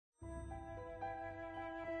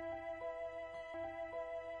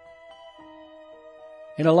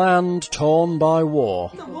In a land torn by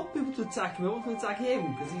war. I don't want people to attack him, I want them to attack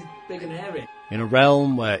him, because he's big and hairy. In a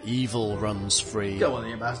realm where evil runs free. Don't want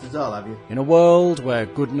the bastards, I'll have you. In a world where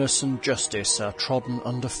goodness and justice are trodden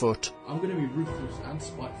underfoot. I'm going to be ruthless and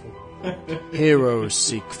spiteful. Heroes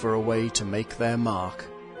seek for a way to make their mark.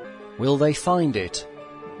 Will they find it?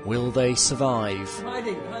 Will they survive?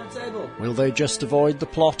 Hiding behind the table. Will they just avoid the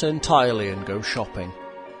plot entirely and go shopping?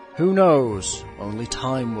 Who knows? Only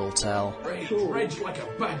time will tell. Rage like a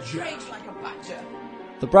badger. Rage like a badger.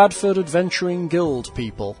 The Bradford Adventuring Guild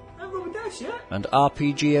people I'm Robin Dash, yeah? and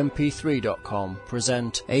RPGMP3.com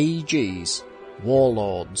present AEG's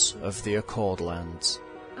Warlords of the Accordlands.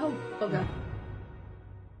 Oh, okay.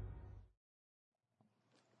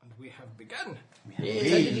 And we have begun. So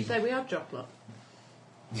did you say we have chocolate?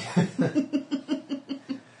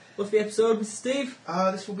 What's the episode, Mr. Steve?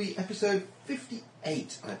 This will be episode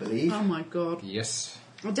 58, I believe. Oh my god. Yes.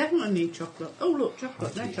 I definitely need chocolate. Oh look,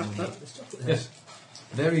 chocolate. They're chocolate. There's chocolate Yes.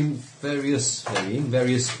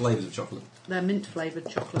 Various flavours of chocolate. They're mint flavoured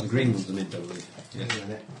chocolate. The green ones are mint, I believe. Yes.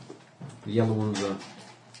 The yellow ones are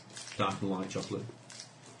dark and light chocolate.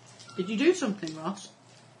 Did you do something, Ross?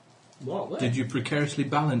 What? Where? Did you precariously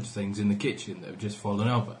balance things in the kitchen that have just fallen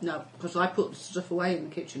over? No, because I put stuff away in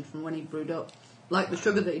the kitchen from when he brewed up. Like the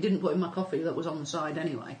sugar that he didn't put in my coffee that was on the side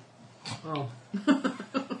anyway. Oh.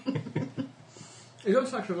 It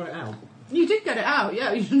looks like I got it out. You did get it out,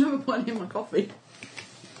 yeah. You never put any in my coffee.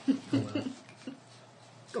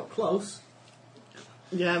 Got close.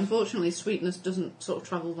 Yeah, unfortunately sweetness doesn't sort of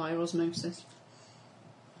travel via osmosis.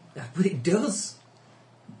 Yeah, but it does.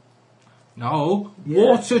 No. Yeah.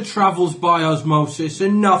 Water travels by osmosis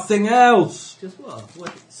and nothing else. Just what?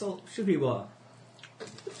 What? Salt, sugary water.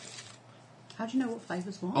 How do you know what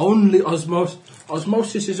flavours what? Only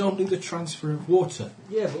osmosis is only the transfer of water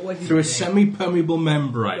Yeah, but what if you... through a semi-permeable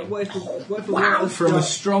membrane. What if the Wow, water's From a dark?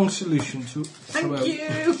 strong solution to from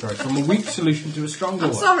a weak solution to a stronger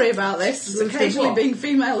I'm one. sorry about this. Solution Occasionally what? being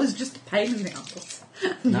female is just a pain in the ass.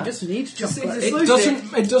 You just need chocolate.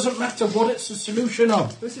 It's It doesn't matter what it's a solution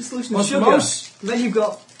of. What's the solution of sugar? Osmosis. Then you've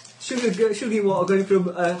got sugary water going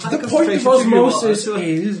from high The point of concentration sugary water osmosis to a-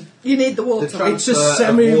 is You need the water. it's a Transfer of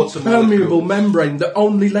water semi-permeable molecules. membrane that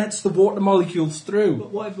only lets the water molecules through.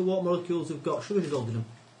 But what if the water molecules have got sugar dissolved in them?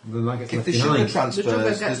 Then that gets If left the sugar behind. transfers, The sugar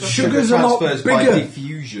gets the left Sugar's sugar a lot transfers by bigger.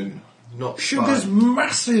 diffusion, not Sugar's by...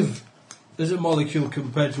 massive as a molecule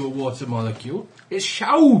compared to a water molecule. It's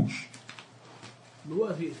huge. But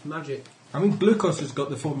what if it's magic? I mean, glucose has got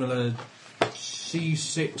the formula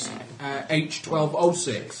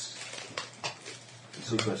C6H12O6.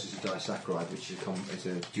 Sucrose is a disaccharide, which is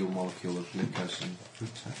a dual molecule of glucose and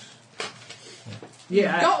fructose.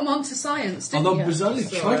 Yeah. Got them onto science, didn't Although you? bizarrely,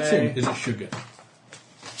 Sorry. chitin is a sugar.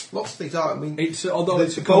 Lots of things are. I mean, Although the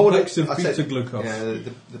it's a border- complex of I said- beta glucose. Yeah,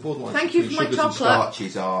 the borderline Thank you between for my sugars and chocolate.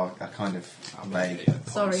 starches are kind of vague.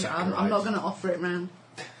 Sorry, I'm not going to offer it round.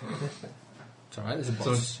 It's alright, there's a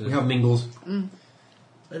So box. we have mingles. And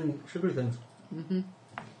sugary things.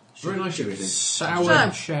 Very nice sugar things. Sour So-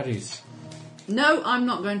 cherries. No, I'm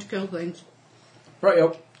not going to kill things. Right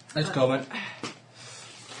up. Let's go then.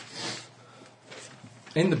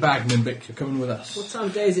 In the bag, Nimbic, you're coming with us. What time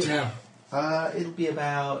of day is it now? It'll be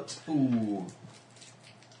about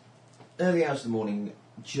early hours of the morning,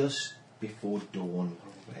 just before dawn,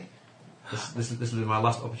 probably. This will be my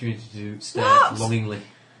last opportunity to stare What? longingly.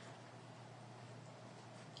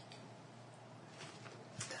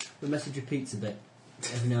 The message repeats a bit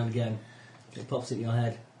every now and again. It pops into your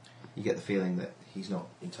head. You get the feeling that he's not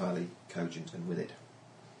entirely cogent and with it.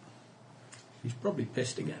 He's probably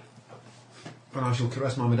pissed again. And I shall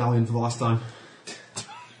caress my medallion for the last time.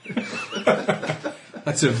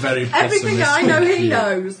 That's a very Everything I know he view.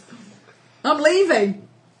 knows. I'm leaving.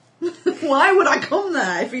 Why would I come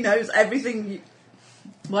there if he knows everything?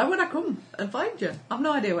 Why would I come and find you? I've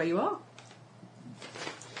no idea where you are.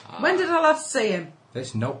 When did I last see him?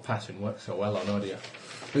 This note pattern works so well on audio.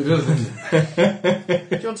 Do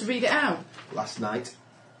you want to read it out? Last night,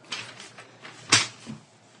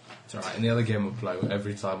 It's alright, in the other game we play,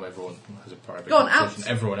 every time everyone has a private Go on, conversation, out.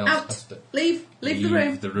 everyone else Out. has to Leave the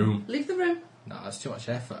room. the room. Leave the room. No, that's too much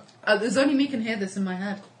effort. There's only me can hear this in my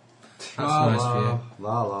head. That's nice for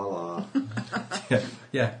la la la. you.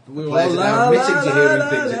 Yeah. We all Players are now admitting to hearing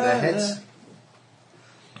things in their heads.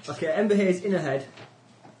 Okay, Ember here is in her head.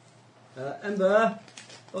 Ember,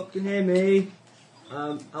 hope you can hear me.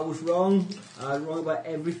 I was wrong. I was wrong about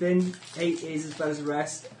everything. 8 is as bad as the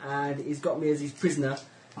rest, and he's got me as his prisoner.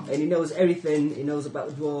 And he knows everything. He knows about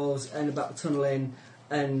the dwarves and about the tunnelling,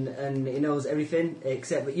 and he knows everything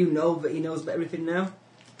except that you know that he knows about everything now.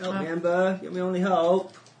 Help me, Ember. You're my only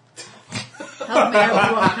hope. Help me out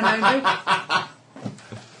with what I can only.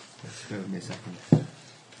 Bear with me a second.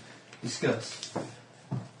 Discuss.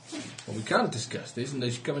 Well, we can't discuss this, and they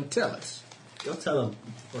should come and tell us. Go tell them.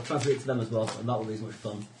 Or translate it to them as well, and that will be as much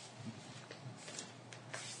fun.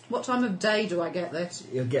 What time of day do I get this?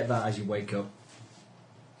 You'll get that as you wake up.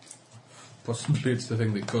 Possibly it's the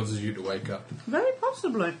thing that causes you to wake up. Very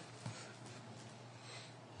possibly.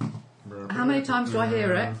 How many times do I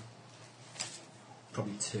hear it?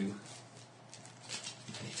 Probably 2. Many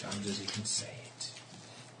times as he can say it.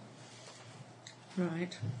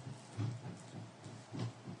 Right.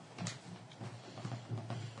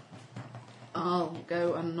 I'll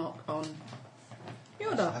go and knock on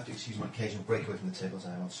your I door. have to excuse my occasional break away from the tables.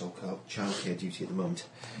 I am on so-called childcare duty at the moment.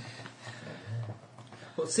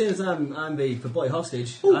 But seeing as I'm the boy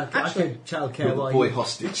hostage, Ooh, I could childcare You're while the boy you...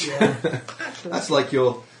 hostage. Yeah. That's like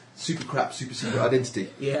your super crap, super secret identity.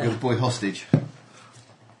 Yeah. You're the boy hostage.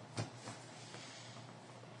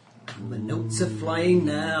 The notes are flying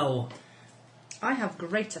now. I have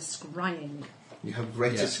greater scrying. You have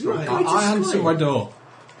greater Yes. scrying. I answer my door.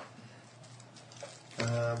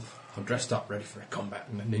 Um, I'm dressed up, ready for a combat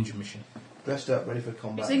and a ninja mission. dressed up, ready for You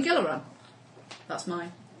combat. seen Gilleran? That's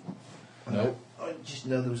mine. No. I just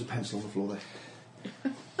know there was a pencil on the floor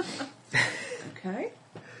there. Okay.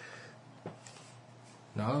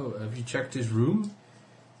 No, have you checked his room?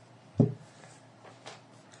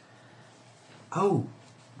 Oh,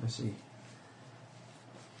 I see.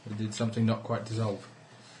 Or did something not quite dissolve?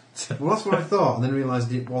 Well, that's what I thought, and then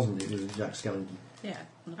realised it wasn't. It was Jack Skellington. Yeah,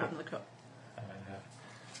 on the bottom of the cup.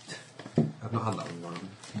 I've not had that one around.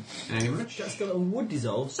 Anyway, That's got a wood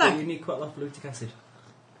dissolve, So- so you need quite a lot of lactic acid.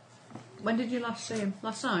 When did you last see him?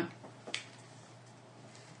 Last night?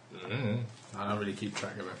 I don't really keep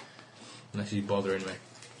track of it. Unless he's bothering me.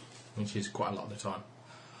 Which is quite a lot of the time.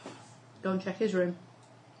 Go and check his room.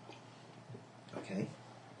 Okay.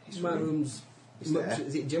 My room's Is much there?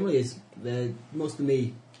 as it generally is. Most of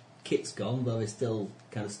me kit's gone, though there's still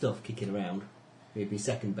kind of stuff kicking around. Maybe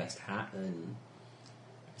second best hat and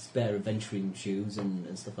spare adventuring shoes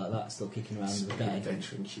and stuff like that still kicking around in the bed.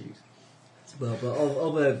 Adventuring shoes. But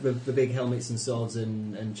all the big helmets and swords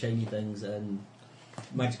and chainy things and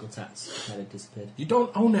magical tats kind of disappeared. You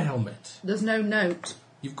don't own a helmet. There's no note.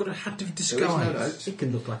 You've got a hat of There is disguise. no note. It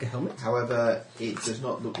can look like a helmet. However, it does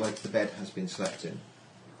not look like the bed has been slept in.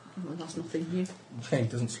 Well, that's nothing new. Jane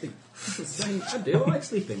doesn't sleep. I do. I like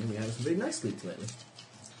sleeping. We had some very nice sleep lately.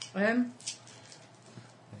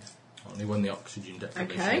 Only when the oxygen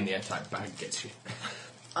deprivation Okay. in the airtight bag gets you.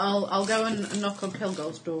 I'll go and knock on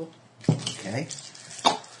Kilgold's door. Okay.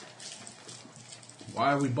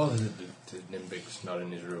 Why are we bothered that Nimbig's not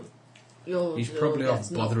in his room? He's Your probably door off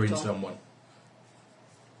gets knocked bothering on. someone.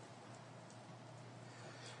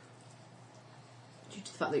 Due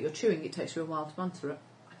to the fact that you're chewing, it takes you a while to answer it.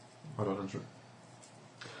 I don't answer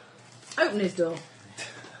it. Open his door.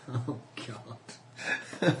 Oh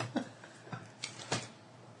God.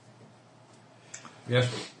 Yes.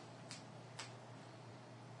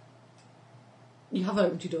 You have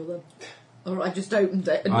opened your door then? Or I just opened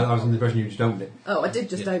it. And I was in the impression you just opened it. oh, I did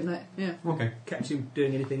just Yeah. open it. Yeah. Okay. Catch him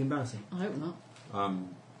doing anything embarrassing. I hope not.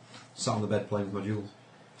 Sat on the bed playing with my jewels.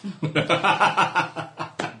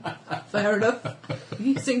 Fair enough.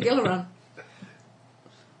 You seen Gilleran?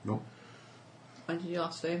 No. When did you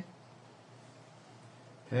last see him?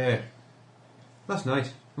 Hey. Last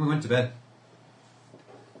night, when we went to bed.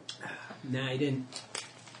 Nah, he didn't.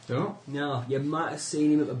 No. No, you might have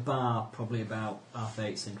seen him at the bar, probably about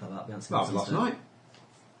 8:30, something like that. We haven't seen That was him last since then. night.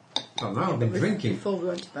 Oh no, I've been drinking. Before we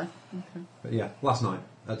went to bed. Okay. But yeah, last night,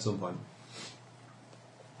 at some point.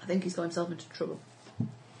 I think he's got himself into trouble.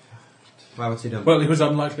 Why would he done? Well, he was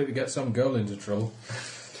unlikely to get some girl into trouble.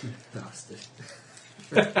 Bastard.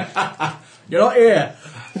 You're not here!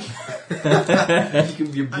 You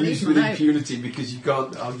can be I need abused to with know. impunity because you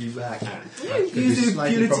can't argue back. Use It's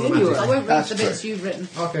slightly impunity problematic. anyway. I won't read That's the true. bits you've written.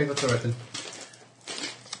 Okay, that's alright then.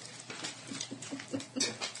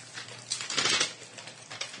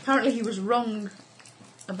 Apparently he was wrong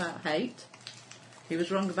about hate. He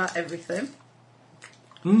was wrong about everything.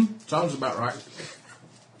 Sounds about right.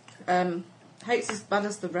 Hate's as bad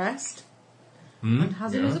as the rest. And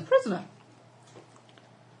has him as a prisoner.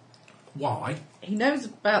 Why? He knows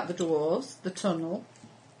about the dwarves, the tunnel,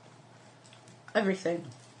 everything.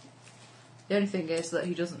 The only thing is that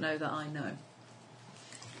he doesn't know that I know.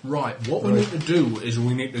 Right, what we need to do is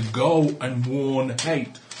we need to go and warn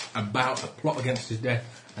Hate about a plot against his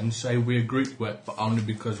death and say we agreed to it, but only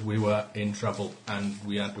because we were in trouble and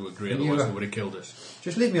we had to agree, Can you, otherwise they would have killed us.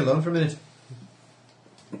 Just leave me alone for a minute.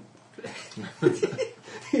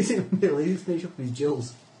 He's in the middle, he's finished up his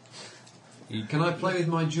jewels. Can I play with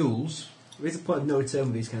my jewels There is a point of no return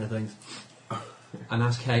with these kind of things. and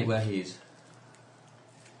ask Kate where he is?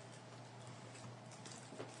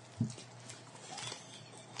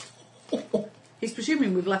 He's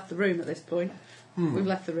presuming we've left the room at this point. We've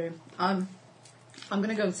left the room. I'm going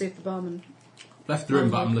to go and see if the barman... Left the room,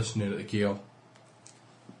 but I'm listening at the keyhole.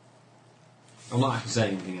 I'm not actually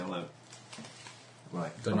saying anything out loud.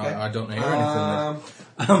 Right. Then okay. I don't hear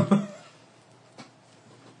anything.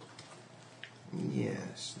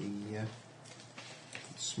 Yes, the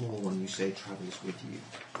small one you say travels with you.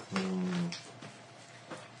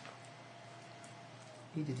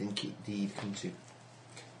 He did indeed come to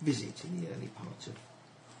visit in the early part of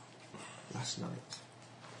last night.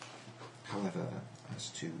 However, as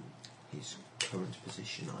to his current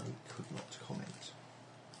position, I could not comment.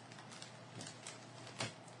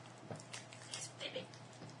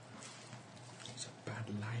 He's a bad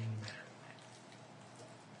lying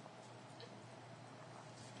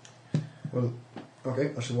man. Well,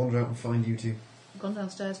 okay, I shall wander out and find you two. I've gone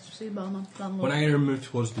downstairs to see barman. Landlord. When I hear him move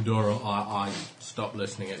towards the door, I stop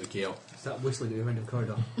listening at the keyhole. Start whistling at the end of the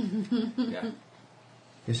corridor. Yeah.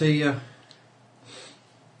 You see, I'll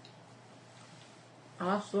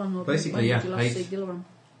ask the landlord. Basically, when yeah, did you last Hate. see Gilleran?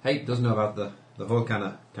 Hate does know about the whole kind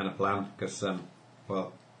of plan because,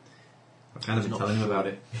 well, I've kind of been telling him about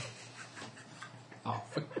it. Oh,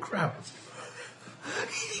 for crap.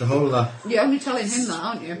 The whole, You're only telling him that,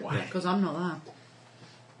 aren't you? Yeah. Because I'm not there.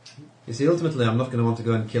 you see, ultimately, I'm not going to want to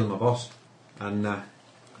go and kill my boss, and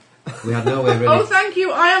we had no way really. Oh, thank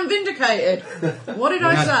you. I am vindicated. What did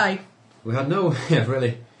I say? We had no way of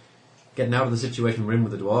really getting out of the situation we're in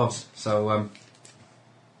with the dwarves. So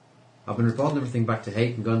I've been reporting everything back to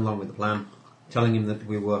Hate and going along with the plan, telling him that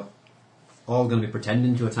we were all going to be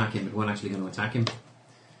pretending to attack him, but weren't actually going to attack him.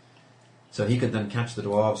 So he could then catch the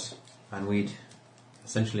dwarves, and we'd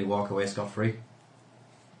essentially walk away scot-free.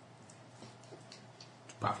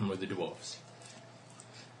 Apart from with the dwarves.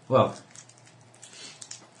 Well,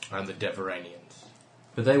 And the Deveranians.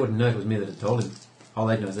 but they wouldn't know it was me that had told him. All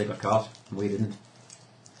they'd know is they got caught, and we didn't.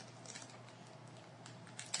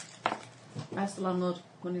 Asked the landlord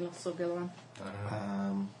when he last saw Gilleran.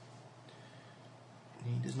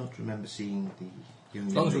 He does not remember seeing the young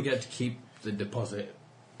As long as we lady. get to keep the deposit.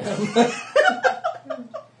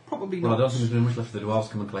 Probably Well, I not. don't think there's been much left for the dwarves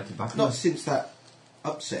to come and collect it back. Not since that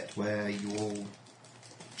upset where you all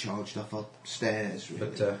charged up upstairs, really.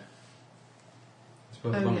 But I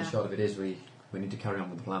suppose the Oh, long yeah. and short of it is we need to carry on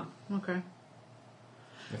with the plan. Okay.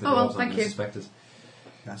 If the Oh, well, dwarves aren't thank going to you. suspect us.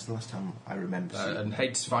 That's the last time I remember seeing And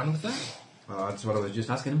Hate's fine with that? Well, that's what I was just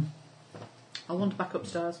asking him. I'll wander back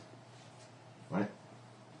upstairs. Right.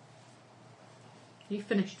 You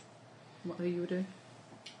finished whatever you were doing?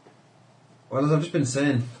 Well, as I've just been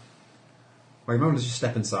saying, well, you might want to just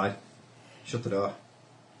step inside, shut the door.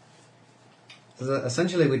 So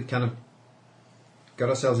essentially, we'd kind of got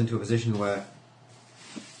ourselves into a position where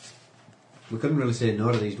we couldn't really say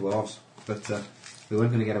no to these dwarves, but we weren't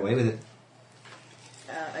going to get away with it.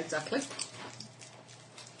 Exactly.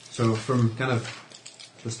 So from kind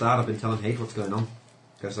of the start, I've been telling Hate what's going on,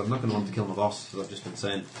 because I'm not going to want to kill my boss, as I've just been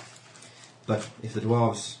saying. But if the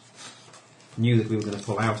dwarves knew that we were going to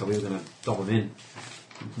pull out or we were going to dob them in,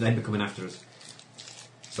 they'd be coming after us.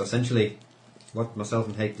 So essentially, what myself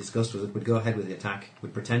and Hate discussed was that we'd go ahead with the attack,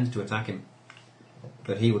 we'd pretend to attack him,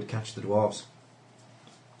 but he would catch the dwarves,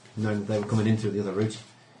 knowing that they were coming in through the other route.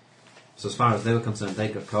 So as far as they were concerned,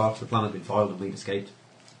 they'd got caught, the plan had been foiled and we'd escaped.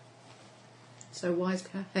 So why's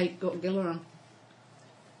Hate got Gilleran?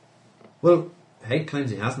 Well, Hate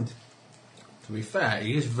claims he hasn't. To be fair,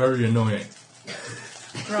 he is very annoying.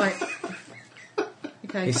 Right.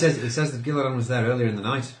 Okay. He says that Gilleran was there earlier in the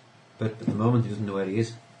night, but at the moment he doesn't know where he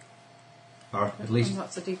is. Or at least...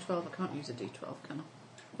 That's a D12. I can't use a D12, can I?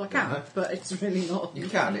 Well, I can, but it's really not. You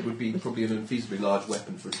can. It would be probably an unfeasibly large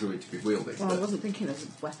weapon for a druid to be wielding. Well, I but wasn't thinking of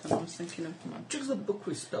a weapon. I was thinking of... Just a book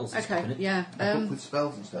with spells and stuff in Okay, it. yeah. a book with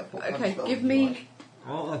spells and stuff. What kind of Okay, spells give would you me...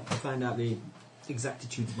 I'll like to find out the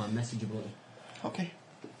exactitude of my message ability. like? Okay.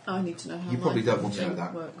 I need to know how You probably my don't want to know thing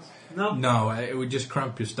that. works. No. No, it would just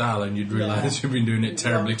cramp your style and you'd realise you've been doing it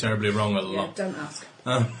terribly, terribly wrong a Yeah, lot. don't ask.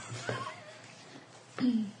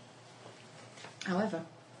 However...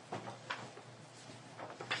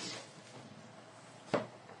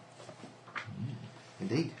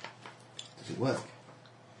 Indeed. Does it work?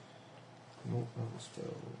 Not other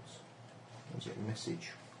spells. Was it a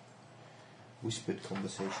message? Whispered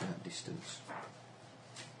conversation at distance.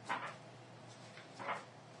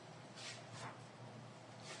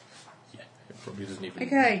 Yeah, it probably doesn't even...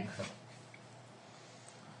 Okay.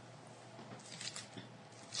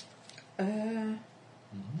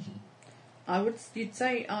 You'd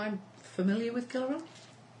say I'm familiar with Gilran?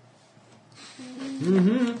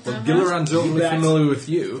 Well, Gilliran's only familiar with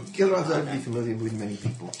you. Gilliran's only familiar with many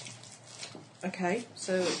people. Okay,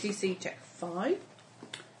 so DC check 5.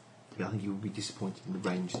 Yeah, I think you would be disappointed in the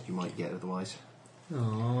range that you might get otherwise.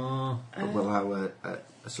 Aww. But we'll allow a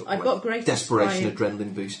sort of I've got greater desperation scrying.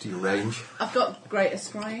 adrenaline boost to your range. I've got greater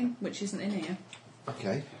scrying, which isn't in here,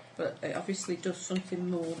 Okay. but it obviously does something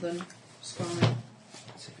more than scrying.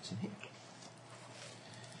 Let's see if it's in here.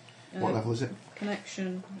 What level is it?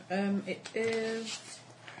 Connection. It is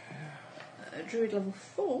Druid level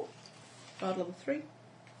 4, Bard level 3.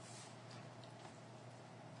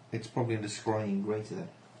 It's probably under scrying greater then.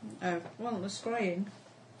 Oh, well, the scrying.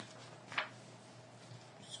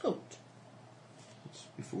 Sculpt. It's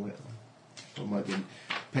before it. Or it might be.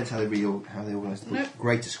 Depends how they organise the book. Nope.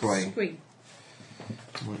 Greater scrying. Screen.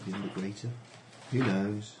 Might be under greater. Who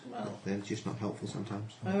knows? Well. They're just not helpful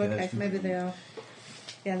sometimes. Oh, okay, maybe they are.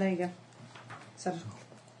 Yeah, there you go. 7.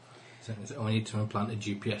 So I need to implant a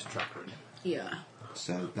GPS tracker in it. Yeah.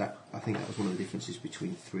 So I think that was one of the differences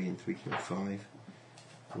between 3 and 3.5,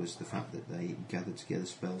 was the fact that they gathered together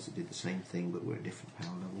spells that did the same thing but were at different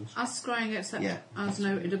power levels. As scrying except Yeah. as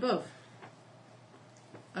noted above.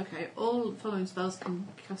 Okay, all following spells can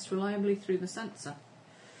cast reliably through the sensor.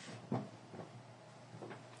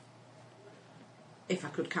 If I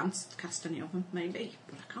could cast any of them, maybe,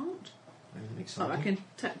 but I can't. Anything Oh, exciting? I can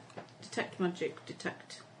detect magic,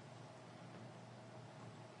 detect.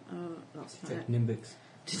 Oh, that's right. Nimbics.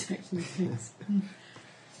 Detect things.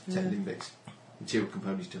 Limbics. Material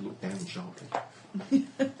components to look down sharply.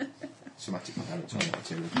 Somatic components on the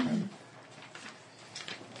material component.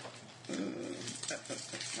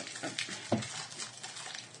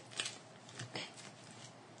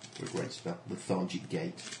 A great spell. Lethargic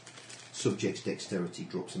Gait. Subject's dexterity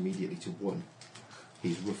drops immediately to 1.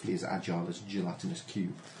 He's roughly as agile as a gelatinous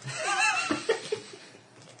cube.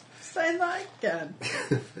 Say that again.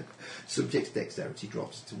 Subject's dexterity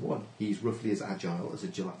drops to 1. He's roughly as agile as a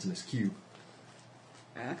gelatinous cube.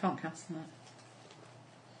 I can't cast that.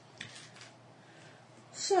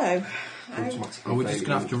 So, Automatically Are we just going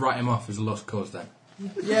to have to failure. write him off as a lost cause then?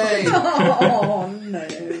 Yay! oh no!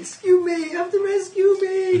 Rescue me! You have to rescue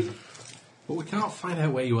me! But we can't find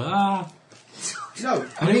out where you are. No, I I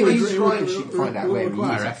think think we he's trying to find out where he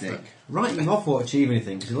require is, I effort. think. Writing him off won't achieve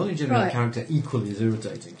anything because he'll only generate Right. a character equally as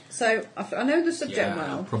irritating. So I know the subject Yeah,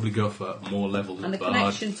 well I'll probably go for more levels and the of bard.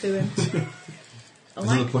 connection to him. I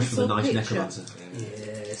Another like push this for the sort of nice picture. necromancer.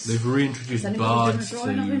 Yes. They've reintroduced Has anybody bards to done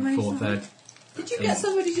a drawing of him 4th recently? ed. Did you get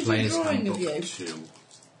somebody to do a Players drawing of Handbook you? 2.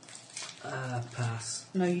 Pass.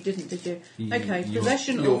 No, you didn't, did you? You- Okay, you're-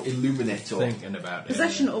 possession Your or Illuminator. Thinking about it.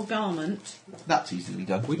 possession or garment. That's easily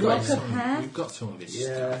done. We've Lock got, of some, hair? we've got some of his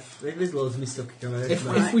Yeah, stuff. there's loads of me stuff around.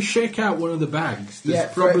 If we shake out one of the bags, there's Yeah,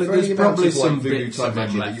 probably, for any there's amount probably of, like, some voodoo bits type of him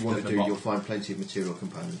magic that left you want at to the do, you'll bottom. find plenty of material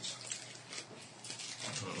components.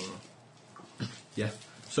 Yeah.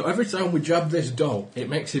 So every time we jab this doll, it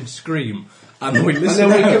makes him scream, and we listen.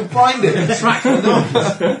 And then we can find it. track the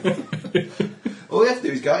noise. All we have to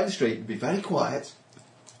do is go out in the street and be very quiet,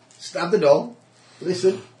 stab the doll,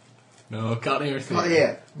 listen, No, can't hear a thing. can't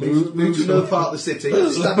hear, move to another part of the city,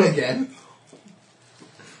 stab it again.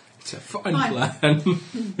 It's a fine Fine. plan.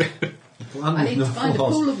 Plan I with need no to find a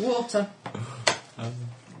flaws. pool of water.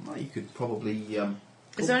 Well, you could probably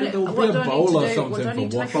Is there any, There'll be what a do I bowl need or to do? something What do I for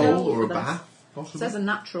need to make water. an bowl or a for this? bath, It possibly. says a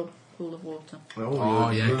natural pool of water. Oh,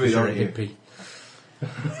 yeah, you're because you're a aren't you? hippie.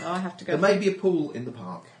 So I have to go. There may be a pool in the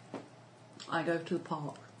park. I go to the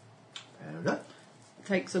park. Fair enough.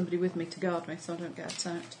 Take somebody with me to guard me so I don't get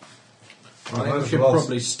attacked. Right, We might should as well-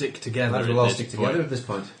 probably stick together. might as at well this stick point. together at this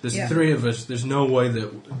point. There's Yeah. 3 of us. There's no way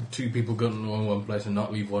that 2 people go to one place and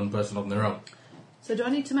not leave one person on their own. So do I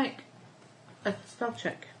need to make a spell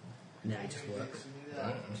check? Nah, it just works.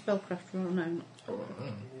 Spellcraft roll? No, not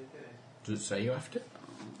Does it say you have to?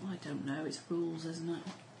 I don't know. It's rules, isn't it?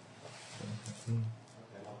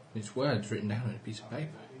 It's words written down on a piece of paper.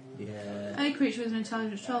 Yeah. Any creature with an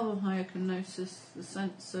intelligence 12 or higher can notice the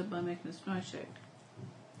sensor by making a spy check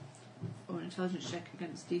or an intelligence check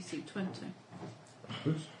against DC 20.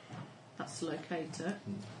 Oops. That's to locate it.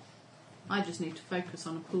 I just need to focus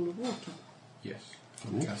on a pool of water. Yes.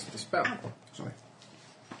 Cast the spell. Sorry.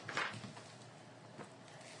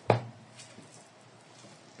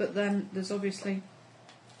 But then there's obviously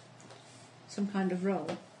some kind of roll.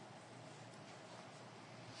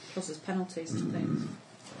 Plus there's penalties to things.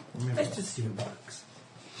 Let's just see if it works.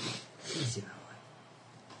 Easy that way.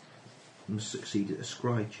 You must succeed at a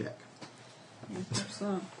scry check. Yeah, what's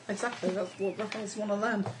that? Exactly, that's what the hell's one of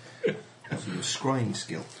them. So your scrying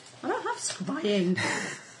skill. I don't have scrying.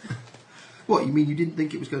 What, you mean you didn't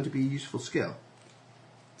think it was going to be a useful skill?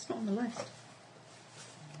 It's not on the list.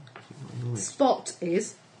 Not on the list. Spot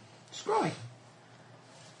is. Scry.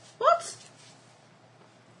 What?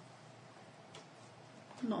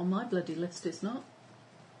 Not on my bloody list, it's not.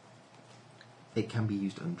 It can be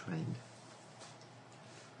used untrained.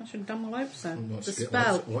 I should have done my hope so. What's The it-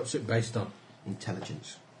 spell. What's it based on?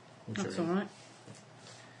 Intelligence. That's alright.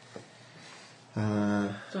 Do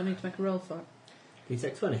I need to make a roll for it? Can you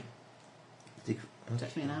take 20? It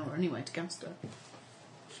takes me an hour anyway to cast it.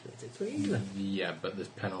 Should I take 20 even? Yeah, but there's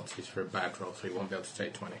penalties for a bad roll, so you won't be able to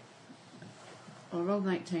take 20. I rolled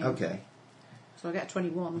an 18. Okay. So I get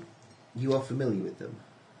 21. You are familiar with them.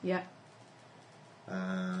 Yeah.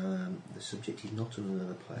 The subject is not on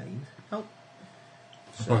another plane. Oh,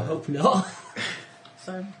 So, I hope not.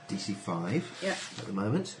 so, DC 5 yeah, at the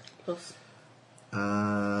moment. plus.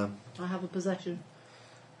 Um, I have a possession.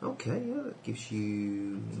 okay, yeah, that gives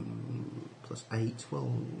you plus 8. Well,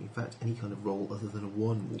 in fact, any kind of roll other than a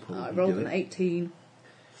 1 will probably I rolled do an it. 18.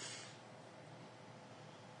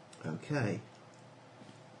 Okay.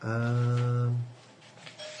 Oh,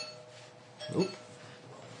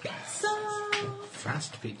 So,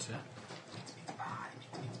 Fast pizza.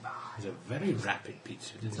 It's a very rapid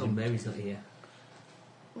pizza, Tell doesn't it? Mary's not here.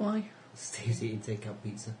 why? Steve's eating take-out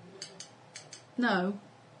pizza. No.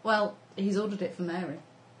 Well, he's ordered it for Mary.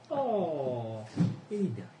 Oh, really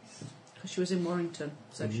nice. Because she was in Warrington,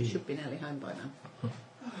 so she should be nearly home by now.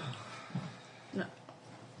 No.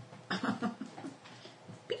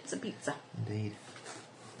 Pizza. indeed.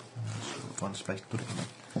 One space to put it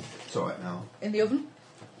in. It's alright now. In the oven?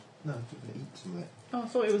 No, I'm going to eat some of it. Oh, I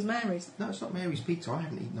thought it was Mary's. No, it's not Mary's pizza. I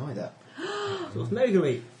haven't eaten either. So what's Mary going to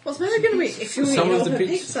eat? What's Mary going to eat if you're Some eating of all the her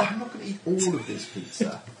pizza. pizza? I'm not going to eat all of this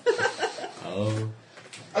pizza. Oh.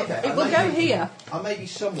 Okay, It will go here. I may be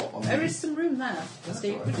somewhat on There the- is some room there, That's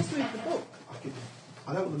Steve. all right. We just move the book.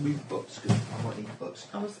 I don't want to move the books because I might need the books.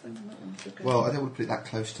 I was thinking that one should go. Well, I don't want to put it that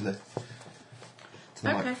close to the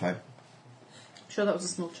Okay. microphone. Sure, that was a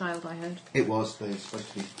small child I heard. It was. They're supposed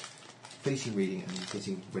to be finishing reading and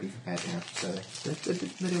getting ready for bed now, so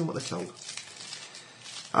they're doing what they're told.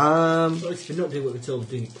 Well, if you're not doing what we're told,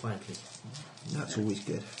 doing it quietly. That's always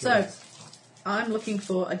good. So, I'm looking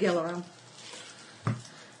for a Gillaram.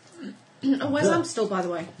 Oh, where's The- Amstel, by the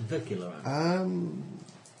way? The killer ant.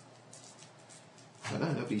 I don't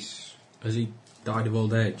know. Nobody's. Has he died of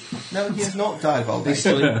old age? No, he has not died of old He's age,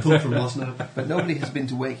 still in the pub from last night. but nobody has been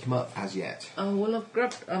to wake him up as yet. Oh, well, I've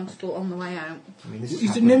grabbed Amstel on the way out. I mean, this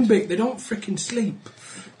He's a happened. nimbic, they don't frickin' sleep.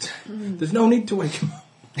 There's no need to wake him up.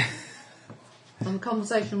 And the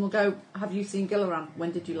conversation will go, have you seen Gillaran?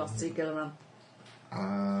 When did you last see Gillaran?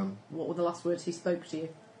 What were the last words he spoke to you?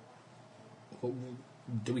 Well,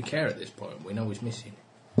 do we care at this point? We know he's missing.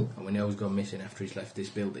 And we know he's gone missing after he's left this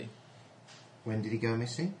building. When did he go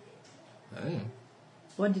missing? Oh.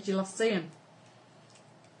 When did you last see him?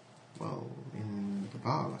 Well, in the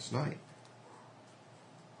bar last night.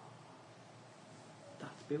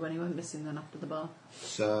 That'd be when he went missing then after the bar.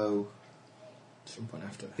 So, At some point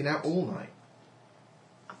after that. been out all night.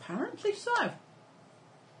 Apparently so.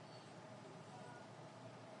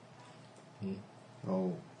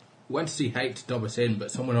 Oh, Went to see Hate to dob us in,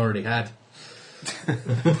 but someone already had.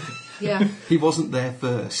 Yeah, he wasn't there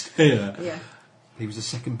first. Yeah. yeah, He was the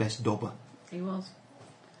second best dobber. he was.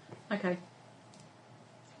 Okay.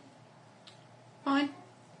 Fine.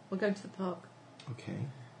 We're going to the park. Okay.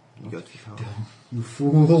 You go to the car. You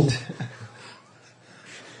fool.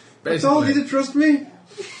 I told you to trust me.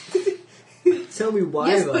 Tell me why,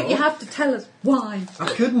 Yes, though. but you have to tell us why. I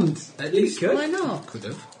couldn't. At least could. Why not? Could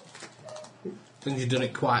have. As long as you've done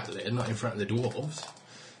it quietly and not in front of the dwarves.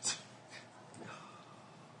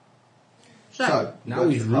 So, Now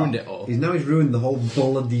he's ruined it all. He's ruined the whole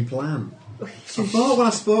bloody plan. I thought when I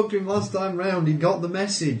spoke to him last time round, he got the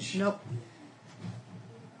message. Nope.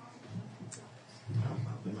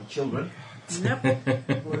 with my children. Nope.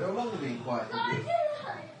 We're no longer being quiet.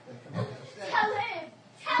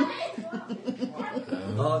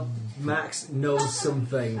 Oh, Max knows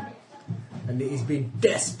something. And he's been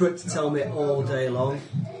desperate to tell me all day long.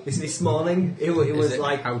 This morning, it Is was it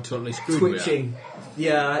like how totally screwed we are? twitching.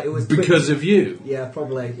 Yeah, it was Because of you. Yeah,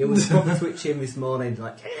 probably. It was proper twitching this morning,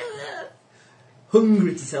 like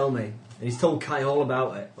hungry to tell me. And he's told Kai all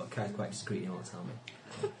about it, but Kai's quite discreet, he won't tell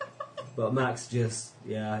me. But Max just,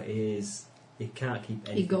 he can't keep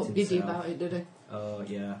anything He got to giddy himself. about it, did he? Oh,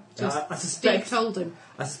 yeah. Just I Steve suspect told him.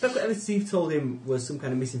 whatever Steve told him was some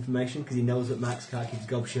kind of misinformation because he knows that Max can't keep his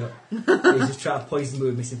gob shut. He's just trying to poison me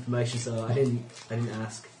with misinformation, so I didn't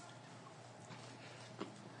ask.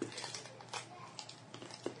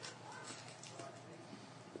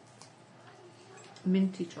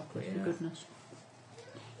 Minty chocolate, Yeah. for goodness.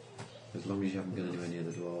 As long as you haven't gone anywhere near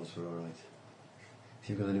the dwarves, we're alright. If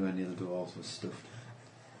you've gone anywhere near the dwarves, we're stuffed.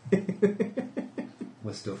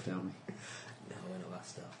 We're stuffed, aren't we? No, we're not that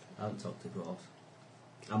stuff. I haven't talked to dwarves.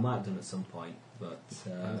 I might have done at some point, but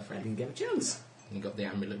I didn't get a chance. You got the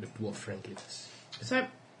amulet of dwarf friendliness. So,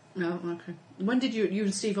 no, okay. When did you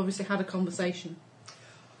and Steve obviously had a conversation?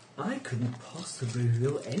 I couldn't possibly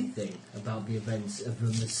reveal anything about the events of the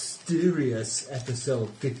mysterious episode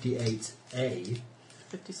 58A.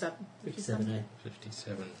 57. 57A.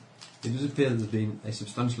 57. It does appear that there's been a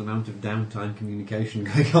substantial amount of downtime communication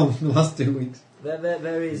going on in the last 2 weeks.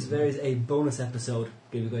 There is a bonus episode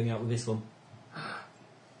going to be going out with this one.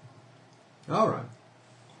 Alright.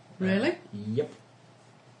 Really? Yep.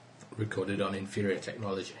 Recorded on inferior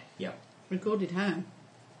technology. Yep. Recorded how?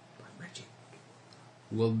 By magic.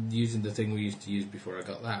 Well, using the thing we used to use before I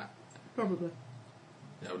got that, Probably.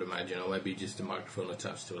 I would imagine, or maybe just a microphone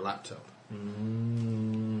attached to a laptop. I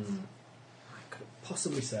couldn't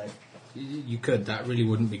possibly say. You could, that really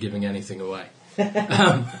wouldn't be giving anything away.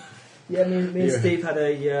 Yeah, me and Steve had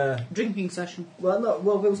a... Drinking session. Well,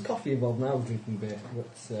 there was coffee involved and I was drinking beer.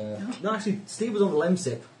 But, no, actually, Steve was on the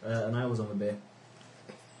lemsip and I was on the beer.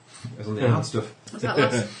 It was on the hard stuff. Was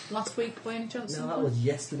that last week by any chance? No, that was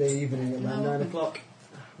yesterday evening at around 9 o'clock.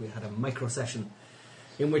 We had a micro session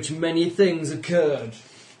in which many things occurred.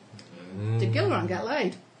 Did Gilran get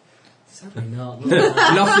laid? Sadly not.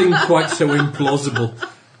 Nothing quite so implausible.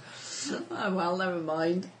 Oh well, never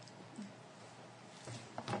mind.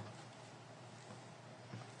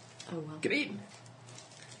 Oh well. Get in.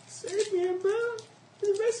 Save me, bro.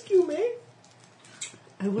 Rescue me.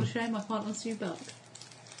 Oh, what a shame I can't answer you back.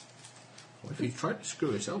 Well, if you tried to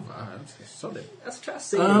screw yourself out, it's solid. Let's try to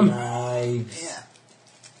save lives. Yeah.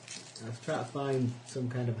 Let's try to find some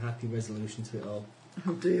kind of happy resolution to it all.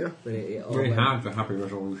 Oh dear. But it all Very went- hard for happy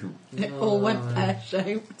resolution. It all went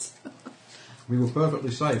pear-shaped. We were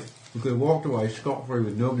perfectly safe. We could have walked away scot-free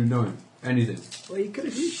with nobody knowing anything. Well, you could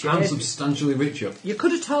have And shared. substantially richer. You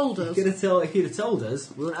could have told us. If you'd have told us,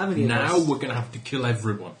 we wouldn't have any Now of this. we're going to have to kill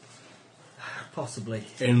everyone Possibly.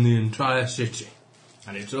 in the entire city.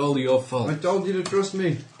 And it's all your I fault. told you to trust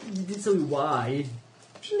me. You didn't tell me why.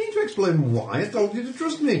 You need to explain why. I told you to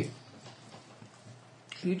trust me.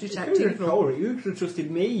 You You could detective. have told it. You could have trusted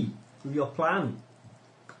me with your plan.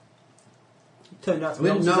 It turned out to be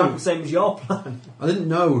I didn't almost know. exactly the same as your plan. I didn't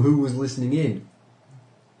know who was listening in.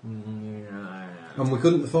 And we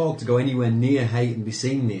couldn't afford to go anywhere near Hate and be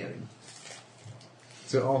seen near him.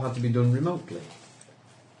 So it all had to be done remotely.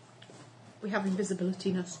 We have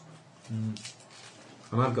invisibility-ness. And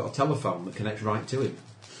I've got a telephone that connects right to him.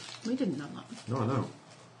 We didn't know that. No, I know.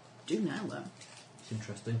 Do now though. It's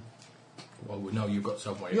interesting. Well, we know you've got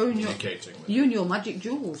some way You're of in your- communicating with You and your magic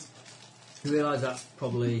jewels. You realise that's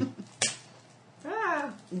probably...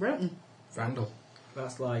 Broughton. Vandal.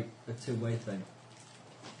 That's like a two-way thing.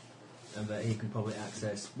 And that he can probably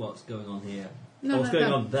access what's going on here. No, what's no,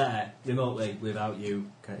 going no. on there remotely without you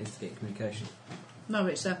kind of instigating communication. No,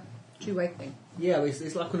 it's a two-way thing. Yeah, but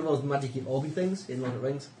it's like one of those magic orby things in Lord of the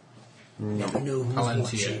Rings. Never know who's Palantir.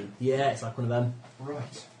 watching. Yeah, it's like one of them.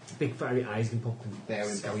 Right. Big fiery eyes can pop There and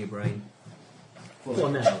we scour go. your brain. Go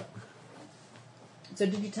on now. So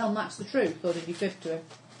did you tell Max the truth, or did you fib to him?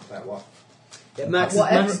 About what? Yeah, Max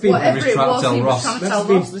Whatever, has been, whatever it trying to was, tell he was Ross. trying to Max tell has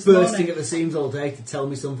been Ross this bursting morning. at the seams all day to tell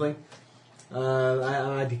me something.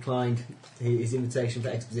 I declined his invitation for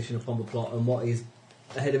exposition upon the plot and what is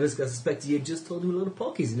ahead of us, because I suspected he had just told him a load of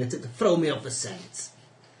porkies in an attempt to throw me off the scent.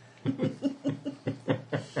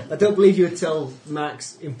 I don't believe you would tell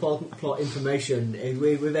Max important plot information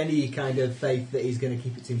with any kind of faith that he's going to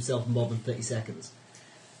keep it to himself for more than 30 seconds.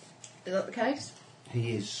 Is that the case?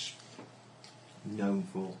 He is known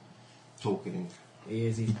for talking.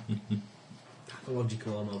 He's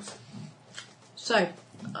pathological almost. So,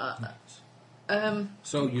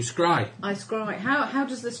 So you scry. I scry. How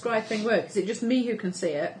does the scry thing work? Is it just me who can see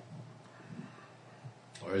it,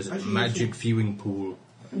 Or is it As a you magic viewing pool?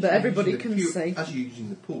 but everybody Using can the- see? As you're using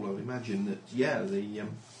the pool, I would imagine that,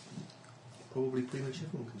 probably pretty much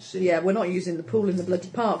everyone can see. Yeah, we're not using the pool in the bloody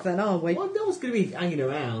park then, are we? Well, no one's going to be hanging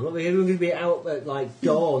around. Everyone's going to be out at like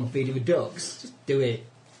dawn feeding the ducks. Just do it.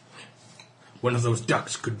 One of those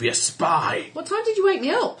ducks could be a spy. What time did you wake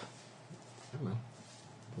me up? I don't know.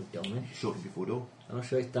 We're done. Shortly before dawn. I'm not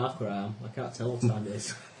sure it's dark where I am. I can't tell what time it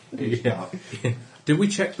is. Yeah. Did we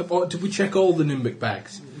check Did we check all the Nimbic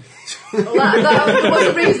bags? Well, that was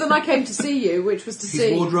the reason I came to see you, which was to His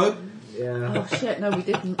see... wardrobe. Yeah. Oh shit, no we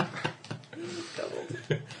didn't.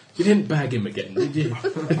 You didn't bag him again, did you?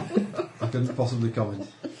 I couldn't possibly comment.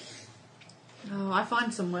 Oh, I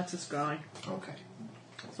find somewhere to scry. Okay.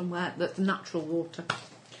 somewhere that's natural water.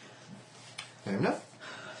 Fair enough.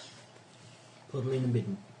 Puddle in the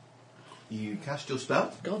midden. You cast your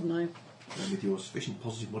spell, God no. and with your sufficient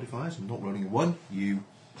positive modifiers and not rolling a 1, you...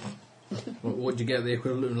 What'd you get the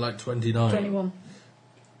equivalent of like 29? 21.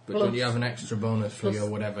 But Plus- don't you have an extra bonus for plus- your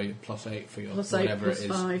whatever, plus 8 for your Plus 8 whatever plus it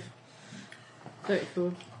is? 5.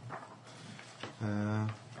 34.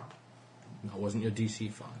 That wasn't your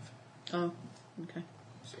DC 5. Oh, okay.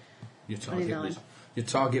 Your target 29. was your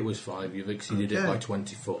target was 5. You've exceeded it Okay. by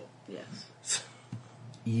 24. Yes.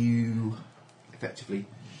 You effectively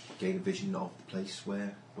gain a vision of the place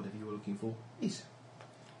where whatever you were looking for is.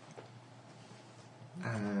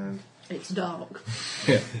 And It's dark.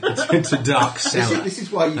 Yeah, it's a dark cellar. this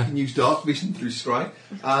is why you can use dark vision through scry.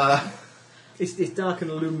 It's dark and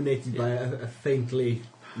illuminated by a faintly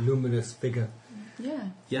luminous figure. Yeah.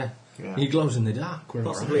 Yeah. Yeah. He glows in the dark. We're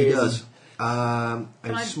all Possibly. He right. does. A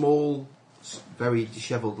Can I- small, very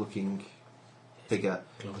dishevelled looking figure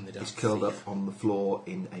Glow in the dark. is curled up on the floor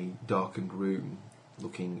in a darkened room,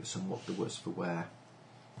 looking somewhat the worse for wear.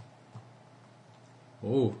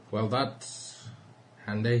 Oh, well, that's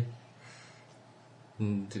handy.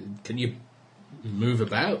 And can you move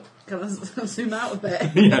about? Can I zoom out a bit?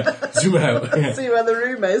 Yeah, zoom out. Yeah. See where the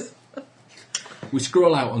room is? We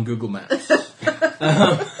scroll out on Google Maps.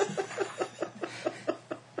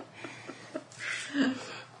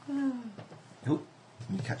 Oh,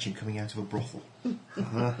 and you catch him coming out of a brothel.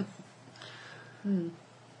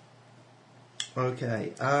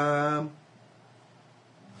 Okay.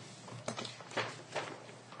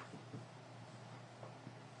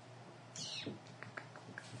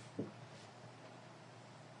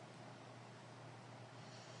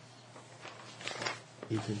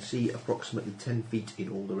 You can see approximately 10 feet in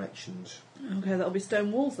all directions. Okay, that'll be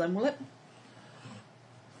stone walls then, will it?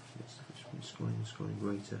 Yes, it's been scrolling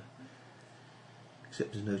greater.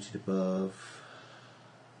 Except as noted above.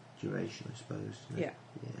 Duration, I suppose. Isn't it?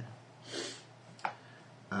 Yeah.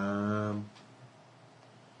 Yeah.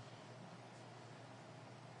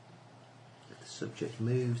 If the subject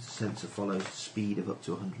moves, the sensor follows the speed of up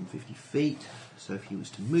to 150 feet. So if he was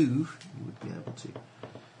to move, you would be able to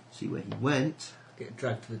see where he went. Get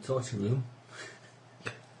dragged to the torture room.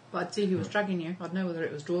 But I'd see who was dragging you. I'd know whether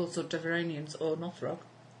it was dwarves or Deveranians or Northrog.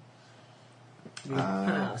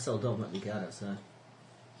 I sold dog let me guard outside.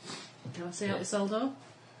 Can I see out the cell door?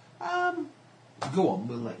 Go on,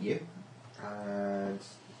 we'll let you. And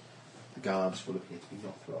the guards will appear to be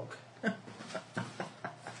Northrog.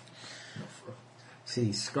 See,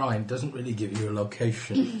 scrying doesn't really give you a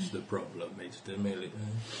location. Is the problem? It's the merely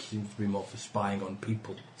seems to be more for spying on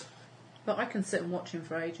people. But I can sit and watch him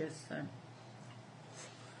for ages, so...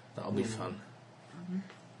 That'll be fun.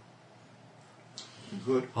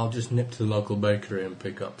 Good. I'll just nip to the local bakery and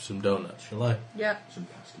pick up some donuts, shall I? Yeah. Some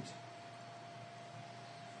pasties.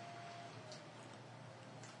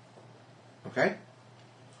 Okay.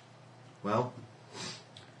 Well,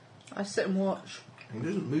 I sit and watch. he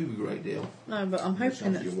doesn't move a great deal. No, but I'm Yes,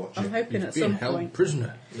 hoping after you watch I'm it. hoping He's at being some held point...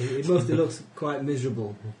 prisoner. It mostly looks quite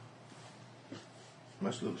miserable.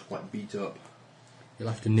 Most looks quite beat up. You'll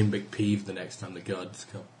have to Nimbic peeve the next time the guards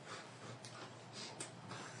come.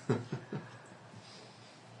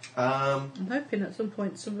 I'm hoping at some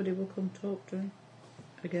point somebody will come talk to him.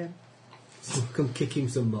 Again. Come kick him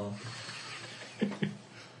some more.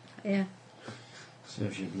 Yeah.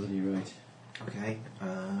 Serves you bloody right. Okay.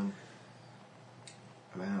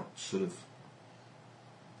 About sort of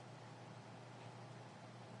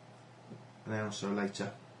an hour or so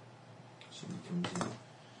later, somebody comes and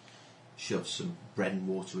shoves some bread and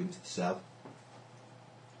water into the cell.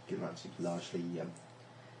 Given actually largely.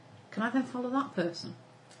 Can I then follow that person?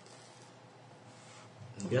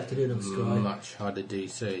 You have to do another scry. Much harder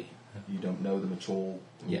DC. You don't know them at all.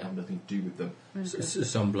 You Yeah. have nothing to do with them.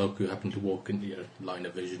 Some bloke who happened to walk into your line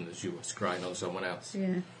of vision as you were scrying on someone else.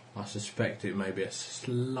 Yeah. I suspect it may be a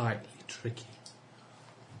slightly tricky.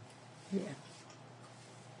 Yeah.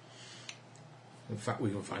 In fact, we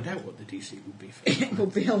can find out what the DC would be for It will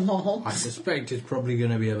be a lot. I suspect it's probably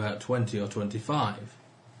going to be about 20 or 25.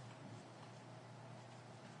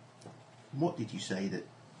 What did you say that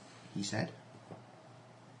he said?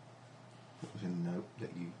 What was in the note that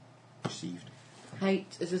you received?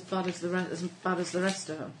 Hate is as bad as the rest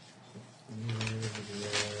of them.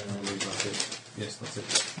 I believe that's it. Yes, that's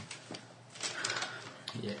it.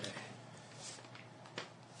 Yeah.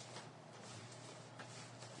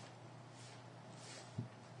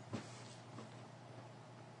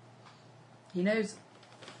 He knows.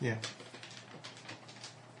 Yeah.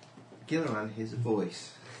 Gilliran hears a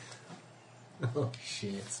voice. Oh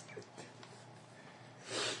shit.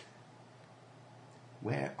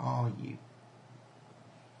 Where are you?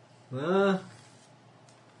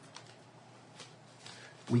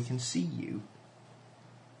 We can see you,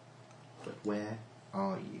 but where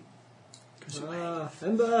are you?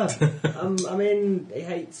 Ember! I'm in he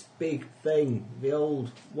hates big thing. The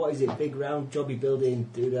old, what is it, big round jobby building,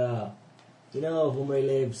 doodah. You know, of one where he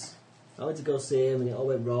lives. I went to go see him and it all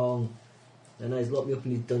went wrong. And now he's locked me up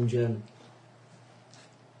in his dungeon.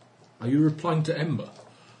 Are you replying to Ember?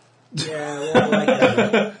 Yeah, well, like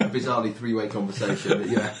that. A bizarrely three-way conversation, but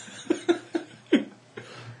yeah.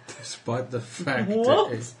 Despite the fact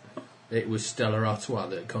What? that it was Stella Artois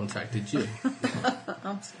that contacted you.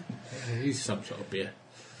 He's some sort of beer.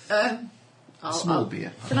 Small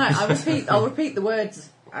beer. Can I'll repeat the words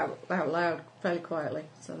out loud fairly quietly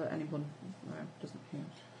so that anyone doesn't hear.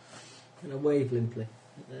 And I wave limply.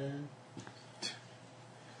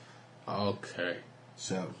 Okay.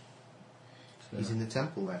 So, he's in the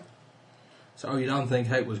temple then. So you don't think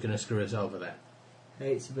Hate was going to screw us over there?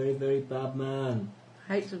 Hate's a very, very bad man.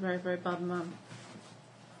 Hate's a very, very bad man.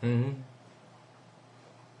 Mm-hmm.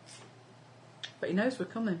 But he knows we're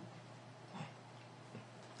coming.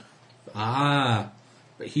 Ah,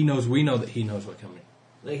 but he knows we know that he knows we're coming.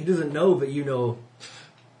 Like, he doesn't know that you know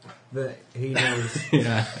that he knows.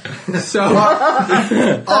 Yeah. So,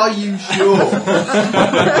 Are you sure?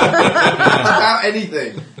 About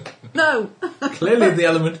anything? No! clearly the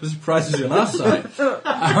element of surprise is on our side.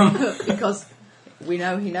 Because we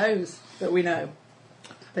know he knows that we know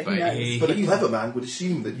that he But knows. he- But a clever man would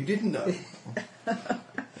assume that you didn't know.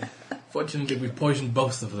 Fortunately, we poisoned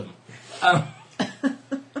both of them.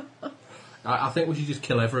 I think we should just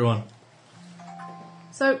kill everyone.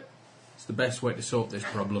 So, It's the best way to sort this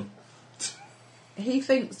problem. he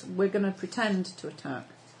thinks we're going to pretend to attack.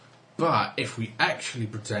 But if we actually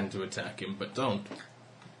pretend to attack him, but don't,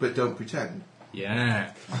 But don't pretend.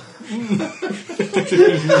 yeah.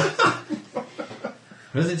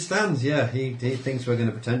 As it stands, yeah, he thinks we're going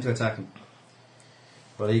to pretend to attack him.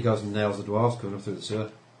 But he goes and nails the dwarves coming up through the sewer.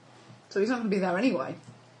 So he's not going to be there anyway.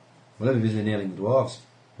 Well, they'll be busy nailing the dwarves.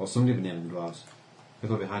 Or somebody will be nailing the dwarves.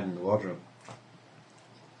 People will be hiding in the wardrobe.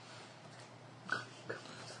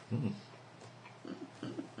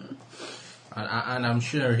 And I'm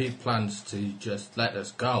sure he plans to just let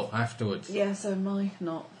us go afterwards. Yeah, so am I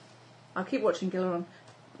not. I'll keep watching Gilleron.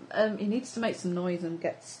 He needs to make some noise and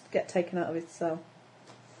get taken out of his cell.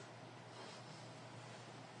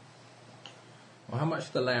 Well, how much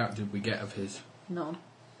of the layout did we get of his? None.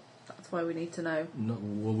 That's why we need to know. No,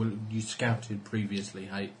 well, you scouted previously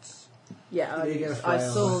Hate's Yeah, Did you get a I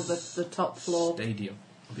file? saw the top floor. stadium.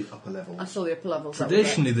 The upper level. I saw the upper levels. that were there.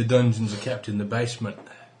 Traditionally, the dungeons are kept in the basement,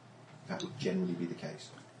 That would generally be the case.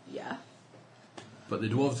 Yeah. but the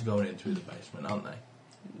dwarves are going in through the basement, aren't they?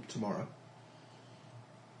 Tomorrow.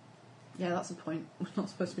 Yeah, that's the point. We're not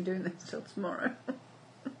supposed to be doing this till tomorrow.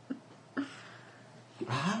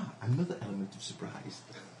 Another element of surprise.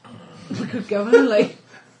 We could go early.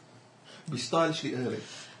 Be stylishly early.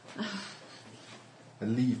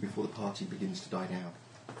 And leave before the party begins to die down.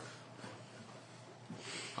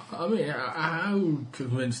 I mean, how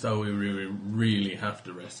convinced are we really have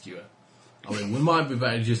to rescue her? I mean, we might be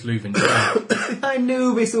better just leaving town. I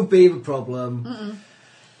knew this would be the problem.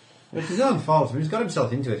 It's his own fault. I mean, he's got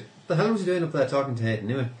himself into it. What the hell was he doing up there talking to Hayden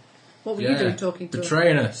anyway? What were you doing talking to him?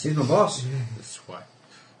 betraying us. He's my boss. That's why.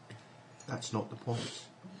 That's not the point.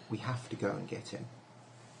 We have to go and get him.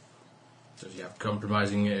 Does he have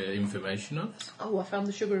compromising information on us? Oh, I found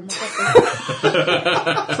the sugar in my coffee.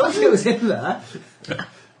 I told you it was in there.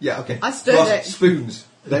 Yeah, okay. I stirred Ross, it. Spoons.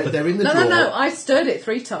 They're in the drawer. No. I stirred it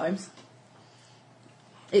 3 times.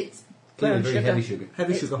 It's Clearly brown very sugar. heavy sugar.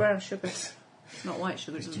 Heavy It's sugar. brown sugar. It's not white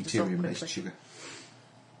sugar. It's It doesn't dissolve deuterium-based quickly. sugar.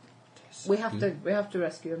 We have to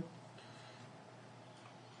rescue him.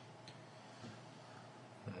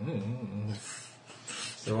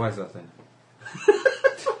 So why is that then?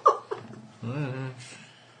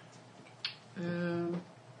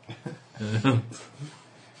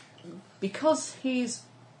 Because he's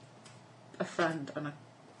a friend and a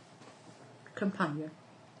companion.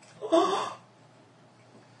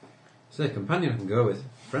 So a companion I can go with.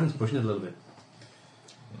 Friend's pushing it a little bit.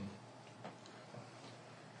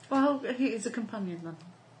 Well, he is a companion then.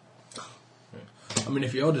 I mean,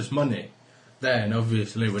 if he owed us money, then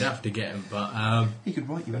obviously we'd have to get him, but He could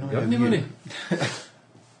write you an You have any money?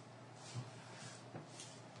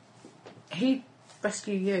 He'd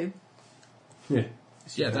rescue you. Yeah.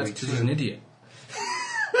 yeah, that's because he's an idiot.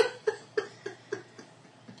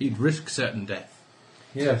 He'd risk certain death.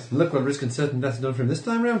 Yes, look what risk and certain death's done for him this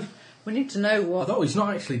time round. We need to know what. Although he's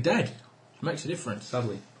not actually dead, which makes a difference.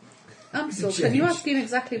 Sadly. Amsel, can you ask him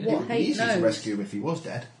exactly what Hate easy to knows? rescue him if he was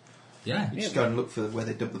dead. Yeah. You just go and look for where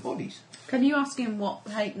they dumped the bodies. Can you ask him what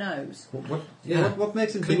Hate knows? What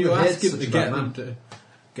makes him Can think you that ask Hate's him to such a get bad them man? to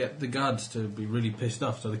get the guards to be really pissed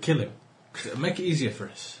off so they kill him? It'll make it easier for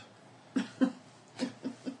us.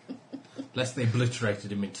 Lest they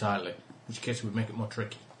obliterated him entirely, in which case it would make it more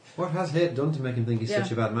tricky. What has Hate done to make him think he's Yeah.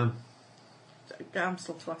 such a bad man? Get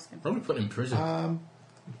Amsel to ask him. Probably put him in prison.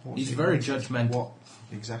 What's He's he very wanted? judgmental. What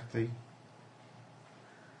exactly?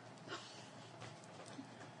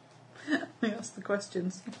 He asked the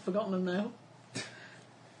questions. I've forgotten them now.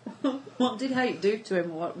 What did Hate do to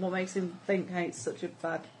him? What makes him think Hate's such a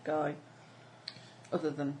bad guy? Other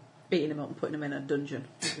than beating him up and putting him in a dungeon,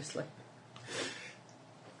 obviously.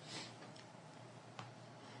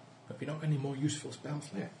 Have you not got any more useful spells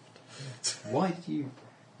left? Why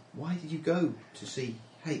did you go to see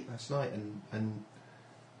Hate last night and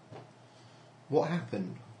what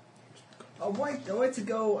happened? I wanted to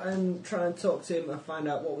go and try and talk to him and find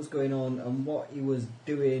out what was going on and what he was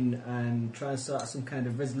doing and try and start some kind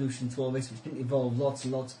of resolution to all this, which didn't involve lots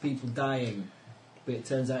and lots of people dying. But it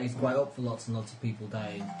turns out he's quite up for lots and lots of people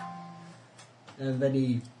dying. And then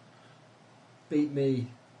he beat me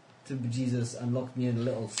to Jesus and locked me in a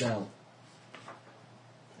little cell.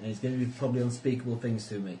 And he's going to do probably unspeakable things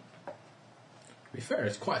to me. To be fair,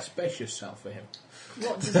 it's quite a spacious cell for him.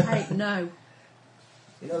 What does Hate know?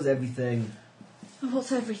 He knows everything.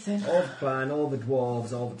 What's everything? All the plan, all the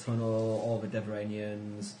dwarves, all the tunnel, all the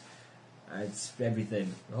Deveranians. It's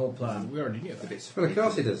everything. The whole plan. We already knew The that. bits of Well, of paper-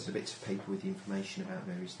 course he does. The bits of paper with the information about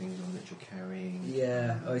various things on that you're carrying.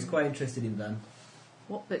 Yeah, oh, he's quite interested in them.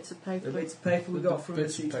 What bits of paper? The bits of paper we got from the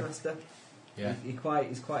Bits of Siege paper. Master. Yeah.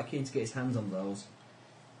 He's quite keen to get his hands on those.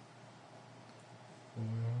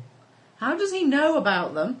 How does he know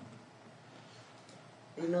about them?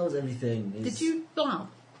 He knows everything. Did you blab?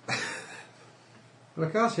 Well,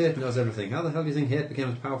 of course Hate knows everything. How the hell do you think Hate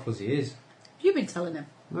became as powerful as he is? You've been telling him.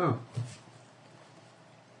 No.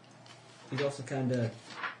 He's also kind of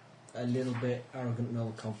a little bit arrogant and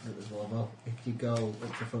overconfident as well. Well, if you go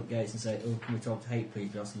up to the front gates and say, "Oh, can we talk to Hate, please?"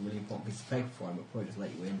 You've got some really important piece of paper for him. I'll probably just let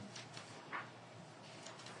you in.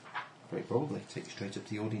 Very probably. Take you straight up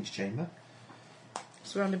to the audience chamber.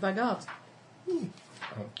 Surrounded by guards.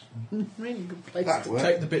 Really good place. That to- worked.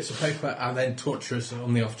 Take the bits of paper and then torture us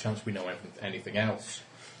on the off chance we know anything else.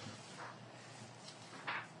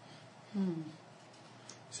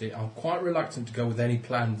 See, I'm quite reluctant to go with any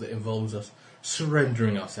plan that involves us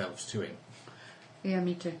surrendering ourselves to him. Yeah,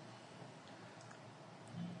 me too.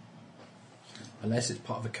 Unless it's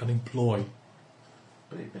part of a cunning ploy.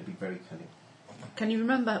 But it may be very cunning. Can you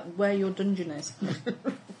remember where your dungeon is?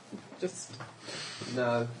 Just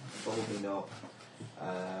No, probably not.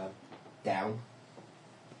 Down.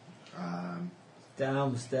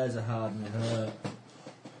 Down the stairs are hard and hurt.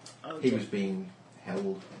 He was being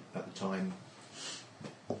held at the time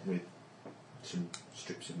with some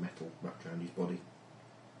strips of metal wrapped around his body.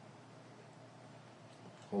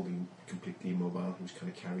 Holding completely immobile, he was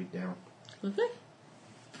kind of carried down. lovely.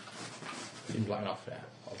 Seemed like an awful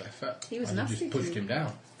of effort. He was And nasty just to pushed you. him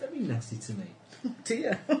down. Very nasty to me.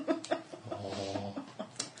 Dear. Oh.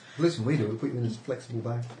 Listen, we do. We put you in this flexible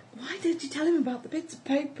bag. Why did you tell him about the bits of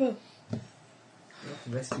paper? You have to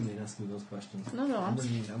rescue me and ask me those questions. No, I'm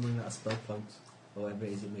I'm running out of spell points. Or whatever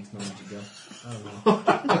it is that makes knowledge go. I don't know.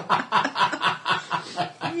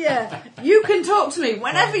 Yeah, you can talk to me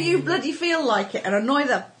whenever you bloody feel like it and annoy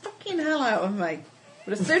the fucking hell out of me.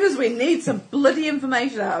 But as soon as we need some bloody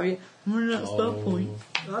information out of you, I'm running out of spell point.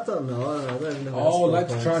 I don't know. I don't even know. Oh, what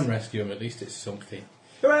let's spell try and points. rescue him. At least it's something.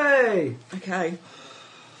 Hooray! Okay.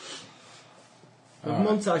 We've Alright.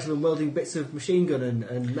 montaged him welding bits of machine gun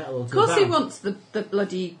and metal. Of course he wants the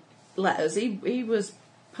bloody letters. He was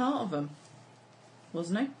part of them,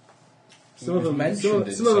 wasn't he? Some of them,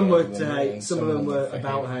 mentioned some of them were in to some of hate. them, Some of them were for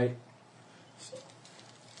about hate. hate.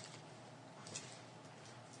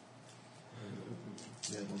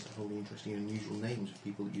 They're the ones that hold the interesting and unusual names of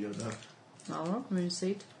people that you don't know. Malrock,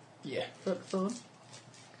 Moonseed, Yeah. Buckthorn,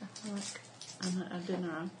 Catholic, and a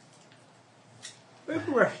dinner. We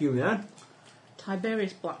can rescue him, man.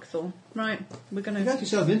 Tiberius Blackthorn. Right, we're going You got to...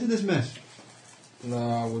 yourself into this mess.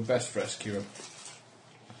 No, we'd best rescue him.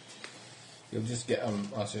 You'll just get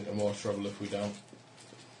us into more trouble if we don't.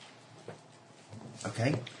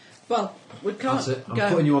 Okay. Well, we can't That's it. I'm go.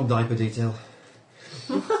 putting you on diaper detail.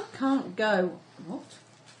 Can't go. What?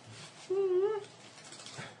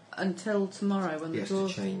 Until tomorrow when He the has to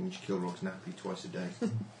dwarves... change Kilrock's nappy twice a day.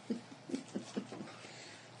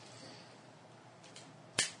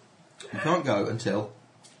 You can't go until...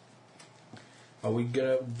 Are we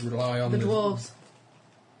going to rely on The dwarves.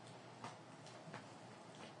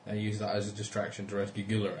 I use that as a distraction to rescue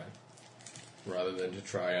Gilleran, rather than to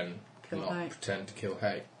try and Kill not Hay. pretend to kill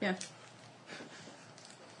Hay. Yeah.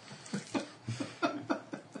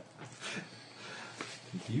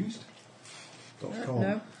 Confused? No. That's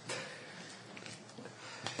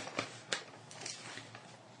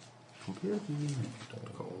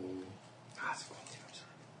what it was.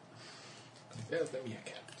 Compare them your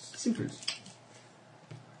cats. Simple.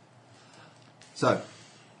 So,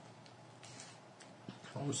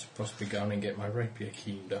 I was supposed to be going and get my rapier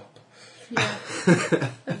keened up. Yeah.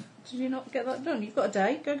 Did you not get that done? You've got a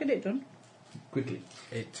day. Go get it done. Quickly.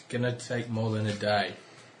 It's gonna take more than a day.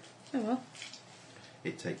 Oh well.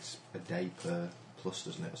 it takes a day per plus,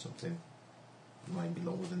 doesn't it, or something? Maybe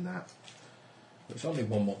longer than that. It's only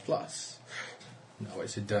one more plus. No,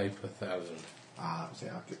 it's a day per 1,000. Ah, that was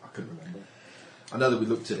it. I couldn't remember. I know that we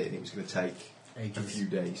looked at it and it was going to take a Ages. few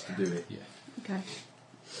days to do it. Yeah. Okay.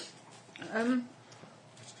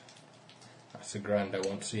 That's a grand I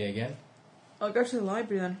won't see again. I'll go to the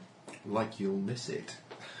library then. Like you'll miss it.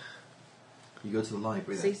 You go to the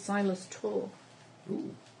library See then? Silas Tor.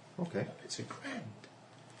 Ooh, okay. It's a grand.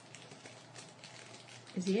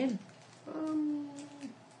 Is he in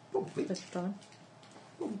Probably. this time?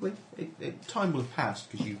 Probably. Time will have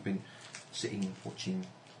passed because you've been sitting watching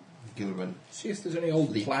Gilleran. See if there's any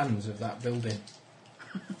old Leak. plans of that building.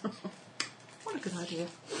 What a good idea.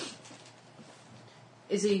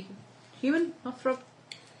 Is he human, Northrop?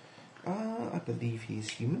 I believe he's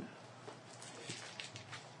human.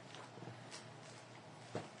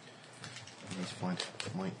 I need to find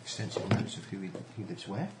my extensive notes of who lives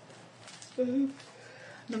where.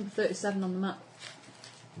 Number 37 on the map.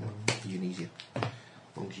 Even easier. As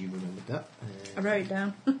long as you remembered that. I wrote it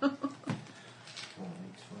down. What I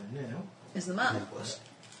need to find now. Is the map?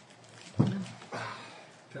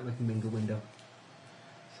 Can't make a mingle window.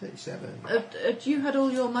 37. Had you had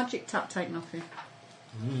all your magic tap taken off you?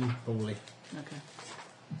 Probably. Okay.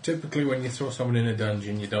 Typically, when you throw someone in a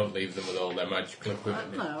dungeon, you don't leave them with all their magical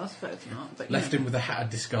equipment. No, I suppose not. But Left you him with a hat of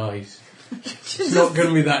disguise. It's not going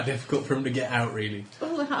to be that difficult for him to get out, really.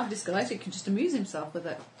 all the hat of disguise, he can just amuse himself with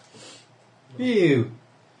it. You.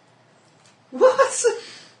 What?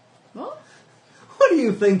 What? What are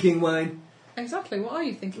you thinking, Wayne? Exactly. What are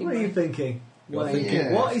you thinking? What are you Wayne? thinking? You're Wayne?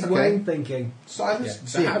 thinking- What is okay. Wayne thinking? Yeah, Silence.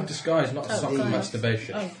 it's a hat of disguise, not Oh, soft sorry.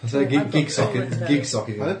 masturbation. Oh, So I've got gig sock, Colin down. gig sock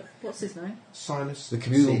again. Pardon? What's his name? Silence. The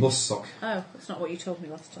communal Sin. bus sock. Oh, that's not what you told me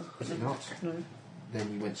last time. Was it not? No.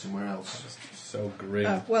 Then you went somewhere else. So grim.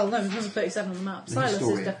 Oh, well, no, it's number 37 on the map. The Silas is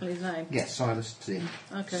historian. definitely his name. Yes, Silas Sin.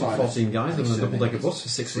 Okay. Silas. 14 guys living on a Surname double-decker is bus for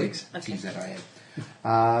 6 weeks. Okay.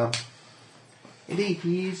 TZIN. Indeed,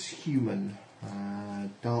 he is human.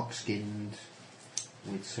 Dark-skinned,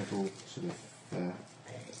 with several sort of...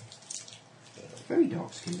 very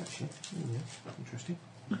dark-skinned, actually. Oh, yeah, interesting.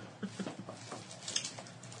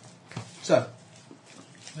 So,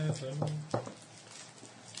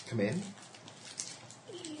 come in.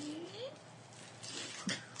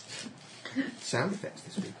 Sound effects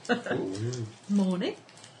this week. Morning.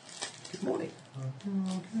 Good morning.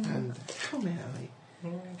 And how may I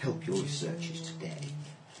help your researches today?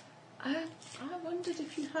 I wondered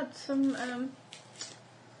if you had some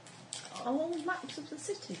old maps of the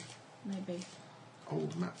city, maybe.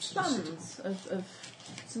 Old maps of the city. Plans of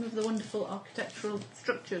some of the wonderful architectural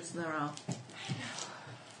structures there are.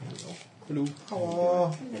 Hello.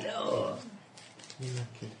 Hello. Hello. Yeah,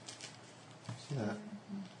 kid. See that?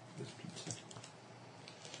 There's pizza.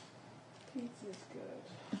 Pizza's good.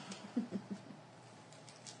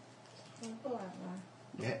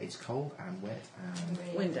 Yeah, it's cold and wet and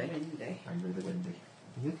Windy. really windy.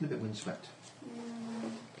 A little bit windswept.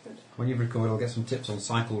 Good. When you record, I'll get some tips on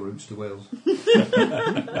cycle routes to Wales.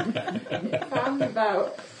 Found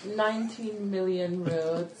about 19 million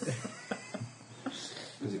roads.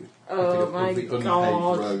 'Cause it was Oh picking up my the unpaved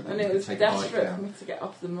god. road And you it could was take a bike desperate down. for me to get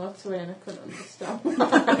off the motorway and I couldn't understand why.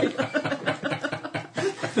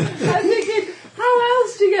 I thinking, how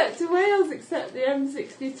else do you get to Wales except the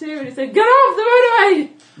M62? And he said, get off the motorway!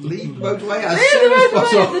 Leave the motorway as Leave soon the as motorway!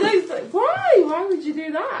 possible. And then he's like, why? Why would you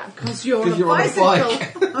do that? Because you're, 'Cause on a you're on a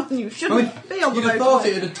bicycle. You shouldn't be on the You'd have thought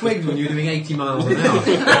it motorway. had a twig when you were doing 80 miles an hour. With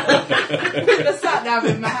the sat nav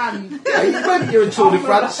in my hand. Yeah, maybe you're a Tour de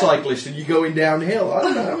France cyclist and you're going downhill. I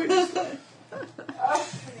don't know. It's like,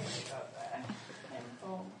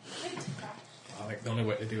 Oh, I need to go there. I think the only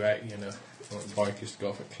way to do 80 in a bike is to go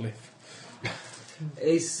off a cliff.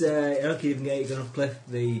 It's okay, you can get it going off a cliff.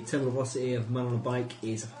 The terminal velocity of a man on a bike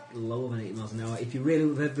is lower than 80 miles an hour. If you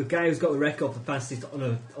really, the guy who's got the record for fastest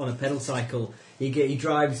on a pedal cycle, he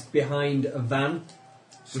drives behind a van,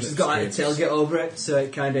 which has got like a tailgate over it, so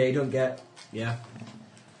it kind of you don't get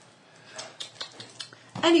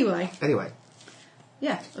Anyway,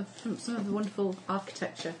 yeah. from some of the wonderful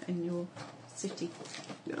architecture in your city.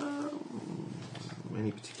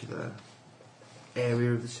 Any particular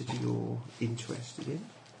area of the city you're interested in?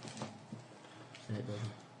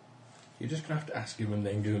 You're just going to have to ask him and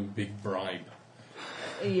then give him a big bribe.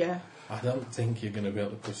 Yeah, I don't think you're going to be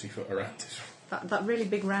able to pussyfoot around this. that really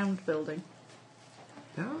big round building.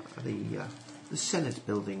 The Senate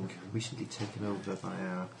building, recently taken over by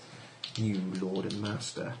our new Lord and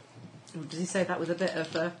Master. Oh, does he say that with a bit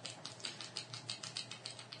of a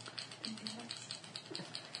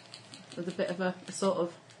sort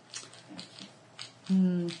of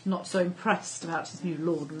not so impressed about his new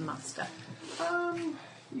Lord and Master?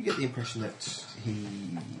 You get the impression that he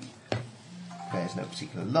bears no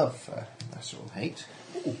particular love for Master or hate.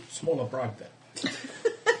 Oh, smaller bribe then.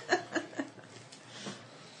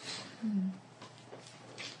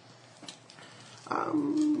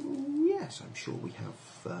 Yes, I'm sure we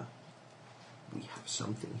have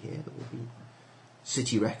something here that will be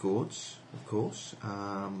city records, of course.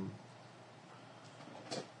 When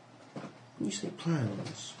you say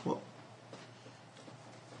plans, what?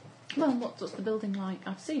 Well, what's the building like?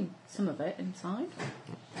 I've seen some of it inside.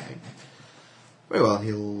 Okay. Very well,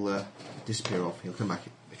 he'll disappear off. He'll come back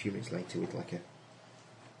a few minutes later with like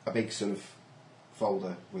a big sort of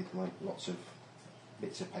folder with like lots of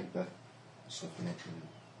bits of paper and stuff in it. And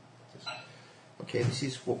says, okay, this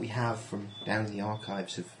is what we have from down in the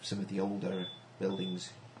archives of some of the older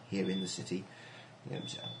buildings here in the city. And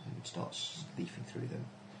starts leafing through them,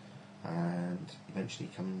 and eventually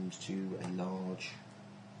comes to a large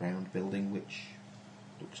round building which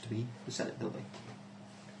looks to be the Senate building.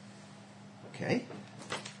 Okay.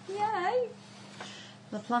 Yay!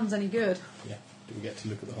 The plan's any good? Yeah. Do we get to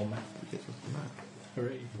look at the whole map? We get to look at the map.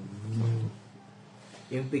 Hooray.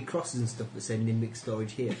 You have big crosses and stuff that say Nimbic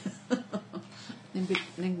storage here.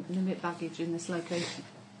 Nimbic baggage in this location.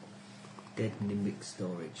 Dead Nimbic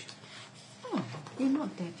storage. Oh, you're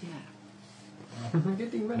not dead yet.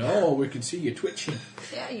 No, we can see you twitching.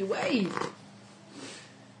 Yeah, you wave.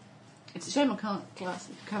 It's a shame I can't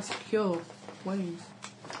cast cure wounds.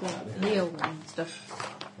 Heal and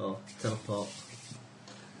stuff. Oh, teleport.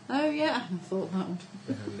 Oh yeah, I hadn't thought that one.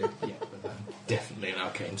 Yeah, but that's definitely an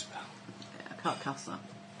arcane spell. Yeah, I can't cast that.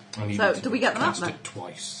 I need So, to do we get the map cast then? it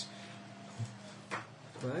twice.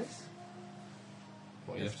 Right.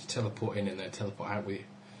 Well, you have to teleport in and then teleport out with you.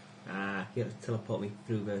 Ah, you have to teleport me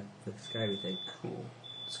through the scary thing. Cool.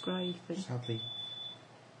 Scry thing. Sadly,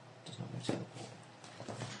 does not know teleport.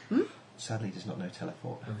 Hmm? Sadly, does not know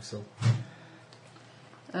teleport. So,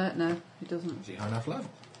 No, it doesn't. Is he high enough level?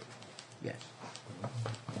 Yes.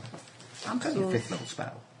 I'm It's only a sure. 5th level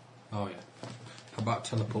spell. Oh, yeah. How about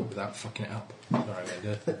teleport without fucking it up? Sorry, I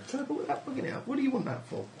made it. Teleport without bugging it up. What do you want that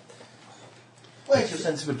for? Where's your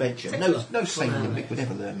sense of adventure? No sane Nimbic would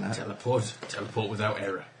ever learn that. Teleport without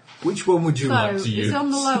error. Which one would you So, like to use? it's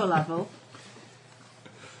on the lower level.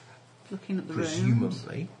 Looking at the room.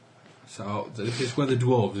 Presumably. So, this is where the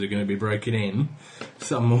dwarves are going to be breaking in.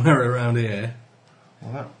 Somewhere around here.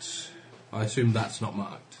 Well, that's... I assume that's not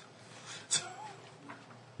marked.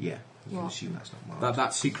 Yeah, you can What? assume that's not marked.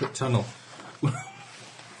 That secret tunnel.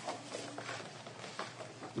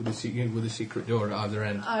 with a secret door at either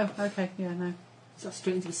end. Oh, okay, yeah, no. is that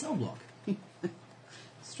straight into the cell block?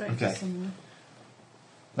 Straight Okay. to somewhere.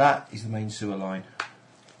 That is the main sewer line.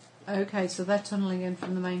 Okay, so they're tunnelling in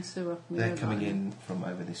from the main sewer. We They're know that, coming yeah. in from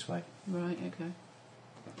over this way. Right, okay.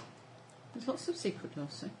 There's lots of secret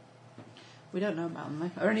doors, see. We don't know about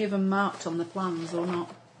them, though. Are any of them marked on the plans or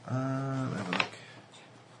not? Have a look.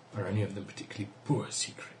 Are any of them particularly poor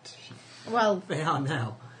secret? Well, They are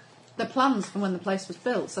now. the plans from when the place was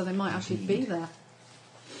built, so they might actually be there.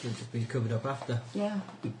 They've just been covered up after. Yeah.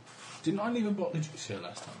 Didn't I leave a bottle of juice here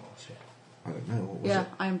last time I was here? I don't know, what was Yeah, it?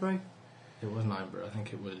 Iron Brew. It wasn't Amber, I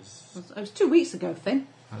think it was... It was 2 weeks ago, Finn.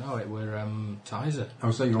 I know, it were Tizer. I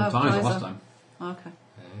was saying you're on Oh, Tizer Tizer. last time. Okay.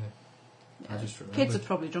 I just remembered. Kids have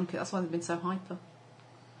probably drunk it, that's why they've been so hyper.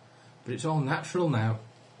 But it's all natural now.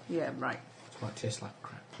 Yeah, right. It's why it tastes like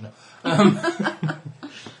crap. No.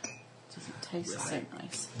 Doesn't taste so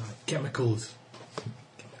nice. Like chemicals.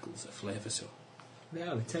 Chemicals that flavour so.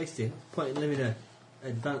 Yeah, we tasted it. Point in living an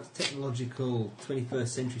advanced technological 21st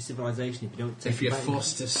century civilization if you don't take If you're it back.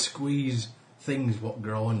 forced to squeeze things what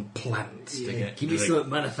grow on plants to get give me drink. something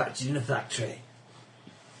manufactured in a factory.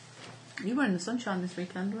 You were in the sunshine this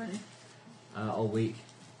weekend, weren't you? All week.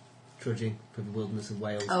 Trudging through the wilderness of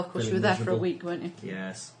Wales. Oh, of course, you feeling were there for a miserable. week, weren't you?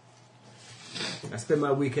 Yes. I spend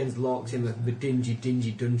my weekends locked in the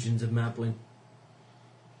dingy dungeons of Mablin.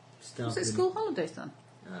 Was it school holidays then?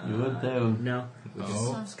 You were down. No. We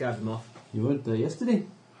Oh. just scared them off. You weren't there yesterday.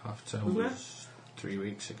 Half term Wasn't was 3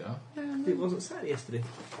 weeks ago. It wasn't Saturday yesterday.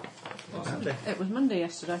 Or Sunday. It was Monday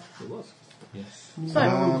yesterday. It was. Yes. So,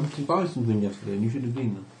 I wanted to buy something yesterday and you should have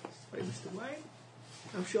been there. Wait, Mr. Wayne.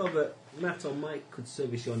 I'm sure that Matt or Mike could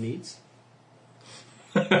service your needs.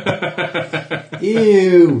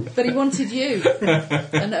 Ew! but he wanted you,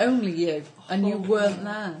 and only you, and you weren't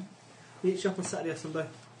there. You shop on Saturday or Sunday?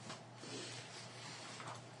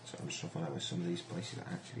 So I'm just trying to find out where some of these places are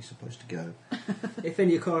actually supposed to go. If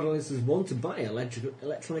any Accordlands want to buy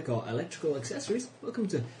electronic or electrical accessories, welcome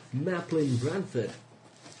to Maplin Bradford.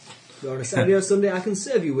 If you're on a Saturday or Sunday, I can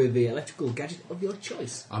serve you with the electrical gadget of your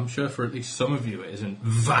choice. I'm sure for at least some of you it isn't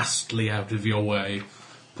vastly out of your way,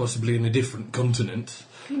 possibly in a different continent.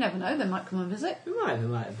 You never know, they might come and visit. They might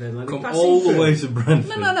be Come passing all the through. way to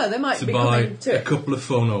Brentford No, they might to be buy coming to a couple of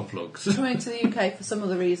phono plugs. coming to the UK for some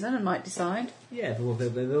other reason and might decide. Yeah, they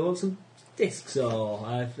want some discs or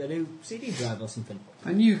a new CD drive or something.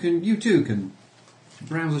 And you too can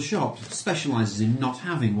browse a shop that specialises in not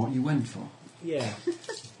having what you went for. Yeah,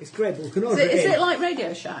 it's great, but we can Is order it, is in. it like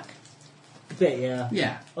Radio Shack? A bit, yeah.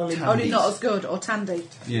 Yeah. Only Only not as good, or Tandy?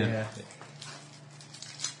 Yeah.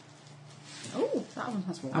 Oh, that one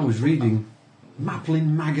has one. I was reading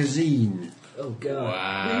Maplin magazine Oh god.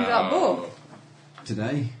 Wow. Reading that book?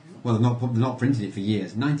 today. Well, they've not printed it for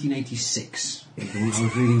years. 1986 is the one I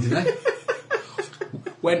was reading today.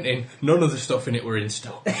 Went in, none of the stuff in it were in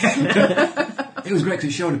stock. It was great because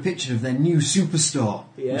it showed a picture of their new superstore,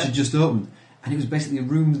 Yeah. which had just opened. And it was basically a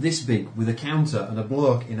room this big with a counter and a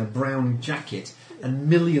bloke in a brown jacket and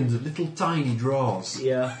millions of little tiny drawers.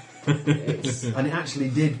 Yeah. It's, And it actually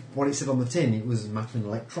did what it said on the tin. It was Maplin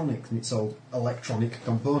Electronics and it sold electronic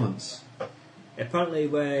components. apparently,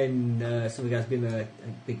 when some of the guys been there,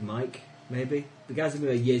 Big Mike, maybe the guys have been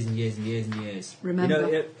there years and years and years and years. Remember. You know,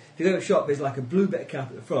 if you go to a shop, there's like a blue bit of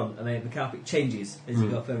carpet at the front, and then the carpet changes as you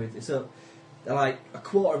go further. So, like a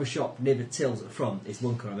quarter of a shop near the tills at the front is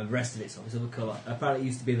one colour, and the rest of it's this other colour. Apparently, it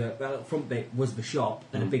used to be that front bit was the shop,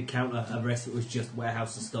 and a big counter, and the rest of it was just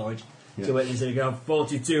warehouse and storage. Yeah. So when they go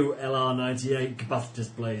 42 LR98 capacitors,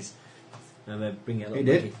 please, and they bring it. A It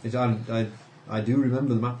little did. I do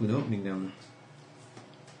remember the Maplin opening down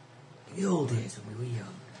The old days when we were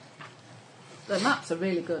young. The maps are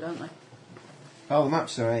really good, aren't they? Oh, the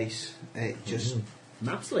maps are ace. It just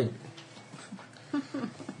Mapsling.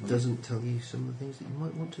 doesn't tell you some of the things that you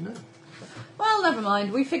might want to know. Well, never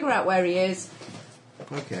mind. We figure out where he is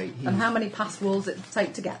Okay. and how many pass walls it will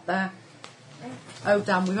take to get there. Oh,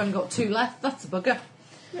 damn, we've only got 2 left. That's a bugger.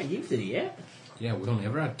 Yeah, you did it yet. Yeah, we only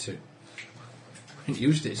ever had 2. We haven't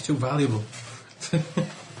used it, it's too valuable.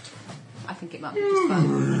 I think it might be just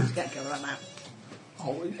fun to get going now.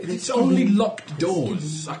 Oh, it's only locked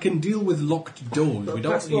doors. I can deal with locked doors. But We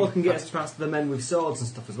don't Passwall need... can get us past the men with swords and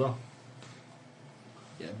stuff as well.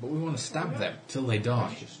 Yeah, but we want to stab them till they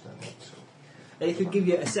die. Just And it could give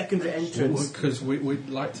you a secondary entrance. Because we'd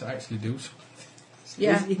like to actually do something.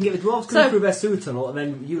 Yeah. You can get the dwarves coming So- through their sewer tunnel, and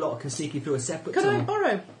then you lot can sneak you through a separate Could I tunnel.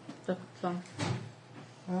 borrow the plan?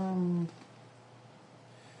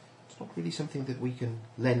 it's not really something that we can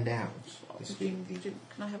lend out. This Can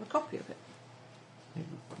I have a copy of it? it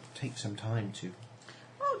would take some time to.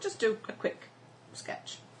 I'll just do a quick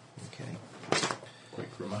sketch. Okay. Quick,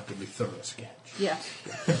 remarkably thorough sketch. Yeah,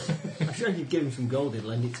 I'm sure if you give him some gold, he'd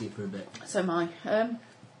lend it to you for a bit. so am I.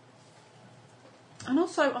 And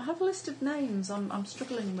also, I have a list of names I'm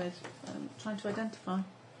struggling with, trying to identify.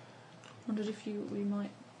 Wondered if we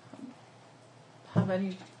might have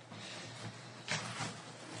any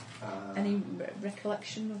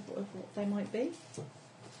recollection of what they might be.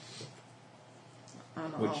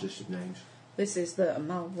 Which list of names? This is the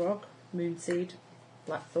Malrog, Moonseed,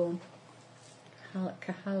 Blackthorn,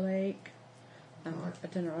 Cahalake, and Right. a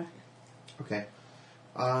Dinarach. Okay.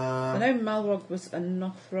 I know Malrog was a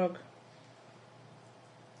Nothrog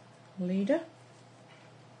leader.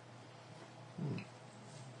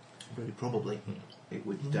 Very probably. It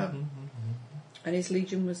would. And his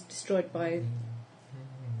legion was destroyed by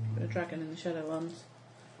a dragon in the Shadowlands.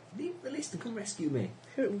 Leave the list and come rescue me.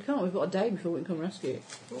 Sure, we can't. We've got a day before we can come rescue it.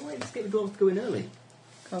 Well, wait, let's get the dwarves to go in early.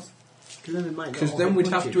 Cause, Because then we might not Because all then get we'd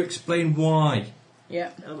have punchy. to explain why. yeah.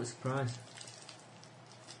 I'm surprised.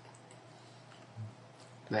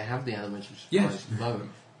 They have the element of surprise Yes. at the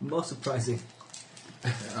moment. More surprising.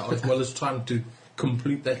 As well as time to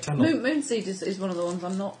complete their tunnel. Moonseed is one of the ones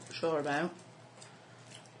I'm not sure about.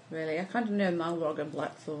 Really, I kind of know Malrog and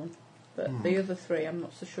Blackthorn, but the other 3 I'm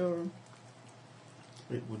not so sure on.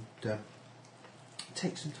 It would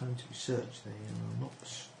take some time to research. They are not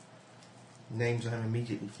names I'm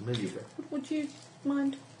immediately familiar with. Would you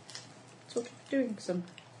mind sort of doing some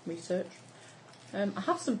research. I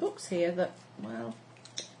have some books here that, well,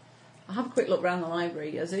 I'll have a quick look around the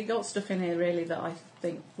library. Has he got stuff in here really that I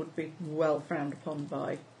think would be well frowned upon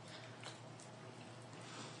by...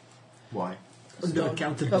 Why?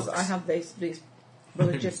 Under-counter Because books. I have these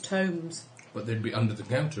religious tomes. But they'd be under the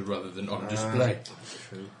counter rather than on display.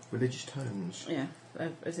 True. Religious tomes. Yeah.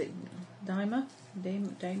 Is it Daima?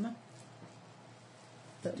 Daima?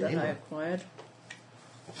 That I Daima? acquired.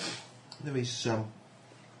 There is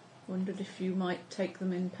Wondered if you might take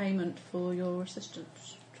them in payment for your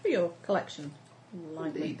assistance, for your collection.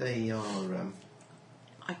 indeed, they are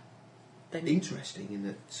They interesting in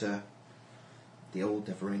that the old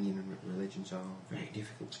Deveranian religions are very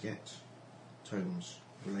difficult to get tomes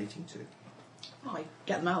relating to. I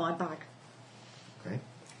get them out of my bag. Okay.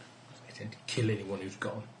 They tend to kill anyone who's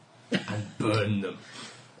got them and burn them.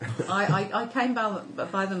 I came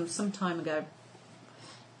by them some time ago.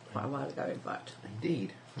 Quite a while ago, in fact.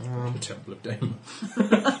 Indeed. The Temple of Daemon.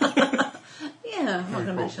 Yeah, I'm not going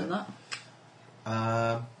to mention that.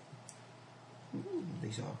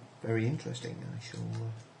 These are very interesting.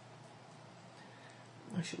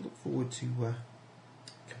 I shall look forward to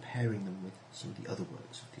comparing them with some of the other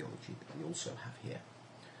works of theology that we also have here.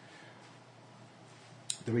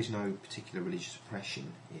 There is no particular religious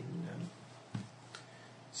oppression in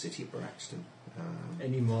city of Braxton.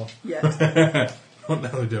 Anymore. Yes. What now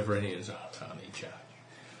the Deveranians are in charge.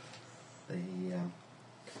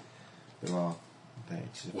 There are.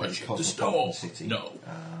 It's a very Worship the cosmopolitan storm. city. No.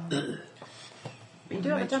 We do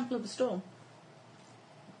have a Temple of the Storm.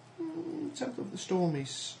 Temple of the Storm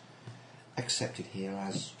is accepted here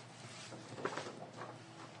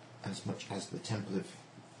as much as the Temple of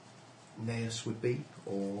Neus would be,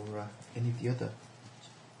 or any of the other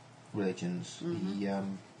religions. Mm-hmm. The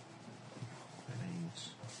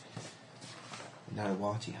names. The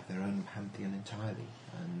Narawati have their own pantheon entirely,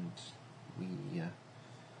 and we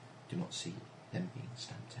do not see them being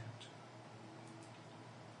stamped out.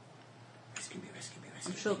 Rescue me, rescue me,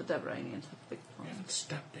 rescue I'm me. sure the Deveranians have big We plans. haven't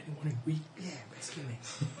stabbed anyone in weeks. Yeah, rescue me.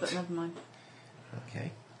 But never mind.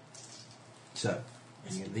 Okay. So,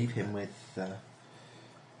 you leave him with.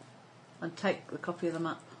 And take the copy of the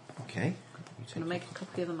map. Okay. You I'm take going to make a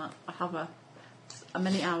copy of the map. I have a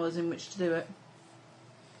many hours in which to do it.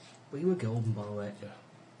 Well, you were golden, by the way. Yeah.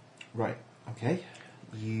 Right. Okay.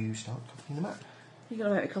 You start copying the map. You're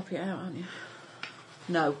going to make me copy it out, aren't you?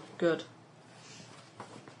 No. Good.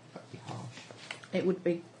 That'd be harsh. It would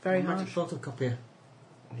be very Magic harsh. photocopier.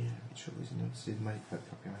 Yeah, the trouble is, to do the magic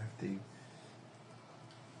photocopy, I have to.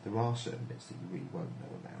 There are certain bits that you really won't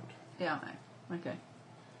know about. Yeah, I know. Okay.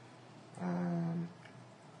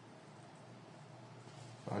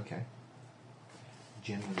 Okay.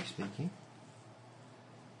 Generally speaking,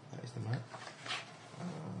 that is the map.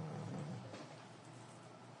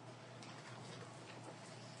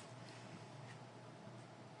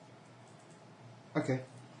 Okay.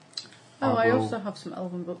 Oh, I will also have some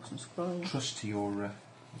elven books and scrolls. trust to your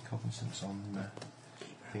cognizance on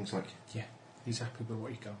things like. Yeah. He's happy with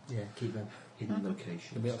what you got. Yeah, keep them. Hidden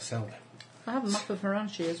locations. You'll be able to sell them. I have a map of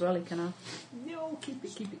Haranchi as well, you can have. No, keep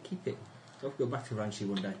it, keep it, keep it. I'll have to go back to Ranchi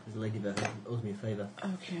one day. There's a lady there who owes me a favour.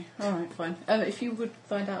 Okay, alright, fine. If you would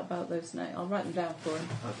find out about those names, I'll write them down for him.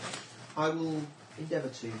 Okay. I will endeavour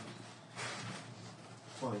to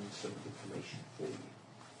find some information for you.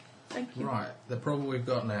 Thank you. Right. The problem we've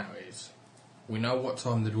got now is we know what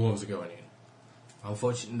time the dwarves are going in.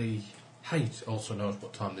 Unfortunately, Hate also knows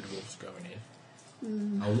what time the dwarves are going in.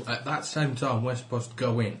 And at that same time, we're supposed to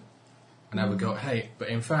go in and have a go at Hate. But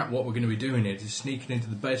in fact, what we're going to be doing is sneaking into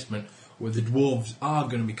the basement where the dwarves are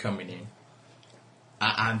going to be coming in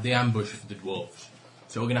and the ambush for the dwarves.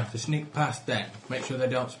 So we're going to have to sneak past them, make sure they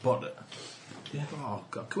don't spot it. Yeah. Oh,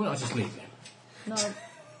 God. Can we not just leave him? No.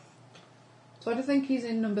 So I do think he's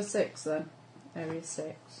in number 6 then. Area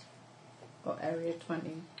 6. Or area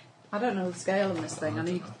 20. I don't know the scale on this thing. I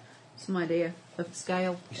need some idea of the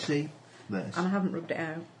scale. You see, this. And I haven't rubbed it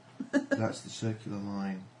out. That's the circular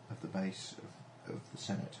line of the base of the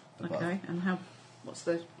Senate above. Okay, and what's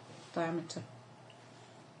the diameter?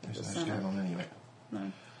 There's no the scale Senate. on anyway.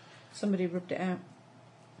 No. Somebody rubbed it out.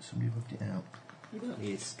 Somebody rubbed it out. You don't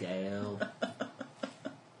need a scale.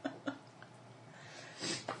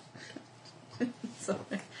 Sorry.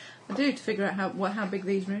 I do, to figure out how big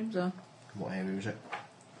these rooms are. What area is it?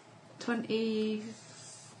 20...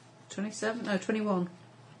 27? No, 21.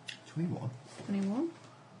 21. 21?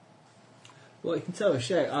 Well, you can tell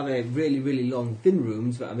are they really, really long, thin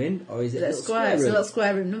rooms that I'm in, or is it a little square It's a room? little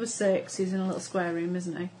square room. Number 6, he's in a little square room,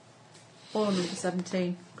 isn't he? Or number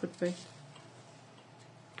 17, could be.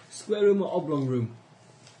 Square room or oblong room?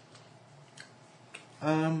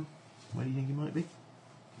 Where do you think he might be?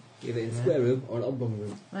 Give it in a square room or an oblong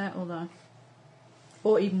room. There or there.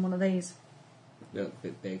 Or even one of these. Look, a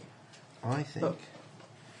bit big. I think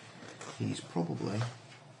he's probably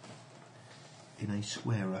in a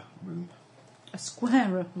squarer room. A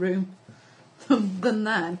squarer room than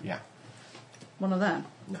them. Yeah. One of them.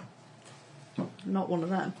 No. Not one of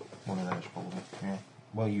them. One of those probably. Yeah.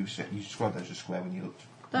 Well, you described those as square when you looked.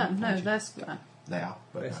 Them? No, they're square. They are,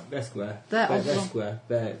 but no. They're square. They're They're oblong. square.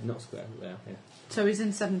 They're not square. They are, yeah. So he's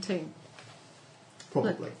in 17.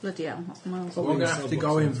 Probably. Bloody hell, that's miles. We're going to have to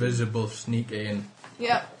go invisible, sneak in,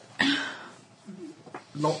 Yeah.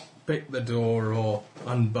 lock pick the door or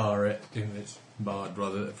unbar it if it's barred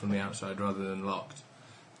from the outside rather than locked.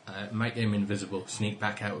 Make him invisible, sneak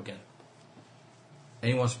back out again.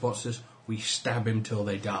 Anyone spots us, we stab him till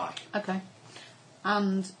they die. Okay.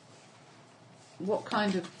 And what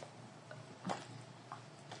kind of...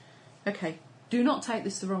 Okay, do not take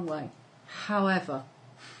this the wrong way. However,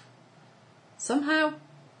 somehow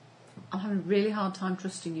I'm having a really hard time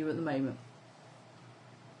trusting you at the moment.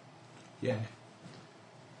 Yeah.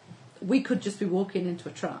 We could just be walking into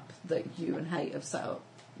a trap that you and Hate have set up.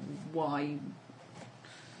 Why?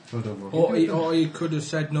 Well done, Rob. Or he could have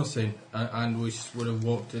said nothing and we would have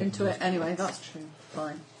walked Into it anyway, that's true.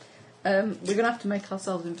 Fine. We're going to have to make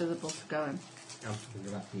ourselves invisible for going. I'm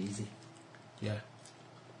thinking that'd be easy. Yeah.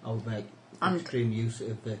 I'll make And- extreme use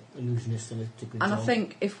of the illusionist to control. And I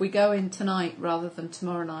think if we go in tonight rather than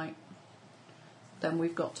tomorrow night, then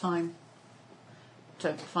we've got time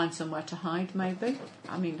to find somewhere to hide, maybe.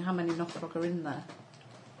 I mean, how many Nothrog are in there?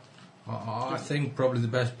 I think probably the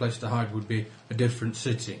best place to hide would be a different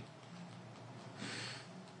city.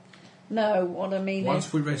 No, what I mean Once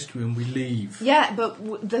is... we rescue him, we leave. Yeah, but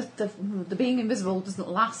the being invisible doesn't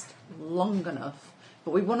last long enough.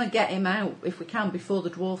 But we want to get him out, if we can, before the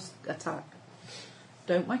dwarfs attack.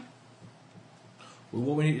 Don't we? Well,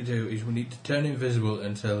 what we need to do is we need to turn invisible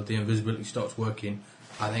until the invisibility stops working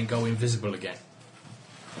and then go invisible again.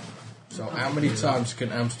 So how many times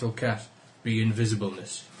can Amstel Cat be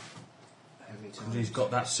invisibleness? He's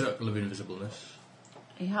got that circle of invisibleness.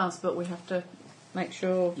 He has, but we have to make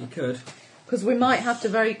sure... You could. Because we might have to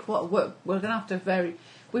we're going to have to very...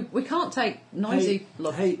 We can't take noisy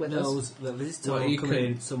love Hate with knows us. that this Well, time you coming could-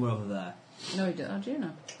 in somewhere over there. No, he doesn't. How do you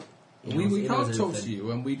know? He We knows- he can't knows talk everything. to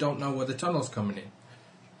you and we don't know where the tunnel's coming in.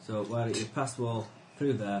 So why don't you pass the wall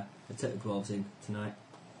through there and take the dwarves in tonight?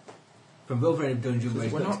 From the other end of dungeon where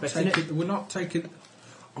he's We're not not expecting it. taking. We're not taking.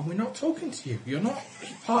 And we're not talking to you. You're not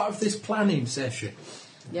part of this planning session.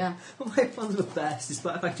 Yeah. My plans were best,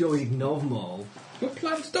 despite the fact you always ignore them all. Your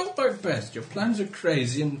plans don't work best. Your plans are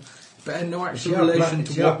crazy and bear no actual relation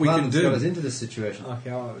to what we can Got us do. into this situation.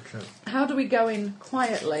 Okay, alright, true. How do we go in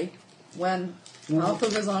quietly when half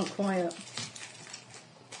of us aren't quiet?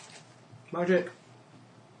 Magic.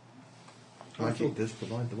 Magic does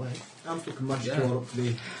provide the way. I'm stuck in magic Yeah. all up to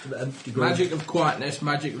the empty ground. Magic of quietness,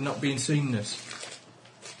 magic of not being seenness.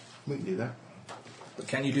 We can do that. But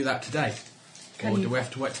can you do that today? Can or you- do we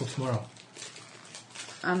have to wait till tomorrow?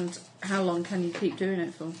 And how long can you keep doing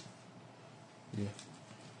it for? Yeah.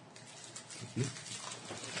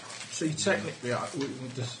 See, technically, we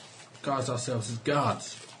disguise ourselves as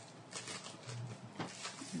guards.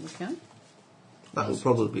 We can. That will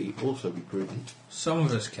probably also be prudent. Some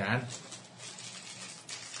of us can.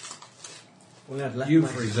 We had left You,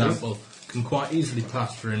 magic. for example, can quite easily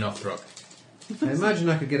pass for an Nothrog. I imagine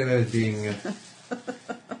I could get away with being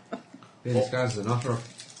disguised as an Nothrog.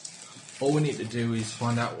 All we need to do is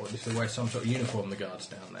find out what if they wear some sort of uniform, the guards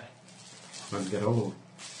down there. I can get all of them.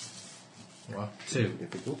 Well, two.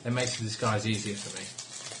 Difficult. It makes the disguise easier for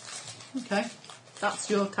me. Okay. That's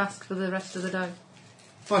your task for the rest of the day.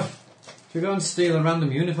 What? Should we go and steal a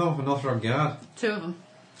random uniform from Nothrog Guard? 2 of them.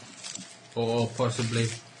 Or possibly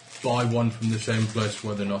buy one from the same place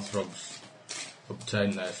where the Nothrogs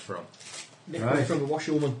obtain theirs from. Different from the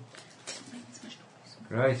washerwoman.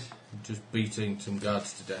 Right. Just beating some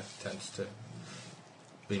guards to death tends to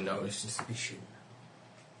be noticed. Suspicion.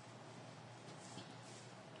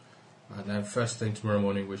 And then first thing tomorrow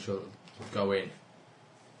morning we shall go in.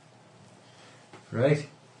 Right.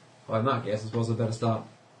 Well, in that case, I suppose I better start.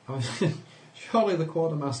 I mean, surely the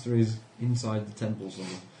quartermaster is inside the temple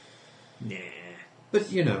somewhere. Nah.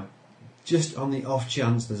 But, you know, just on the off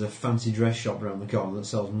chance there's a fancy dress shop around the corner that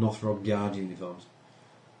sells Nothrog Guard uniforms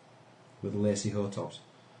with lacy hoe tops.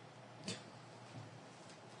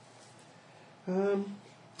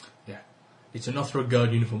 Yeah. It's a Nothrog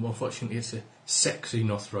guard uniform, unfortunately it's a sexy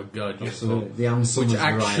Nothrog guard uniform. Absolutely. The Anne Which Summers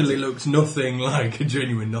actually variety. looks nothing like a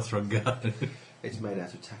genuine Nothrog guard. It's made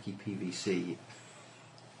out of tacky PVC.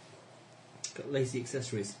 Got lacy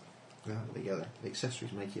accessories. Well, there you go. The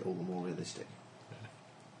accessories make it all the more realistic.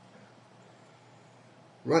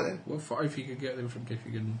 Right then. What for if you could get them from if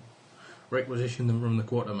you can requisition them from the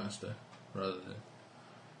quartermaster rather than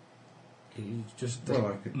he's just Well,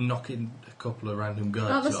 I could- knocking a couple of random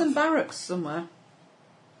guards Oh, there's off. some barracks somewhere.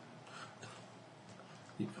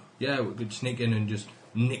 Yeah, we could sneak in and just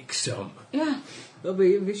nick some. Yeah.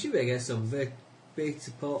 We should be able to get some big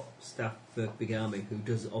support staff for Big Army who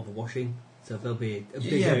does all the washing. So there'll be a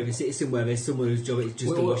big Yeah. area of a city somewhere. There's someone whose job is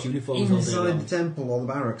just to Well, wash uniforms all day inside long. the temple or the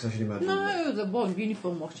barracks, I should imagine. No, the one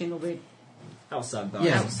uniform washing will be Outside that.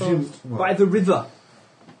 Yeah, outsourced. By the river.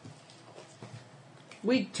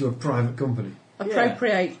 We to a private company.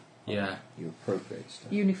 appropriate Yeah. You appropriate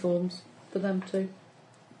stuff. uniforms for them too,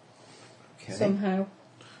 Okay. somehow.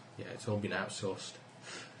 Yeah, it's all been outsourced.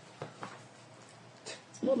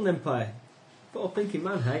 It's modern empire. Forward thinking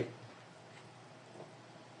man, hey.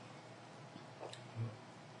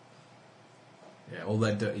 Yeah, all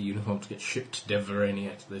their dirty uniforms get shipped to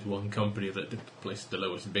Deverania to this one company that places the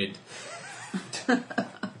lowest bid.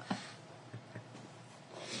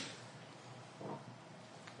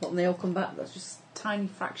 But when they all come back, that's just a tiny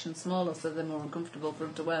fraction smaller, so they're more uncomfortable for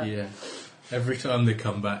them to wear. Yeah. Every time they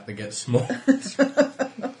come back, they get small. Those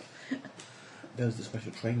are the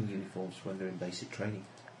special training uniforms when they're in basic training.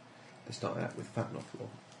 They start out with fat knuckle,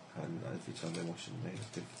 and every time they wash them, they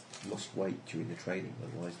have to lost weight during the training,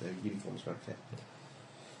 otherwise their uniforms won't fit.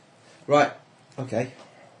 Right, okay.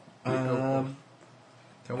 Can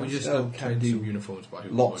we just so trade can do some uniforms by who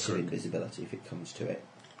Lots of work? invisibility if it comes to it.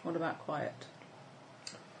 What about quiet?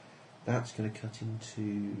 That's going to cut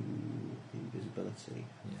into invisibility.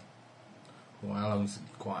 Well, how long does it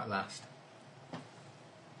quite last? I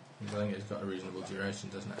think it's got a reasonable duration,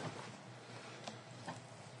 doesn't it?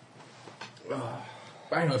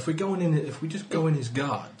 But anyway, if we just go in as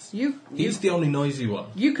guards, he's the only noisy one.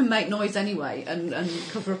 You can make noise anyway and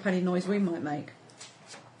cover up any noise we might make.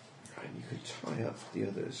 And you could tie up the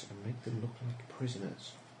others and make them look like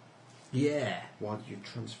prisoners Yeah. while you're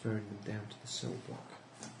transferring them down to the cell block.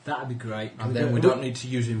 That'd be great. And then we don't need to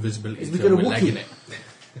use invisibility Is we until got a we're legging Wookiee?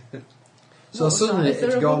 it. So What's suddenly that? Is there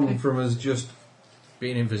it's a gone Wookiee? from us just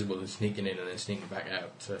Being invisible and sneaking in and then sneaking back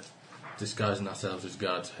out to disguising ourselves as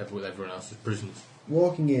guards with everyone else as prisoners.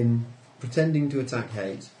 walking in, pretending to attack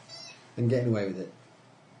Hate, and getting away with it.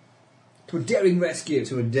 To a daring rescue.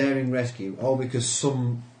 To a daring rescue, all because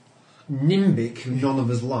some nimbic who none of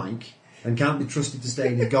us like and can't be trusted to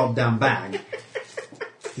stay in a goddamn bag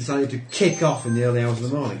decided to kick off in the early hours of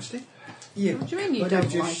the morning. Yeah. What do you mean you But don't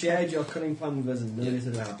you've just like shared your cunning plan with us and none of this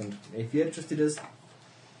had happened. If you had trusted us,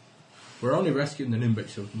 We're only rescuing the Nimbic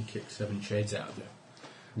so we can kick 7 shades out of them.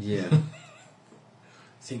 Yeah.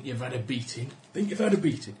 Think you've had a beating? Think you've had a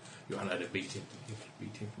beating? You haven't had a beating. You've had a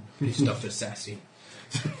beating from a pissed off assassin.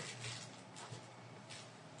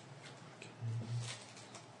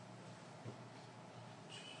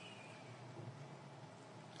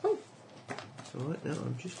 So right now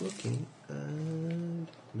I'm just looking, and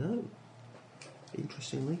no.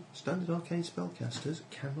 Interestingly, standard arcane spellcasters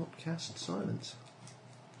cannot cast silence.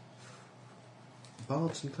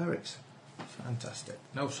 Bards and clerics. Fantastic.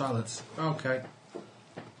 No silence. Okay.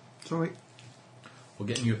 Sorry. We're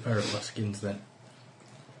getting you a pair of buskins then.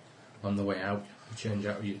 On the way out,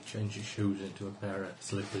 you change your shoes into a pair of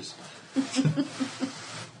slippers.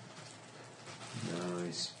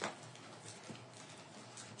 Nice.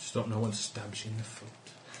 Just don't know when to stab you in the foot.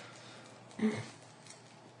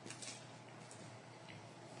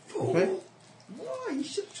 Okay. why? You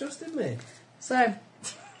should have trusted me. So,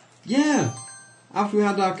 Yeah. After we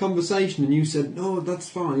had our conversation and you said, "No, that's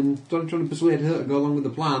fine," trying to persuade her to go along with the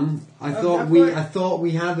plan, I thought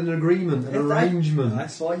we had an agreement, an arrangement. I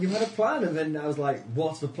thought you had a plan, and then I was like,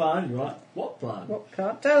 "What's the plan?" You're like, "What plan?" what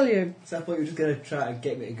can't tell you. So I thought you were just going to try to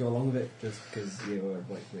get me to go along with it, just because you were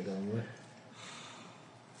waiting for me to go along with it.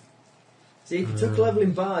 See, if you took a level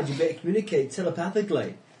in Bard, you'd be able to communicate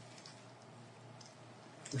telepathically.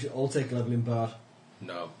 We should all take a level in Bard.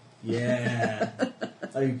 No. Yeah,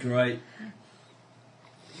 that'd be great.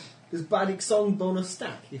 Does Bardic Song bonus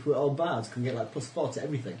stack if we're all bards? Can we get like +4 to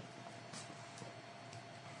everything?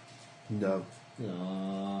 No.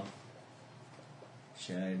 Aww.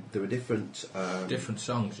 Shame. There are different. Different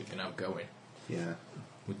songs you can have going Yeah.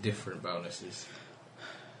 with different bonuses.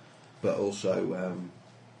 But also,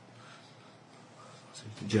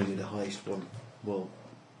 generally the highest one will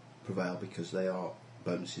prevail because they are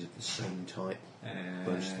bonuses of the same type.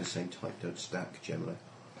 Bonuses of the same type don't stack generally.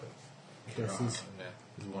 Curses. Yeah,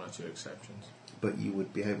 there's 1 or 2 exceptions. But you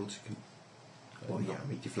would be able to. Well, yeah, I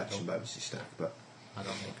mean deflection bonuses stack, but I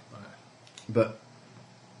don't think. but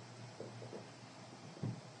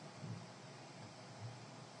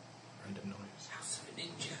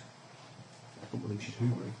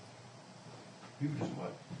hoovering. Hoover doesn't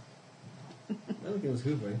work. I don't think it was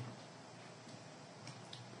hoovering.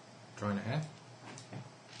 Trying to hair.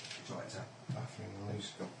 Sorry, it's a bathroom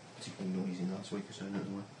noise. Got particularly noisy last week or so, another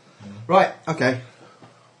one. Right, okay.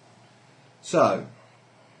 So.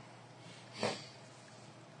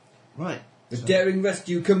 Right. The daring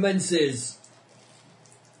rescue commences.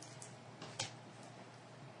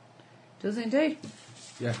 Does it indeed?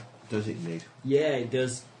 Yeah. Does it indeed? Yeah, it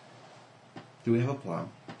does. Do we have a plan?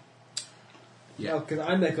 Yeah. No, because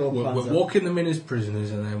I make all We're plans. walking them in as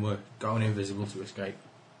prisoners and then we're going invisible to escape.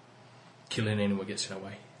 Killing anyone gets in our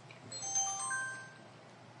way.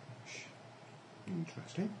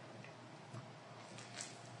 Interesting.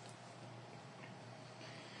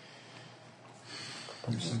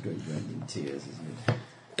 This is going to end in tears, isn't it?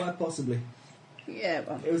 Quite possibly. Yeah,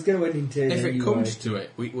 well. It was going to end in tears. If it anyway. comes to it,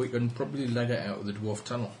 we can probably leg it out of the dwarf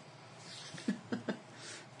tunnel.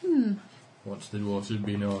 Once the dwarves have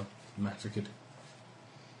been massacred.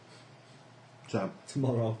 So,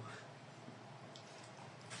 Tomorrow.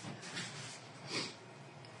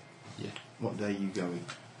 Yeah. what day are you going?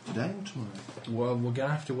 Today or tomorrow? Well, we're going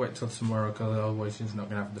to have to wait till tomorrow because otherwise he's not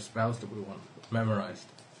going to have the spells that we want memorised.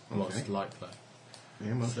 Most Okay. likely.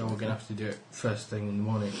 Yeah, most So we're going to have to do it first thing in the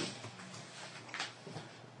morning.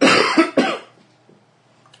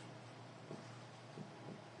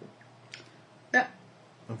 Yeah.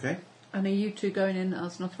 Okay. And are you two going in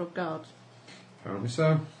as Northrop guards? Apparently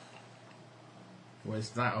so. Whereas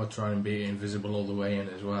that I'll try and be invisible all the way in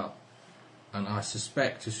as well. And I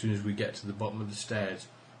suspect as soon as we get to the bottom of the stairs,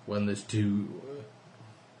 when there's two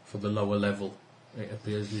for the lower level, it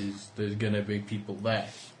appears there's going to be people there.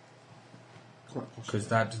 Because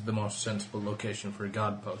that's the most sensible location for a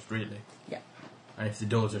guard post, really. Yeah. And if the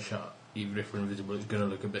doors are shut, even if we're invisible, it's going to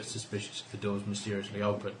look a bit suspicious if the doors mysteriously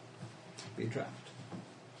open. Be trapped.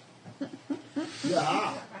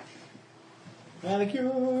 Yeah. Thank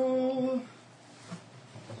you.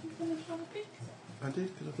 I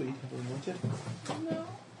did, because I thought you'd have one wanted. No,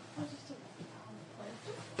 I just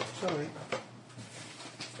didn't. Sorry.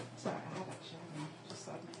 Sorry, I had actually just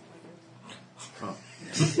started Oh.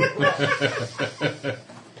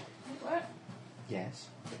 What? Yes.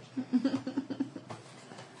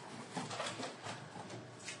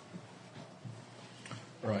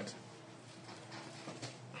 Right.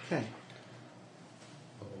 Okay.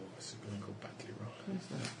 Oh, this is going to go badly wrong. What's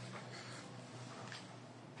that?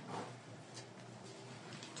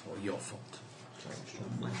 It's all your fault. It's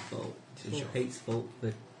not my fault. It is It's your all Hate's fault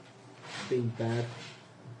for being bad.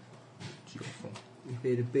 It's your fault. If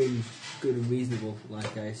he'd have been good and reasonable,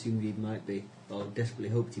 like I assumed he might be, or desperately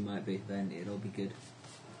hoped he might be, then it'd all be good.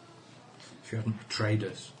 If you hadn't betrayed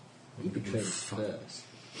us. He betrayed us Fuck. first.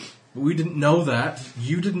 But we didn't know that.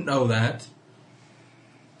 You didn't know that.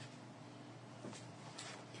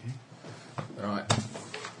 Right.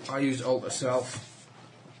 I use Alter Self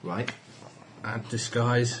Right. and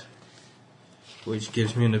Disguise, which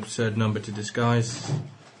gives me an absurd number to disguise.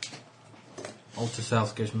 Alter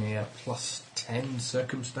Self gives me a plus 10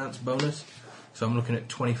 circumstance bonus. So I'm looking at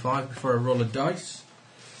 25 before I roll a dice.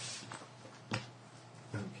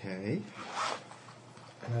 Okay.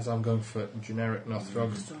 And as I'm going for generic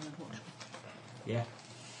Northrog, Yeah.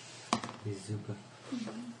 He's super.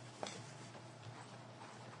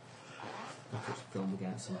 I'll watch the film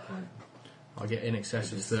again at some point. I get in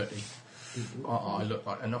excess of 30. I look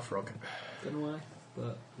like a Northrog. Don't know why,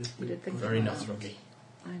 but just You did think Very about that. Northroggy.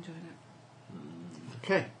 I enjoyed it.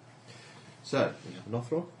 Okay. So, we have a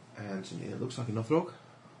Northrog, and something that looks like a Northrog.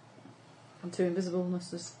 And two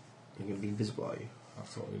invisiblenesses. You're going to be invisible, are you? I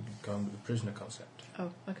thought we'd gone with the prisoner concept. Oh,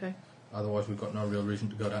 okay. Otherwise, we've got no real reason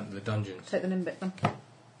to go down to the dungeons. Take the Nimbic then.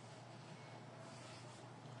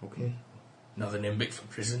 Okay. Another Nimbic for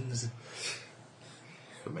prisons.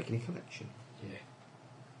 We're making a collection. Yeah.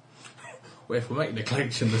 Well, if we're making a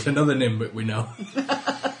collection, there's another Nimbic we know.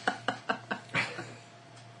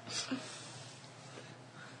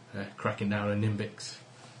 Cracking down on Nimbics.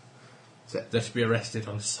 So, They're to be arrested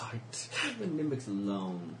on sight. the Nimbix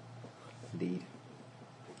alone. indeed.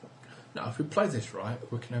 Now, if we play this right,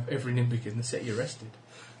 we can have every Nimbic in the city arrested.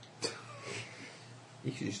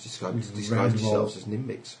 You could just Round disguise them yourselves all. as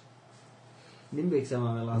Nimbics. Nimbix are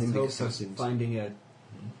my last Nimbic hope of assassins. finding a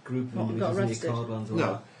group of What, got individuals in the arrested? Accordlands or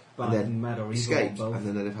No. bad And then and mad or evil or escaped, both. and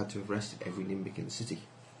then they'd have had to have arrested every Nimbic in the city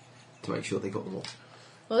to make sure they got them all.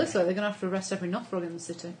 Well, this way they're going to have to arrest every Northrog in the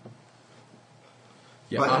city.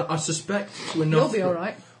 Yeah, Right. I suspect we're You'll Northrog. be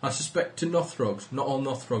alright. I suspect to Northrogs, not all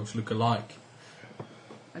Northrogs look alike.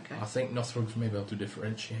 Okay. I think Northrogs may be able to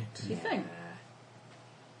differentiate. You think?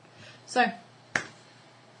 So,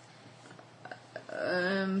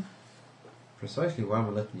 Precisely why am I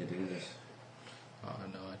letting you do this? I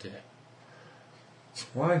have no idea.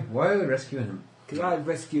 Why? Why are we rescuing him? Because I'd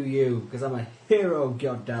rescue you, because I'm a hero,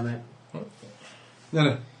 goddammit.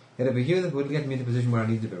 No. It'd be you that would get me in a position where I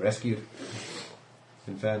need to be rescued.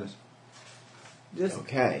 In fairness. Just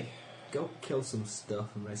Okay. go kill some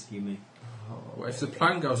stuff and rescue me. Well, if the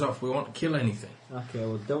plan goes off, we won't kill anything. Okay,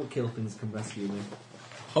 well, don't kill things, come rescue me.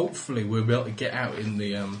 Hopefully we'll be able to get out in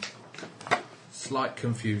the slight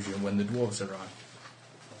confusion when the dwarves arrive.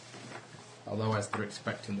 Although as they're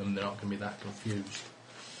expecting them, they're not going to be that confused.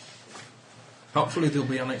 Hopefully they'll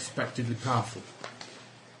be unexpectedly powerful.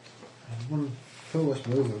 One foolish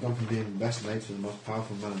move, we've gone from being best mates with the most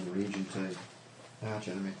powerful man in the region to arch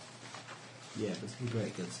enemy. Yeah, but it's the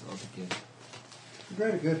great good, so I'll be good.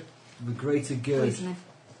 Very good. The greater good. Poisoning.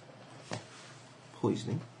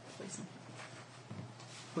 Poisoning. Poison.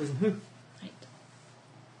 Poison who? Right.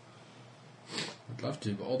 I'd love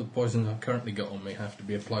to, but all the poisons I've currently got on me have to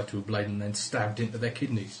be applied to a blade and then stabbed into their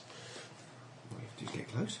kidneys. Well, you have to just get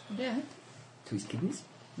close. Yeah. To his kidneys?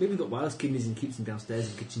 Maybe he's got wireless kidneys and keeps them downstairs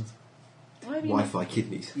in kitchens. Why have you Wi-Fi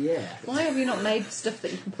kidneys. Yeah. Why have you not made stuff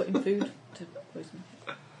that you can put in food to poison?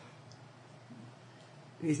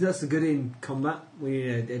 He's not so good in combat when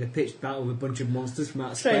you're in a pitched battle with a bunch of monsters from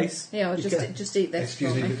outer space. Yeah, I'll You just get- just eat this.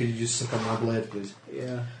 Excuse for me, could you just suck on my blade, please?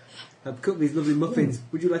 Yeah. I've cooked these lovely muffins.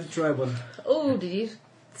 Would you like to try one? Oh, did you?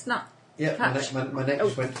 Snap. Yeah, Catch. my neck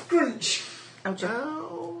just went crunch. Ouch.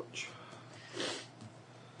 Ouch.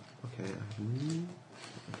 Okay, I have no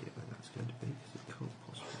idea where that's going to be because it can't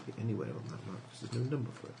possibly be anywhere on that map because there's no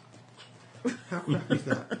number for it. How crap is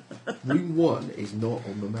that? Room 1 is not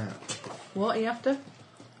on the map. What are you after?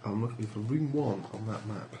 I'm looking for room 1 on that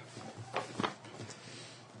map.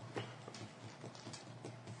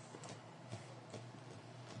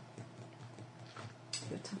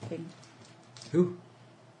 You're tapping. Who?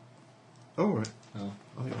 Oh, right. Oh.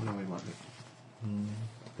 I think I know where it might be.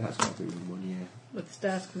 That's got to be room 1, yeah. With the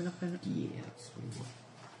stairs coming up in it. Yeah, that's room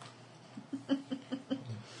 1.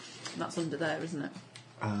 That's under there, isn't it?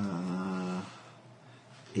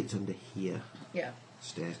 It's under here. Yeah.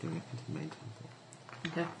 Stairs going up into the main temple.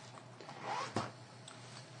 Okay.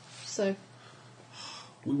 So,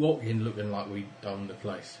 We walk in looking like we own the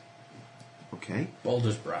place. Okay. Bold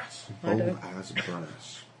as brass. I Bold don't. as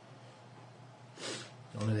brass.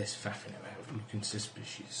 None of this faffing about, looking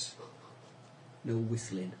suspicious. No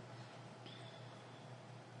whistling.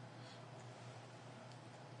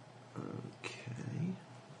 Okay.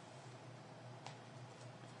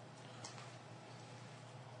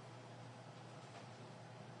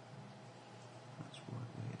 That's quite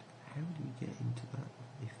weird. How do you get into that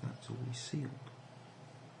if that's always sealed?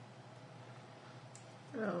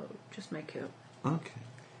 oh, just make it up. Okay.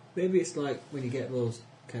 Maybe it's like when you get those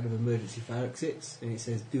kind of emergency fire exits and it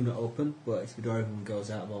says do not open, but it's the door everyone goes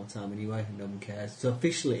out of all the time anyway and no one cares. So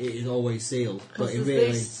officially it is always sealed, but 'Cause in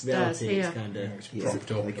there's these stairs reality it's here. kind of... It's Yeah, propped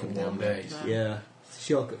they up come in down one there. day. Right. Yeah. It's a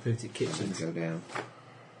shortcut through to And kitchens. go down.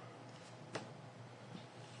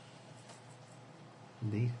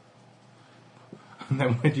 Indeed. And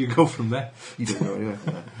then where do you go from there? You don't go anywhere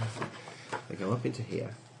from there. They go up into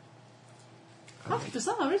here. and That's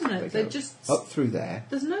bizarre, isn't they it? They go just. up through there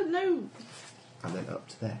There's no. and then up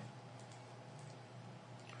to there.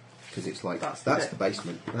 Because it's like That's that's the the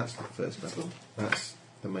basement, that's the first level, that's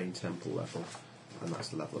the main temple level, and that's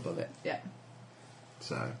the level above it. Yeah.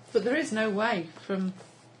 So, But there is no way from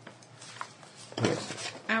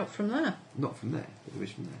yes, out from there. not from there, but there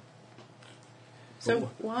is from there. So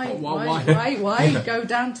why why- go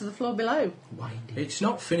down to the floor below? Why indeed? It's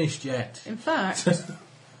not finished yet. In fact,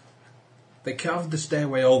 They carved the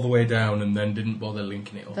stairway all the way down and then didn't bother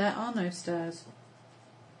linking it up. there are no stairs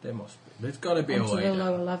There must be. There's got to be a onto way the down.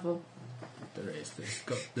 lower level. There is.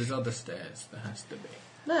 There's other stairs. There has to be.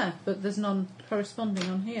 There, but there's none corresponding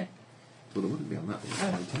on here. Well, there wouldn't be on that one,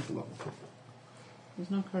 Oh. main temple level. There's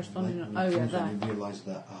no corresponding on. Oh yeah, there. You realise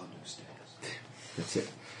there are no stairs. That's it.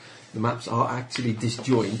 The maps are actually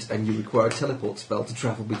disjoint and you require a teleport spell to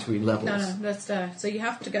travel between levels. No, there's there. So you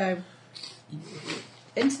have to go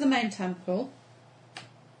into the main temple.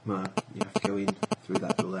 No, you have to go in through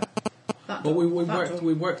that door there. That But door, we that worked door.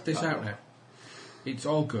 we worked this That out door. now. It's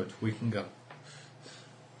all good. We can go.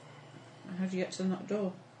 How do you get to that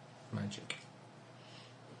door? Magic.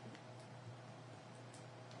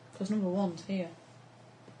 Because number one's here.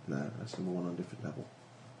 No, that's number one on a different level.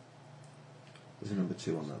 There's a number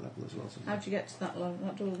 2 on that level as well. How do you get to that level?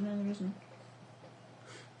 That door? No, there isn't.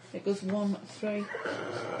 It goes 1, 3.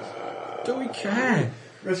 Do we care?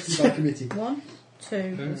 Rescue by committee. 1,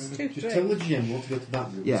 2. There's 2, 3. Just tell the GM what to go to that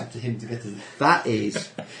room. Yeah. It's up to him to get to That is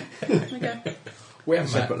Okay. We a have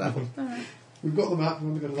separate that. level. Alright. We've got the map. We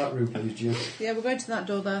want to go to that room, please, Jim. Yeah, we're going to that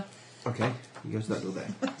door there. Okay, you go to that door there.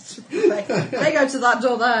 They go to that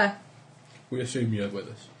door there. We assume you're with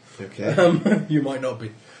us. Okay. You might not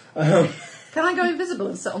be. Can I go invisible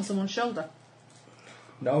and sit on someone's shoulder?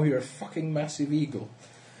 No, you're a fucking massive eagle.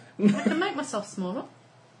 I can make myself smaller.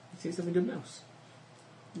 See yourself into a mouse.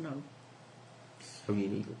 No. Only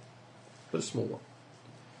an eagle. But a small one.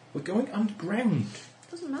 We're going underground.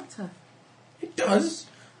 Doesn't matter. It does.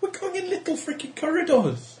 We're going in little freaking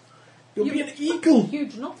corridors. You'll be an eagle.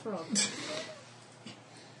 Huge Northrog.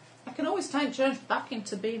 I can always change back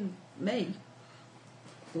into being me.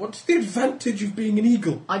 What's the advantage of being an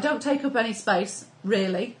eagle? I don't take up any space,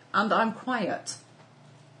 really, and I'm quiet.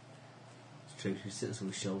 It's true, she sits on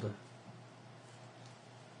his shoulder.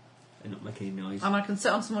 And not make any noise. And I can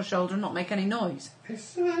sit on someone's shoulder and not make any noise.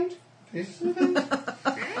 Piss about. Piss about.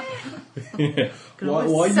 Can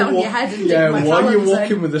always sit on your head and dig my why are you talons in.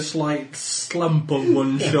 walking with a slight slump on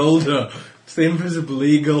one shoulder? It's the invisible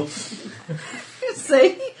eagle.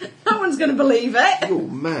 See? No one's going to believe it. You're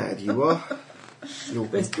mad, you are. You're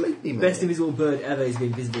completely mad. Best invisible bird ever is the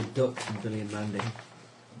invisible duck from Billy and Mandy.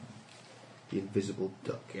 The invisible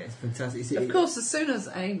duck. Yeah, it's fantastic. Of course, as soon as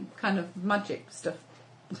any kind of magic stuff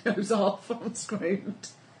goes off, I'm screwed.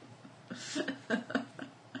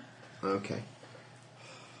 Okay.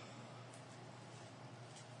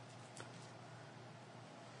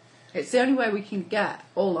 It's the only way we can get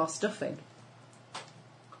all our stuff in,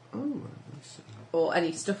 Oh, I see. or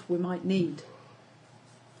any stuff we might need.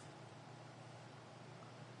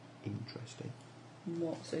 Interesting.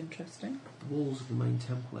 What's interesting? The walls of the main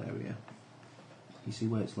temple area. You see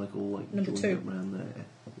where it's like all like Number joined 2. up around there?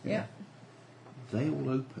 Yeah. They all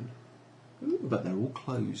open. But they're all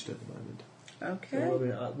closed at the moment. Okay. They're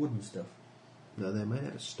all like wooden stuff. No, they're made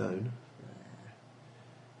out of stone.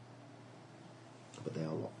 But they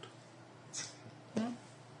are locked. Yeah.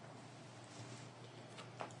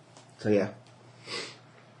 So yeah.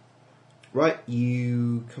 Right,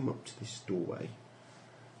 you come up to this doorway.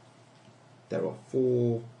 There are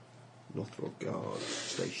 4 Northrog guards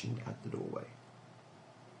stationed at the doorway.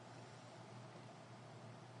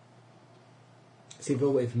 See, they're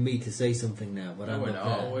all waiting for me to say something now, but I'm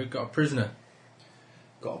not there. We've got a prisoner.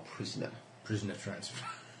 Got a prisoner. Prisoner transfer.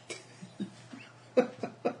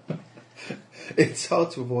 It's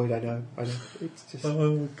hard to avoid, I know. It's just...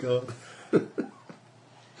 Oh god.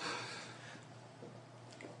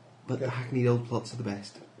 But the hackneyed old plots are the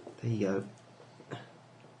best. There you go.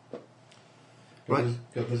 Right.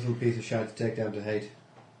 Got this little piece of shite to take down to hate.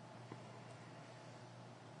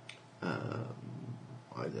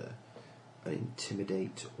 Either an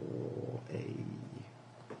intimidate or a...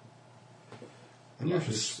 I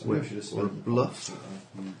should have or a bluff.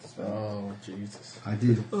 Oh Jesus. I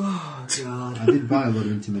did. Oh, God. I did buy a lot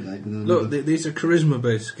of intimidate, but then Look, these are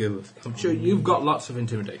charisma-based skills. I'm sure you've got lots of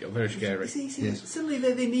intimidate. You're very scary. See, Yes. suddenly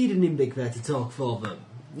they need an imbic there to talk for them.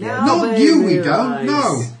 Yeah. Now not they you. We realise. don't.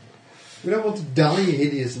 No. We don't want to dally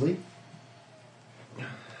hideously.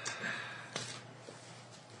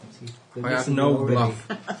 See, they're I have missing no already. bluff,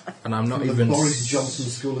 and I'm not From the even. Boris Johnson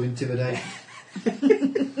School of Intimidation.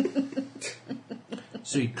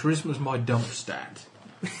 See, charisma's my dump stat.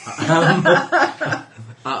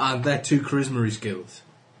 And they're 2 charisma skills.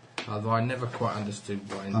 Although I never quite understood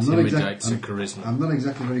why intimidate's a charisma. I'm not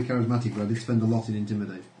exactly very charismatic, but I did spend a lot in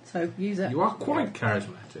intimidate. So use it. You are quite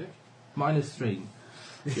charismatic. -3.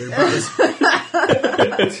 You're about as-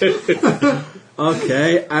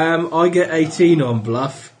 Okay, I get 18 on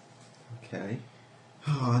bluff. Okay.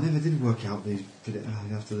 Oh, I never did work out these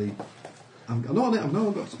after the. I've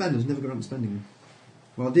not got spenders. Never got around to spending them.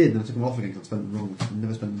 Well, I did, then I took them off again because I spent them wrong. I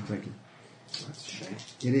never spent them correctly. That's a shame.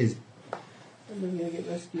 It is.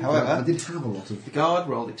 However, I did have a lot of. the guard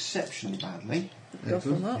rolled exceptionally badly Go for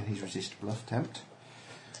that. in his resist bluff attempt.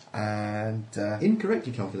 And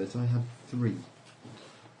Incorrectly calculated, I had 3.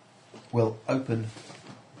 will open...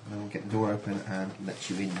 I'll get the door open and let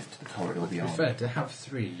you into the corridor To be beyond. fair, to have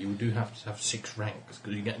 3, you do have to have 6 ranks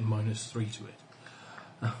because you're getting -3 to it.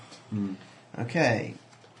 Okay.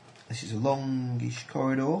 This is a longish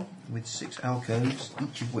corridor with 6 alcoves,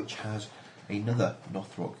 each of which has another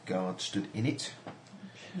Northrog guard stood in it.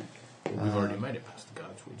 We've already made it past the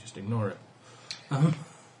guards, we just ignore it.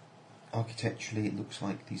 Architecturally, it looks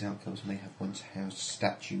like these alcoves may have once housed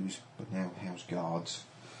statues, but now house guards.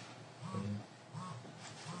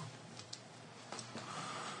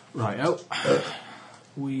 Right,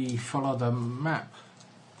 we follow the map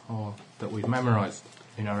that we've memorised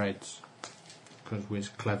in our heads because we're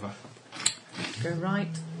clever. Go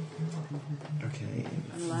right Okay,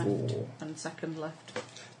 and left 4. and second left.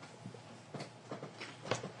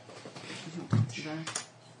 to there.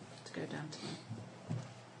 To go down to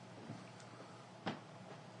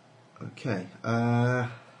there. Okay.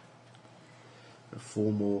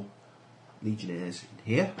 4 more legionnaires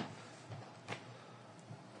in here.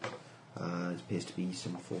 It appears to be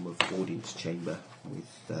some form of audience chamber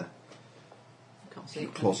with Can't see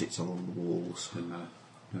it. closets along the walls. Don't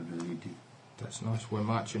really need to. That's nice. We're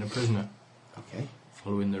marching a prisoner, Okay,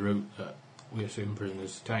 following the route that we assume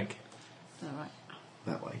prisoners take. Alright.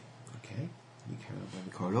 that way. Okay, you carry on down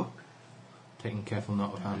the corridor. Taking careful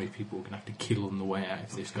note of how many people we're going to have to kill on the way out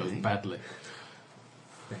if this goes Okay. badly.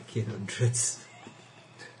 Back in hundreds.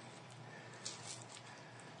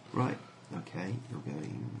 Right, okay, you're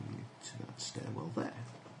going to that stairwell there.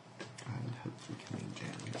 And hopefully coming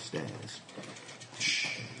down the stairs.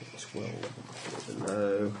 12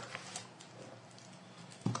 below.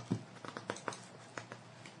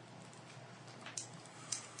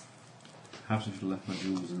 Perhaps I should have left my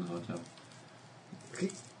jewels in the hotel.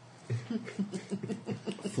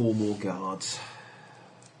 4 more guards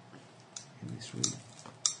in this room.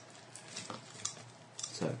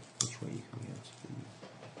 So, which way are you coming out?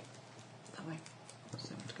 That way. So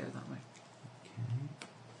I have to go that way. Okay.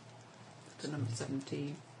 To number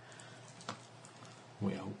 17.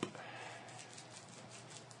 We hope.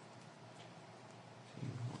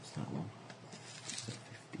 What's that one? Is that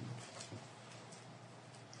 15?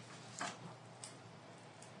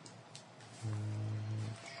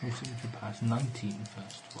 We seem to pass 19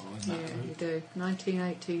 first, following Yeah, that you route. do. 19,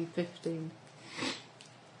 18, 15,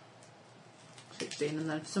 16, and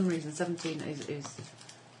then for some reason 17 is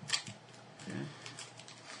yeah,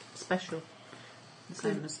 special. The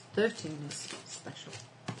same as 13 is special.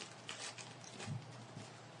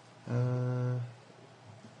 Uh, I'm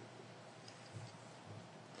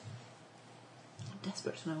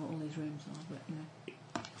desperate to know what all these rooms are, but you know.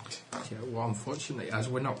 Yeah, well, unfortunately, as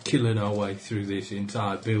we're not killing our way through this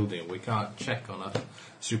entire building, we can't check on our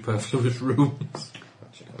superfluous rooms.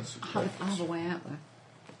 I have a way out there.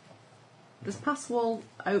 Does pass wall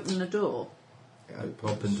open a door? It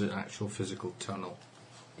opens an actual physical tunnel.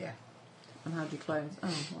 Yeah. And how do you close? Oh,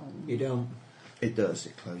 well. You don't. it does,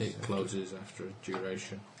 it closes. It closes after a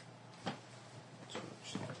duration.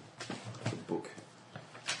 The book.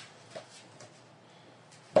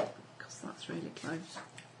 Because that's really close.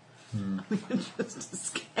 We can just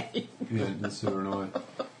escape. Yeah, the sewer and away.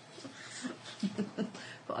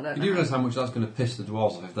 But I don't You know. do realise how much that's going to piss the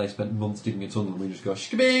dwarves off if they spent months digging a tunnel and we just go,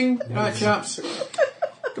 shkabing! Right, chaps,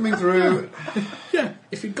 coming through. Yeah,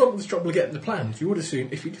 if you'd gone to the trouble of getting the plans, you would have seen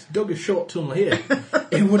if you just dug a short tunnel here,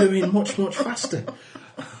 it would have been much, much faster.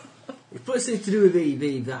 But it's to do with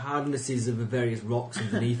the hardnesses of the various rocks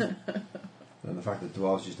underneath. And the fact that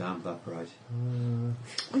dwarves just aren't that bright. I'm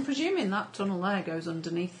presuming that tunnel there goes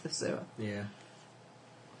underneath the sewer. Yeah.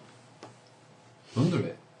 Under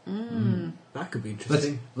it. That could be Let's,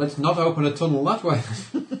 interesting. let's not open a tunnel that way.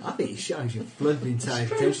 I think you should flood the entire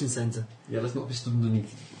detention centre. Yeah, let's not be stood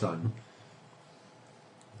underneath at the time.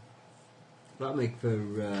 That'd make for...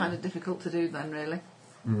 Kind of difficult to do then, really.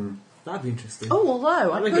 That'd be interesting. Oh,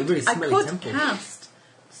 although I That'd make a could, really I smelly could temple. cast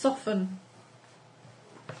soften.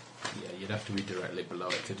 Yeah, you'd have to be directly below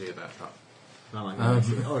it to do that. That might be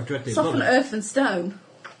nice. Or directly above Soften it. earth and stone.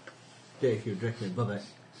 Yeah, if you're directly above it.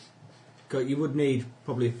 'Cause you would need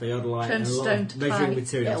probably a theodolite Turn and a lot stone of to measuring clay.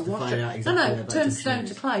 materials It'll to wash find it. out exactly where No, that turn distance stone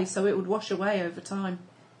to is. clay so it would wash away over time.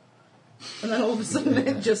 And then all of a sudden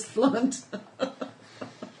it just flooded.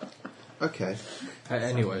 Okay,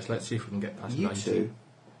 Anyways, let's see if we can get past you 19. two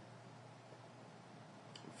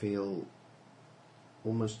feel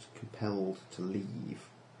almost compelled to leave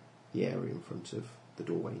the area in front of the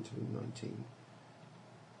doorway into room 19.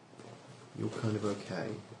 You're kind of okay,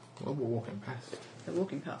 Well, we're walking past. They're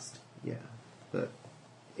walking past. yeah, but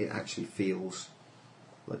it actually feels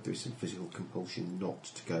like there is some physical compulsion not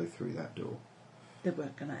to go through that door. They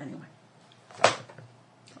weren't going to anyway.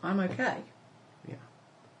 I'm okay. Yeah.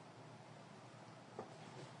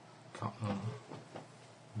 Can't,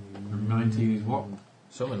 Room 19 is what?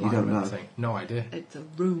 Something You like don't that know. thing. No idea. It's a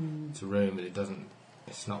room. It's a room, but it doesn't.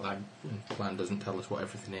 It's not that. The plan doesn't tell us what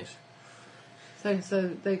everything is. So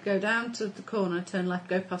they go down to the corner, turn left,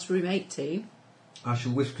 go past room 18. I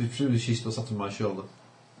shall whisper as soon as she still sat on my shoulder.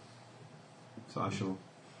 So I shall...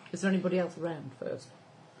 Is there anybody else around first?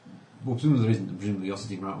 Well, presumably there isn't, and presumably you're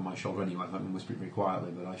sitting right on my shoulder anyway, so I can whisper it very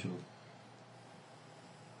quietly, but I shall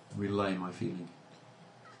relay my feeling.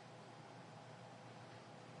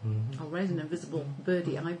 I'll raise an invisible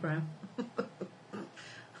birdie eyebrow.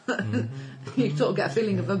 You sort of get a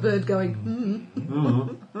feeling of a bird going,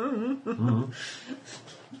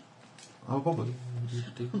 I'm bothered.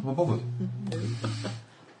 I'm bothered.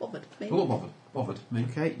 bothered. A lot bothered. bothered me.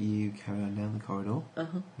 Okay, you carry on down the corridor.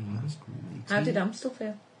 Uh-huh. That's How did Amstel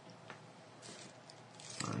feel?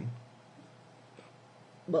 fine.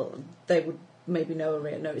 Well, they would maybe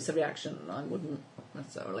notice a reaction, and I wouldn't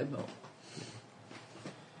necessarily, but...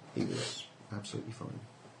 He was absolutely fine.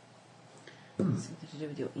 Something to do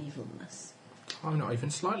with your evilness. I'm not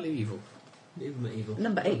even slightly evil. Evil.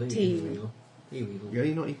 Number 18. Evil. You're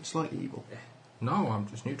not even slightly evil. No, I'm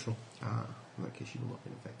just neutral. In that case, you will not have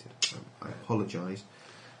been affected. I apologise.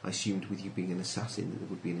 I assumed with you being an assassin that there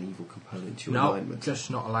would be an evil component to your No, alignment. just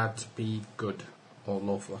not allowed to be good or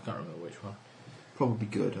lawful. I can't remember which one. Probably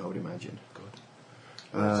good, I would imagine. Good.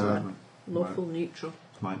 Lawful neutral.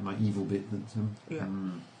 It's my evil bit that... Yeah.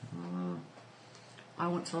 I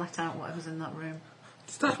want to let out whatever's in that room.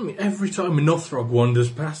 Does that mean every time a Northrog wanders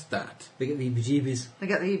past that? They get the heebie-jeebies. They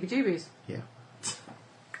get the heebie-jeebies. Yeah.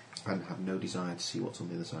 And have no desire to see what's on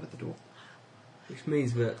the other side of the door. Which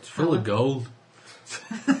means that... It's full of gold.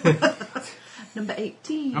 Number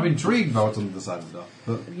 18. I'm intrigued by what's on the other side of the door,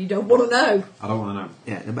 but You don't want to know. I don't want to know.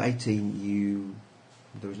 Yeah, number 18,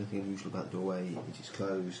 there is nothing unusual about the doorway. It is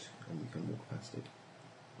closed and you can walk past it.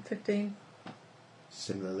 15.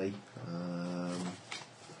 Similarly,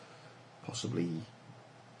 possibly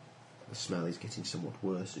the smell is getting somewhat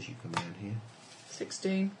worse as you come down here.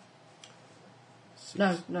 16.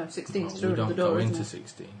 No, 16 is We through don't the door, go isn't into it?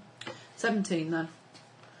 16. 17 then.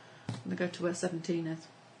 I'm going to go to where 17 is.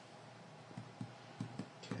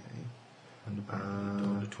 Okay. And apparently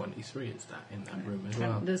door to 23 is that in that room as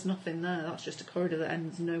well. There's nothing there. That's just a corridor that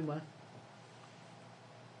ends nowhere.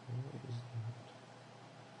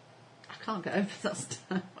 I can't get over that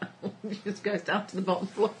stairwell. It just goes down to the bottom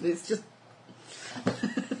floor. It's just...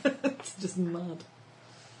 it's just mad.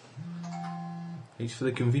 It's for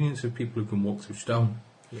the convenience of people who can walk through stone.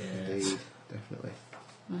 Yeah. Indeed, definitely.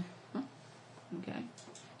 Okay.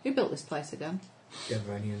 Who built this place again?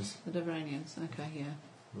 Devranians. The Devranians. Okay, yeah.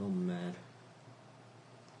 They're all mad.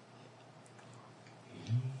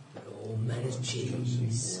 They're all mad as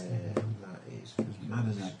cheese. Where that is. Mad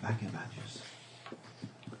as a bag of badgers.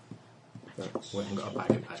 That's We haven't got a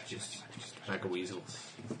bag of badges, just a bag of weasels.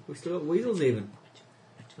 We've still got weasels even.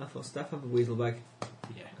 I thought staff have a weasel bag.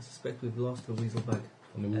 Yeah. I suspect we've lost a weasel bag.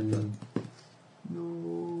 No.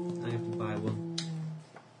 I have to buy one.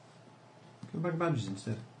 Go bag of badgers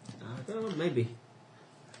instead. I don't know, maybe.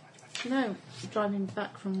 You know, driving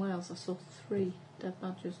back from Wales, I saw 3 dead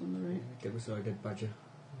badgers on the route. Get us our dead badger.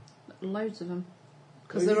 Loads of them.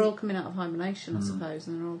 Because they're all coming out of hibernation, I suppose,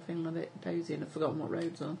 and they're all feeling a bit dozy and have forgotten what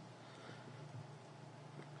roads are.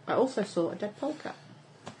 I also saw a dead polecat.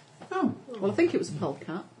 Oh, Well, I think it was a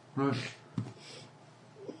polecat. right.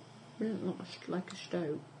 It didn't look like a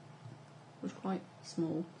stoat. It was quite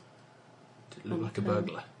small. Did it look like a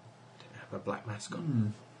burglar? Did it have a black mask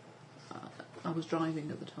on? I was driving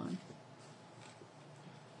at the time.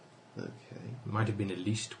 okay. It might have been a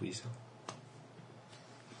leased weasel.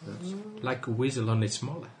 That's Like a weasel, only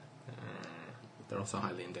smaller. They're also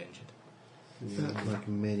highly endangered. like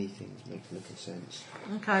many things make little sense.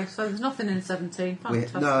 Okay, so there's nothing in 17.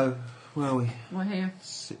 Fantastic. No, well, We're here.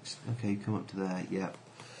 6. Okay, come up to there. Yeah.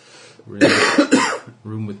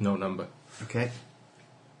 Room with no number. Okay.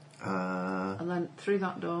 And then through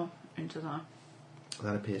that door into that.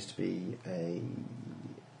 That appears to be a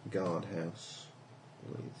guardhouse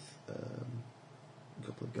with a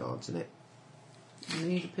couple of guards in it. And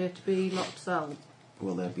these appear to be locked cells.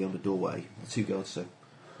 Well, they're beyond a doorway. 2 guards, so.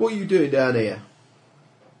 What are you doing down here?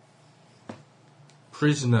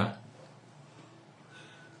 Prisoner.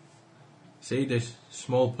 See this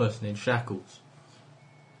small person in shackles?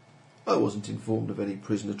 I wasn't informed of any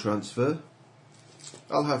prisoner transfer.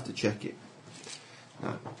 I'll have to check it.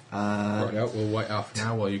 No. Right out, we'll wait half an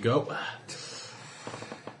hour while you go.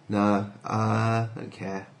 No, don't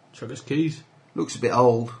care. Chuck us keys. Looks a bit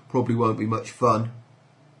old. Probably won't be much fun.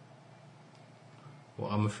 Well,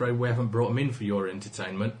 I'm afraid we haven't brought him in for your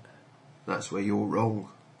entertainment. That's where you're wrong.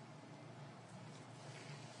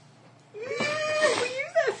 Were you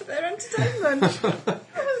there for their entertainment?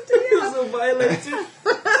 You're so violated.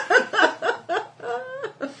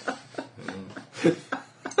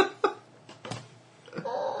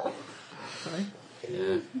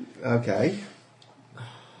 Yeah. Okay.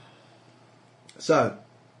 So,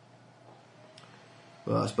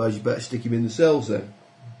 well, I suppose you better stick him in the cells then.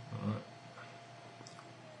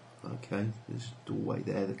 Okay, there's a doorway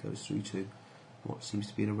there that goes through to what seems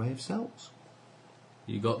to be an array of cells.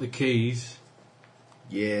 You got the keys.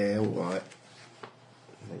 Yeah, alright.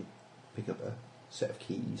 They pick up a set of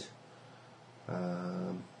keys.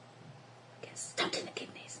 Get stuck in the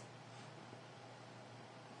kidneys.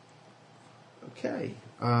 Okay.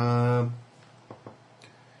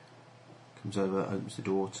 comes over, opens the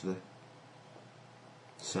door to the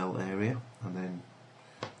cell area, and then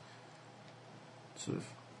sort of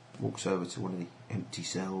walks over to one of the empty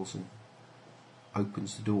cells and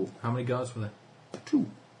opens the door. How many guards were there? 2.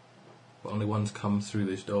 But only one's come through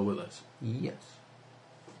this door with us. Yes.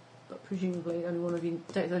 But presumably only one of you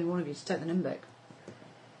to take the Nimbic.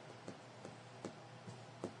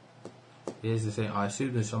 Here's the thing, I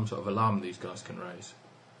assume there's some sort of alarm these guys can raise.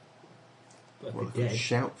 But Well, if they they're can dead,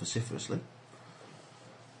 shout vociferously.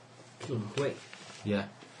 kill them quick. Yeah.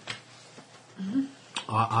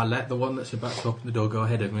 I let the one that's about to open the door go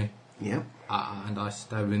ahead of me, Yeah. and I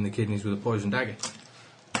stab him in the kidneys with a poison dagger,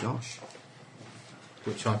 Gosh.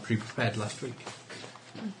 which I pre-prepared last week.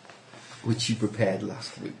 Which you prepared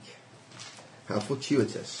last week. How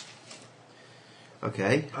fortuitous.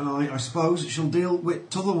 Okay. And I suppose she'll deal with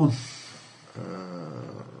the other one.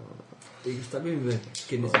 You can stab him with the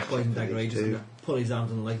kidneys and poison dagger, he just gonna pull his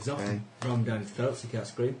arms and legs off Okay. and ram him down his throat so he can't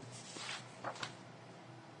scream.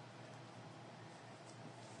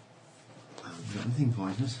 I haven't got anything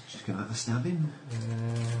poisonous. Just going to have to stab him.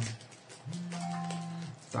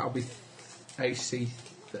 That'll be AC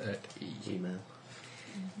 30. Email.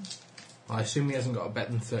 I assume he hasn't got a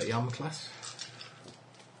better than 30 armour class?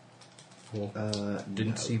 Or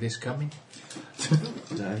didn't no. see this coming?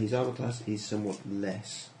 No, his armour class is somewhat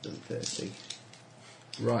less than 30.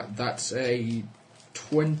 Right, that's a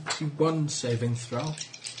 21 saving throw.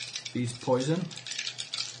 He's poison.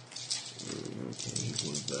 Okay,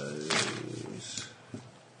 one of those. Oh,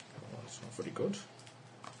 that's not very good.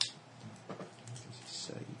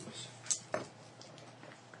 Saves.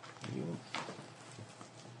 You want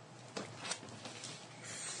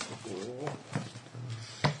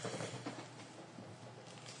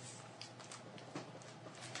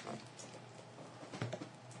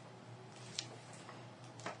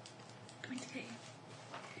Going to get you.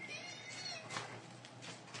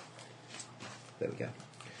 There we go.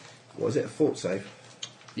 What was it? A fort save?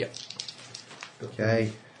 Yep.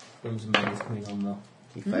 Okay. Guns and medals coming on though.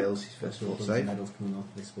 He fails his first fort Guns save. and medals coming on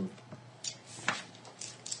for this one.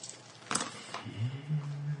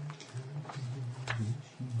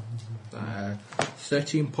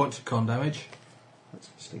 13 points of con damage. That's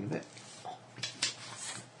a sting a bit.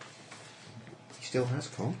 He still has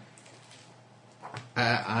con.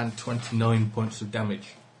 And 29 points of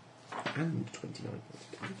damage. And 29 points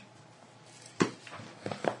of damage.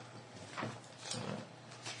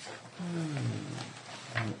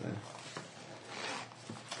 Right then.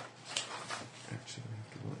 Actually, we have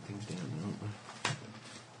to write things down now, aren't we?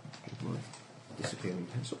 With my disappearing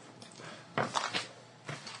pencil.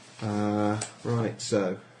 Right,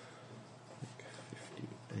 so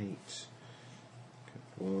 58.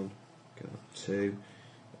 Go 1, go 2.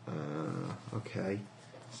 Okay,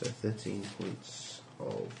 so 13 points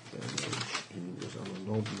of damage. He was on an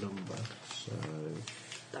odd number, so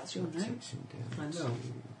That's your that note. takes him down I know. to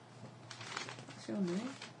That's your note.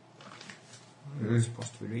 Who's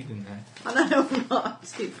supposed to be reading there? I know, I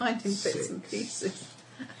just keep finding bits 6. and pieces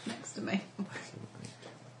next to me.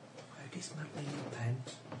 Where dismantling your pen?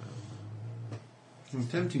 I'm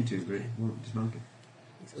attempting to, but it won't dismantle.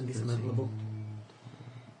 It's undismantlable.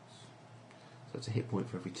 So it's a hit point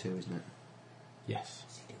for every 2, isn't it? Yes.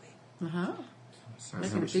 What's he doing? Uh-huh. So Make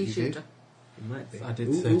how him a much did you do? D-shooter. It might be. I did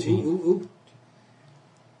Ooh, 13. Ooh.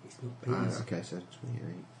 It's not penis. Okay, so 28.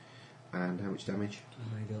 And how much damage?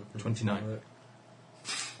 I don't think 29. it'll work.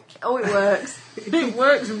 Oh, it works. It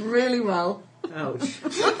works really well. Ouch.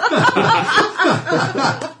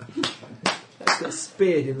 That's got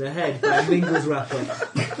speared in the head by a Mingles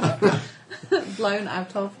wrapper. Blown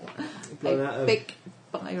out of Blown a out of- big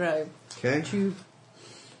biro Okay, tube.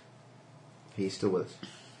 he's still with us.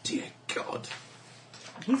 Dear God.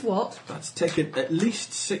 He's what? That's taken at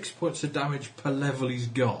least 6 points of damage per level he's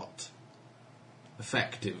got.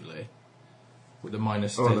 Effectively. With a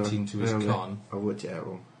minus 13 to his con. I worked it out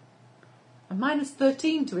wrong. A minus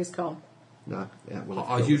 13 to his con. No, yeah, well,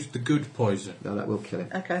 I used the good poison. No, that will kill him.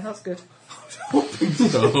 Okay, that's good. So,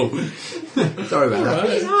 Sorry about that.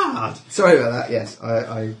 It's hard. Sorry about that, yes.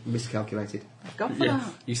 I miscalculated. I've gone for yeah,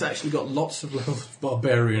 that. he's actually got lots of levels of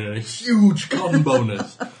barbarian and a huge con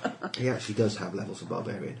bonus. He actually does have levels of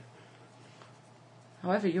barbarian.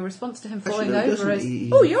 However, your response to him Actually, falling no, he over doesn't. is, He-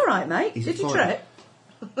 "Oh, you're right, mate. he's Did you fine.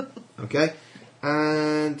 trip?" Okay,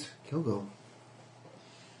 and Kilgore.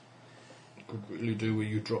 Could really do with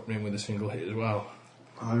you dropping in with a single hit as well.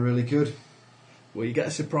 I really could. Well, you get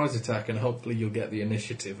a surprise attack and hopefully you'll get the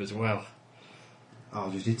initiative as well.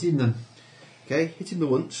 I'll just hit him then. Okay, hit him the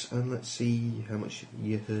once, and let's see how much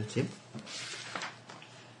you hurt him.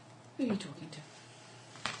 Who are you talking to?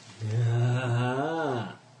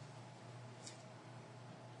 Ah.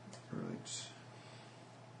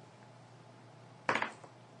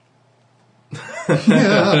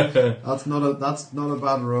 That's not a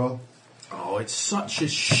bad roll. Oh, it's such a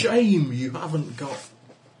shame you haven't got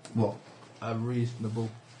What? a reasonable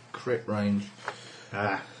crit range.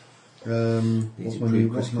 These What's my new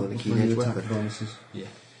improve critical and a keen edge attack weapon. bonuses? Yeah.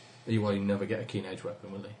 Well, you never get a keen edge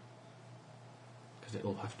weapon, will he? Because it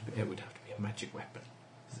would have to be a magic weapon.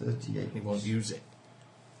 38. He won't use it.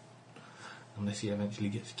 Unless he eventually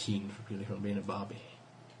gets keen for purely from being a Barbie.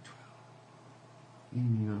 You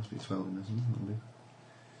must be 12 in this one, that'll do.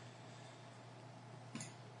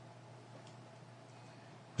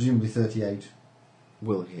 Presumably 38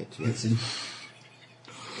 Will hit, hits yes. him.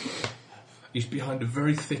 He's behind a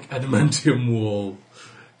very thick adamantium wall.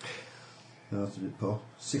 Oh, that's a bit poor.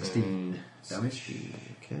 16 damage.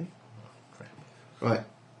 Okay. Crap. Right.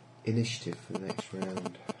 Initiative for the next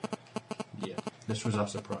round. Yeah. This was our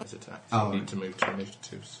surprise attack. So Oh, we need right. to move to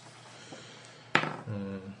initiatives.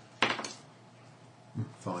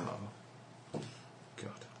 5. God.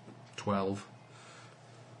 12.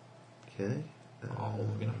 Okay. Oh,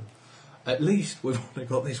 you know. At least we've only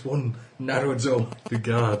got this one narrow zone to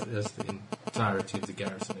guard as the entirety of the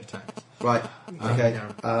garrison attacks. Right. Okay.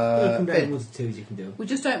 From down Ben, 1 to 2s you can do. We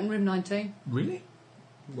just opened room 19. Really?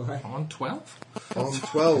 Why? On 12? on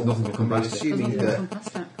 12, Nothing will come I mean, past it. assuming Doesn't that come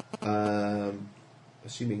past that.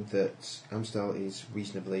 assuming that Amstel is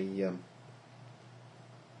reasonably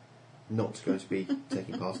not going to be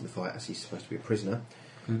taking part in the fight as he's supposed to be a prisoner.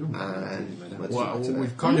 And let's Well, see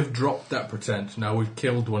we've kind of dropped that pretense. Now we've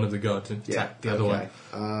killed one of the guards and yeah, attacked the other one.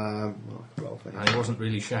 well, roll for And he him. wasn't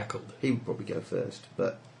really shackled. He would probably go first,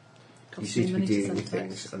 but you Costs seem me to be money to dealing send with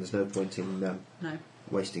text. things, and there's no point in No.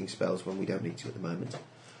 wasting spells when we don't need to at the moment.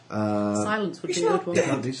 Silence would he's be a not good You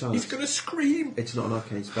one. can't do silence. He's going to scream! It's not an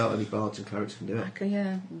arcane spell. Only bards and clerics can do it. Okay,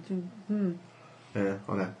 yeah. Yeah,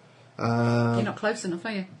 I know. You're not close enough,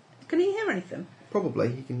 are you? Can he hear anything?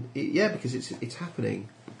 Probably he can. Yeah, because it's happening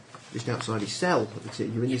just outside his cell.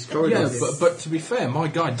 You're in this corridor. Yeah, but to be fair, my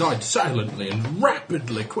guy died silently and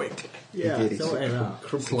rapidly, quickly. Yeah, He did. so He's whatever.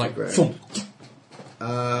 crumpled It's to like, the ground.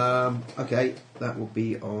 thump. Okay, that will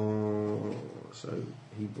be on. So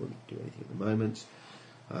he won't do anything at the moment,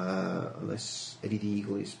 unless Eddie the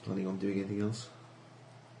Eagle is planning on doing anything else.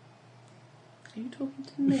 Are you talking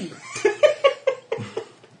to me?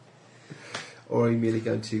 Or are you merely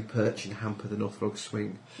going to perch and hamper the Northrog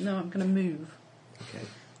swing? No, I'm going to move. Okay.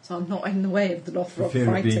 So I'm not in the way of the For Northrop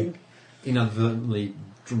fear of being fighting. inadvertently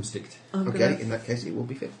drumsticked. I'm Okay, gonna, in that case, it will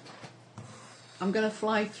be fit. I'm going to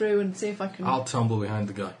fly through and see if I can I'll tumble behind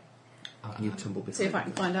the guy. You tumble behind. see if I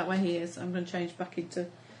can find out where he is. I'm going to change back into.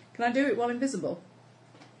 Can I do it while invisible?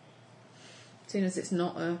 Seeing as it's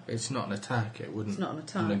not a. It's not an attack. It wouldn't It's not an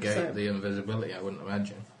attack, negate so- the invisibility, I wouldn't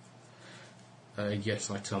imagine. Yes,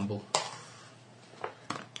 I tumble.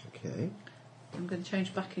 Okay. I'm going to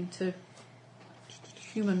change back into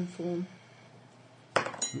human form.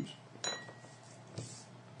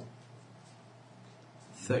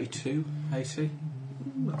 32 AC.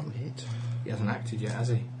 That'll hit. He hasn't acted yet, has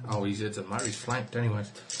he? Oh, he's at the mark. He's flanked,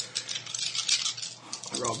 anyways.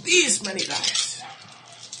 I rolled these many dice.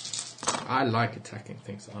 I like attacking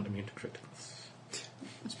things that aren't immune to criticals,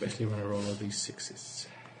 especially when I roll all these sixes.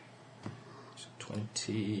 So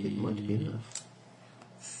 20. It might be enough.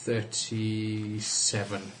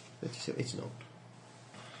 37. 37. It's not.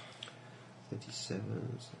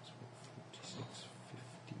 37. So that's 46.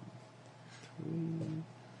 53.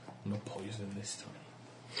 No poison this time.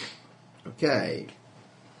 Okay.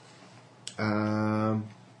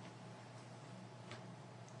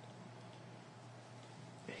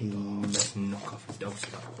 He Let's knock off a dose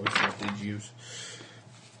of that poison I did use.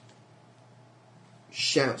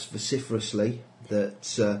 shouts vociferously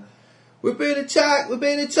that we're being attacked, we're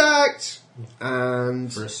being attacked,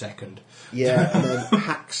 and For a second. yeah, and then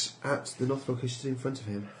hacks at the Northrog who stood in front of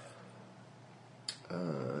him.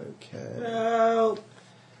 Okay, Help!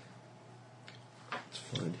 let's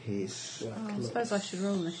find his. Oh, I suppose I should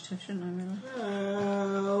roll initiative, shouldn't I, really?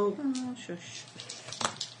 Help! Oh, shush.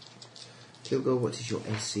 Kilgore, what is your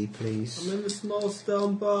AC, I'm please? in the small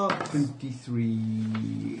stone box.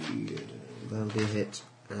 23. That'll be a hit,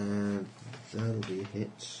 and that'll be a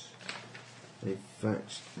hit. In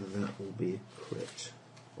fact, that will be a crit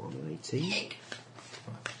on an 18.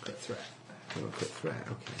 Crit threat. Oh, crit threat,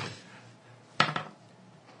 okay.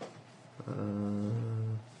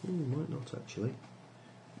 Might not actually.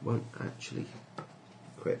 Won't actually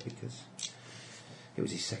crit because it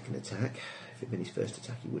was his second attack. If it had been his first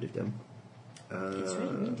attack, he would have done. It's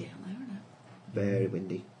really windy out there, isn't it? Very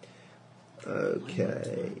windy.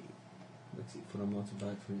 Okay. Looks it fun on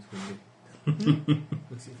motorbikes when it's windy.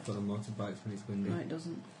 Looks it fun on motorbikes when it's windy. No, it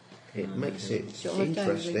doesn't. It makes it Do you want to go and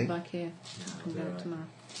interesting. back here? I can go tomorrow.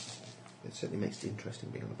 It certainly makes it interesting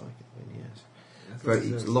being on the bike at the moment, yes. That's Very, what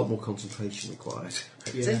it's a lot more concentration required.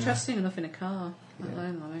 It's interesting enough in a car, let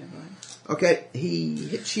alone on a motorbike. Okay, he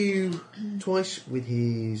hits you twice with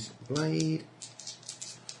his blade.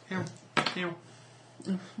 Ow. Ow.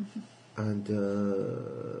 And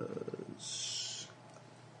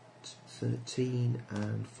 13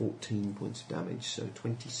 and 14 points of damage, so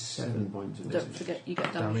 27 7 points of Don't damage. forget you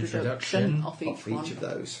get Damage damage reduction reduction off each off one. each of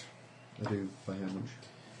those. I do by how much?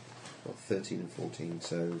 Well, 13 and 14,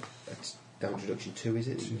 so that's damage reduction 2, is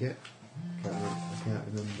it, that you get? I can't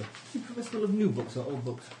remember. You probably full of new books or old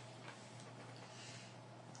books.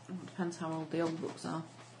 It depends how old the old books are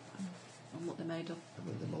and what they're made of. And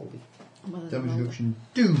then they're mouldy. And whether they're Damage older. reduction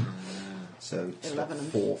 2. So it's 11 and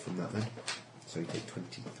 4 from that then. So you take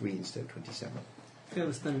 23 instead of 27. Kind of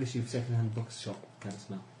a standard issue of second-hand books shop kind of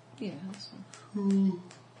smell. Yeah, that's fine.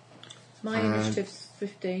 My And- initiative's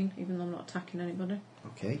 15, even though I'm not attacking anybody.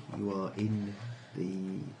 Okay, you are in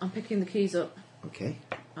the... I'm picking the keys up Okay.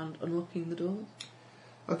 and unlocking the doors.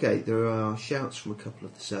 Okay, there are shouts from a couple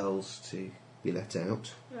of the cells to be let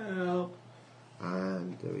out. Help.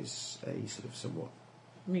 And there is a sort of somewhat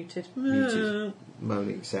Muted. muted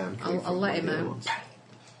moaning sound coming I'll from let one of him the other out. ones.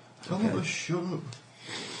 Tell him to shut up.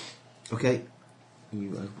 Okay,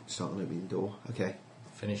 you start on opening the door. Okay,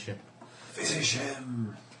 Finish him. Finish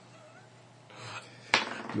him.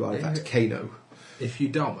 you are in fact Kano. If you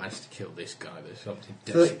don't manage to kill this guy, there's something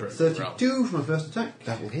 30, desperate. 32 for my first attack.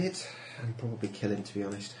 That will hit and probably kill him, to be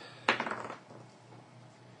honest.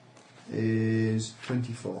 Is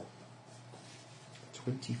 24.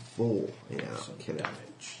 24. Yeah, that'll Some kill him.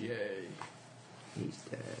 damage. Yay. He's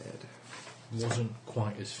dead. Wasn't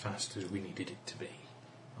quite as fast as we needed it to be,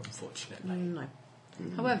 unfortunately. No.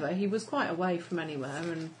 However, he was quite away from anywhere,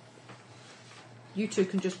 and you two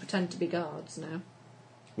can just pretend to be guards now.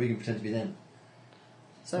 We can pretend to be them.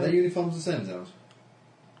 So, Are their uniforms the same as ours?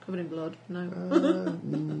 covered in blood, no.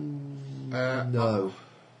 No.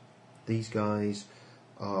 These guys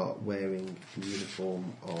are wearing the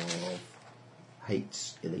uniform of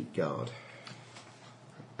Hate's elite guard.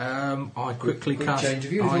 I quickly Quick cast. change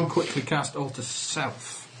of uniform. I quickly cast Alter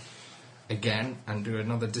Self again and do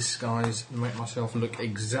another disguise and make myself look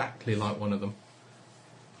exactly like one of them.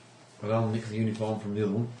 But I'll nick the uniform from the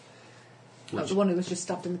other one. Oh, the one who was just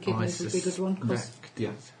stabbed in the I kidneys would be a good one. 'Cause suspect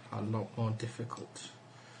Yeah. a lot more difficult.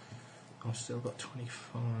 I've still got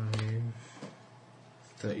 25,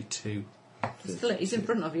 32. he's in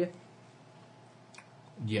front of you.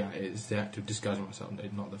 Yeah, it's the act of disguising myself,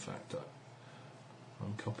 not the fact that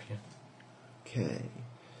I'm copying. Okay.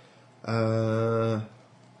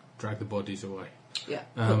 Drag the bodies away. Yeah,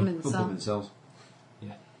 put them in the Put them cell. in cells.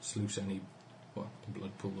 Yeah, sluice any the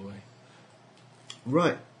blood pulled away.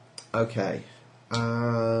 Right. Okay.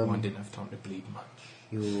 Mine didn't have time to bleed much.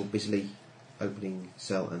 You're busily opening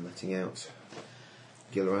cell and letting out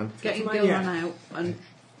Gilleran. Getting Come on, Gilran yeah. out and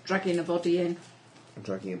dragging a body in.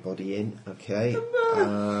 Dragging a body in. Okay.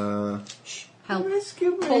 Help.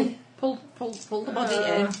 Rescue me. Pull the body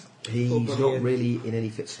in. He's body not in. really in any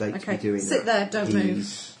fit state to Okay, be doing sit that. there, don't move.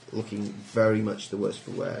 He's looking very much the worse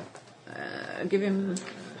for wear. Give him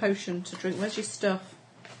potion to drink. Where's your stuff?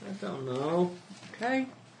 I don't know. Okay.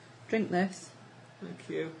 Drink this. Thank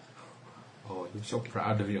you. Oh, you're so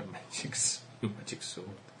proud of your magic sword.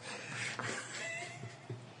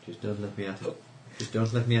 Just don't let me at it. Just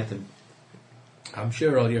don't let me at him. I'm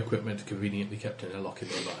sure all your equipment is conveniently kept in a locker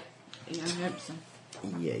nearby. Yeah, I hope so.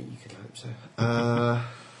 Yeah, you could hope so.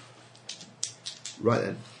 Right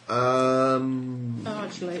then. Oh,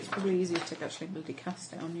 actually, it's probably easier to actually bloody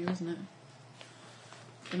cast it on you, isn't it?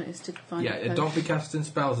 Than it is to find Yeah, a don't be casting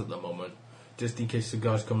spells at the moment, just in case the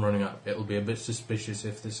guys come running up. It'll be a bit suspicious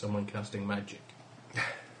if there's someone casting magic.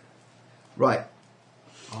 Right.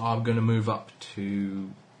 I'm going to move up to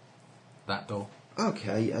that door.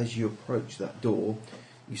 Okay, as you approach that door,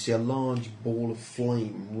 you see a large ball of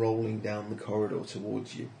flame rolling down the corridor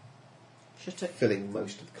towards you, Shut it. filling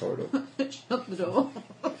most of the corridor. Shut the door.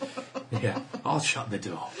 Yeah, I'll shut the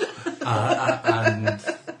door. And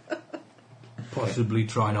possibly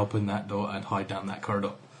try and open that door and hide down that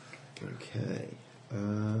corridor. Okay.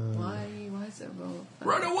 Why is it a roll?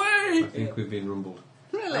 Run I away! think we've been rumbled.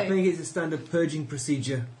 Really? I think it's a standard purging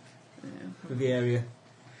procedure Yeah. for the area.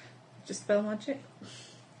 Just spell magic?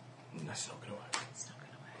 That's not going to work. It's not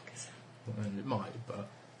going to work, is it? Well, it might, but...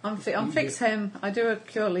 I'm fix him. I do a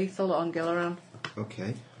cure lethal on Gilleran,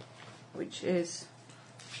 Okay. which is...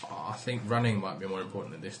 I think running might be more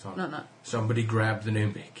important at this time. No. Somebody grab the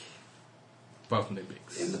Nubic. Both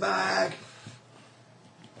Nubics. In the bag!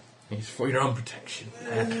 It's for your own protection.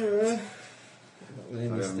 Where do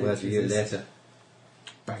you later?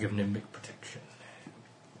 Bag of Nimbic protection.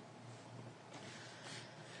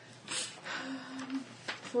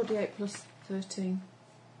 48 plus 13.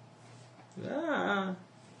 Ah,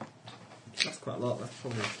 that's quite a lot. That's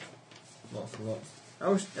probably lots and lots.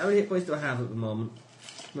 How many hit points do I have at the moment?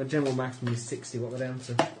 My general maximum is 60. What would I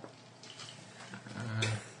answer?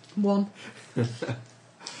 1.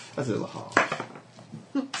 That's a little hard.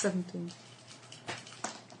 17.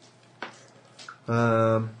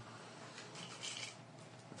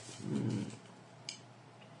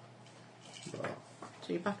 So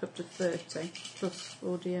you're back up to 30 plus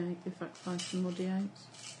 4d8 if I find some more d8s.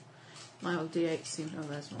 My old d8 seem. Oh,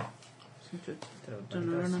 there's one. Seem to have done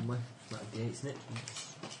a runner. It's like a D8, isn't it?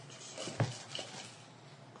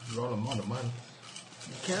 Roll them on a man.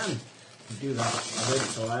 You can. You do that. I heard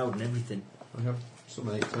it's allowed and everything. I have some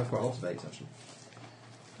 8s. I have quite a lot of 8s actually.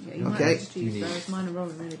 Yeah, you might Okay. have to use those. Mine are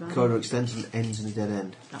rolling really bad. Corridor extends and ends in a dead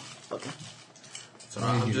end. Oh, okay. It's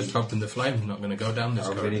alright, I'm just hoping the flame's not going to go down this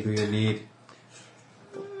How corridor. many do you need?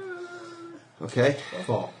 Okay.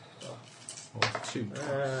 4. Or 2.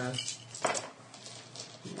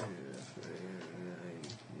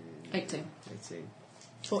 18. 18.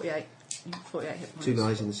 48. 48 hit points. 2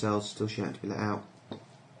 guys in the cells still shouting to be let out.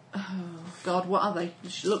 Oh, God, what are they?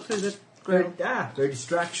 Just look through the grill. They're a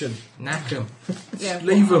distraction. Knack them. Yeah,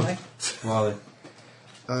 leave what are them. they? Wally.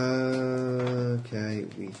 Okay,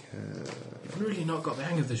 we have... I've really not got the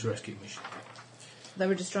hang of this rescue mission.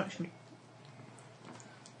 They're a distraction.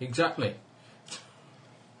 Exactly.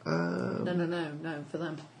 No, for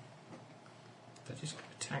them. They're just going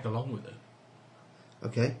to tag along with it.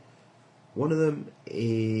 Okay. One of them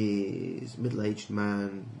is middle-aged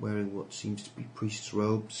man wearing what seems to be priest's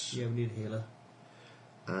robes. Yeah, we need a healer.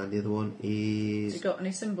 And the other one Has he is... got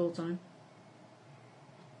any symbols on him?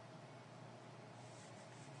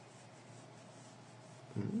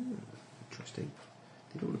 Interesting.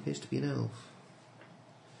 The other one appears to be an elf.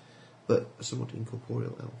 But a somewhat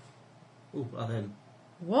incorporeal elf. Ooh, let them.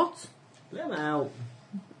 What? Let them out.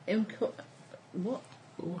 What?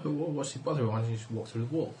 What's he bothering? Why doesn't he just walk through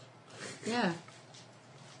the walls? Yeah.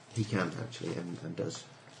 He can, actually, and does.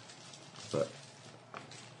 But...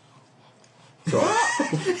 Sorry.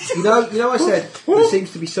 you know I said there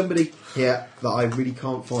seems to be somebody here that I really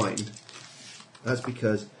can't find. That's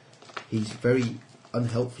because he's very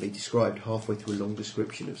unhelpfully described halfway through a long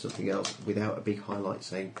description of something else without a big highlight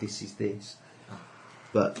saying this is this.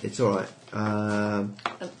 But it's alright. An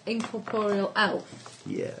incorporeal elf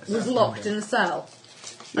Yes. was locked in a cell.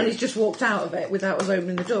 And he's just walked out of it without us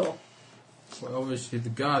opening the door. Well, obviously the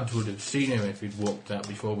guards would have seen him if he'd walked out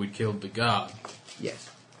before we'd killed the guard. Yes.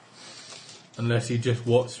 Unless he just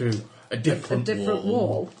walked through a different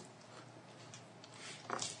wall.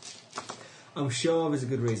 I'm sure there's a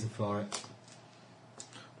good reason for it.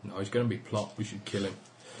 No, he's going to be plot. We should kill him.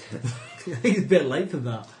 I think it's a bit late for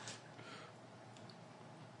that.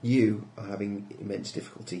 You are having immense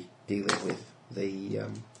difficulty dealing with the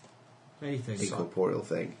Anything. incorporeal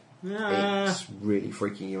thing. Ah, It's really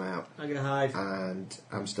freaking you out. I'm going to hide. And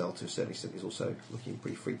Amstel, to a certain extent, is also looking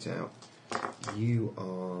pretty freaked out. You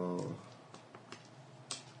are...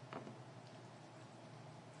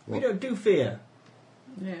 We don't do fear.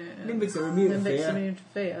 Yeah. Nimbics are immune to Nimbics fear. are immune to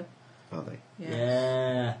fear. Are they?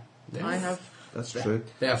 Yeah. Yeah. I have. That's true.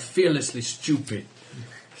 They are fearlessly stupid.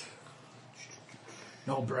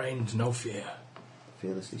 No brains, no fear.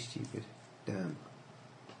 Fearlessly stupid. Damn.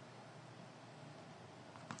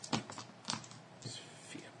 It's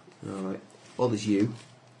fear. Alright. Bothers you.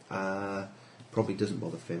 Probably doesn't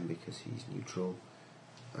bother Finn because he's neutral.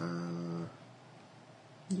 Yeah.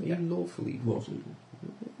 He lawfully wasn't.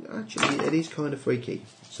 Actually, it is kind of freaky,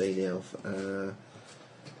 saying the elf.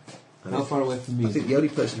 How far away from me? I think the only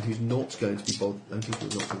person who's not going to be bothered, and people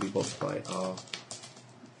who are not going to be bothered by it are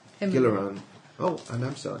Him. Gilleran. Oh, and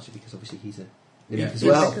Amstel actually, because obviously he's a Yeah, as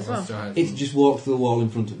well. as well. It just walked through the wall in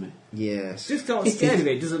front of me. Yes. Just because I'm scared of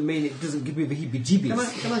it doesn't mean it doesn't give me the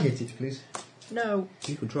heebie-jeebies. Can I hit it, please? No.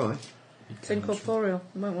 You can try. It's incorporeal.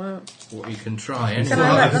 It won't work. What you can try, Can anyway.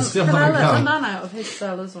 I let, it's still can I not let the going. man out of his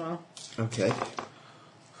cell as well? Okay.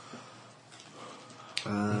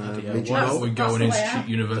 Yeah, Religion why roll. don't we That's go the and way institute out.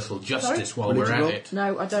 universal justice Sorry? while Religion we're roll? at it?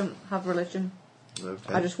 No, I don't have religion.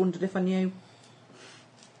 Okay. I just wondered if I knew.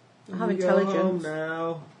 I have You go home intelligence.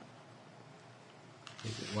 now.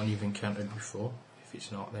 Is it one you've encountered before? If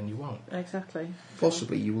it's not, then you won't. Exactly.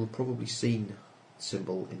 Possibly, you will have probably seen the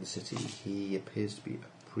symbol in the city. He appears to be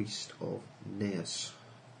a priest of Neus.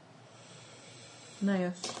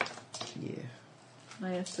 Neus. Yeah.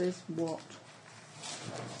 Neus is what?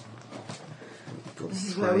 This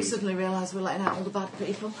is where we suddenly realise we're letting out all the bad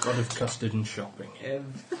people. God of custard and shopping.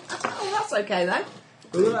 Oh, that's okay then.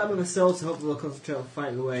 We're going to have an assault to hopefully we'll concentrate on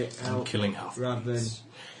fighting the way And out. killing half. Rather than...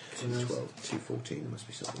 212, 214, there must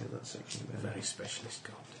be something in that section about Very specialist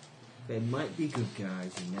god. They might be good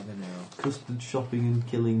guys, you never know. Custard shopping and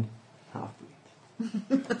killing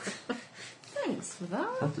half-breed. Thanks for that.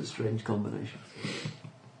 That's a strange combination.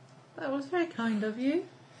 That was very kind of you.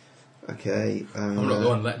 Okay. I'm not the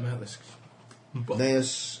one letting him out this. But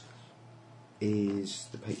Neus is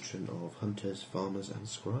the patron of hunters, farmers, and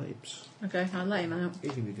scribes. Okay, I'll let him out.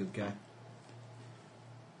 He's going to be a good guy.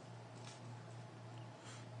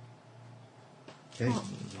 Okay.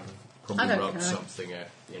 probably I don't wrote care. something He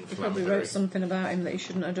probably inflammatory. wrote something about him that he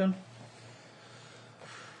shouldn't have done.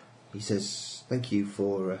 He says, "Thank you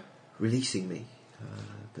for releasing me,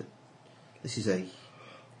 but this is a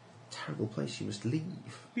terrible place. You must leave."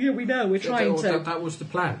 Yeah, we know. We're trying to. That was the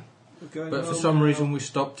plan. We're going But for home some now. reason we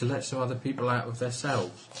stopped to let some other people out of their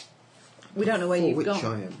cells. We don't know where For you've which gone.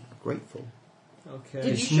 I am grateful. Okay.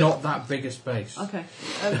 Did It's you not that big a space. Okay.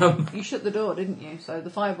 You shut the door, didn't you? So the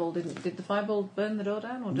fireball didn't. Did the fireball burn the door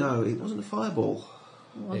down? Or did No, it wasn't a fireball.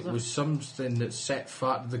 What It was was something that set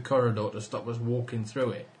fire to the corridor to stop us walking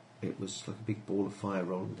through it. It was like a big ball of fire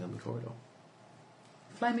rolling down the corridor.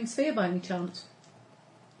 it? Flaming sphere by any chance?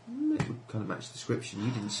 It would kind of match the description.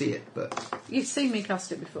 You didn't see it, but You've seen me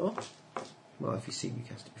cast it before. well, if you've seen me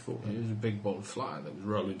cast it before, It was a big ball of fire that was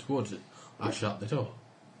rolling towards it. I shut the door.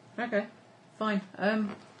 Okay, fine. How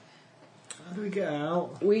do we get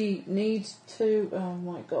out? We need to. Oh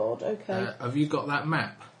my god. Okay. Have you got that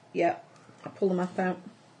map? Yeah. I pull the map out.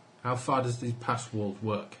 How far does these pass walls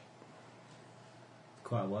work?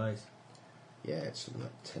 Quite wise. yeah, it's something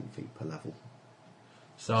like 10 feet per level.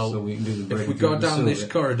 So, So we can do the if break we through go the down this sewer.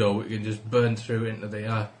 corridor, we can just burn through into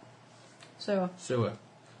the So sewer.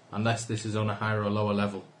 Unless this is on a higher or lower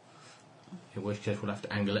level. In which case we'll have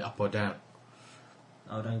to angle it up or down.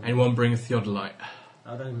 I would angle, Anyone bring a theodolite?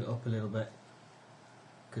 I would angle it up a little bit.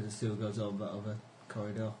 Because the sewer goes over that other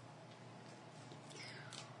corridor.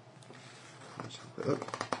 Let's have a quick look.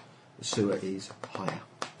 The sewer is higher.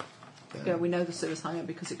 yeah, we know the sewer's higher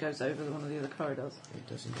because it goes over one of the other corridors. It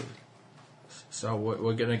does indeed. So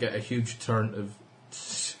we're going to get a huge torrent of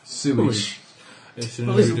Sewage. as soon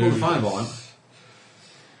Well, as this we is do. one fireball. Isn't it?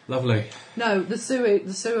 Lovely. No, the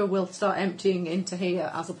sewer will start emptying into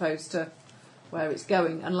here as opposed to where it's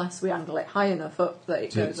going, unless we angle it high enough up that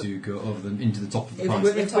it goes up. To go over them into the top of the If pipe. we,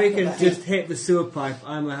 the if top we of can it. just hit the sewer pipe,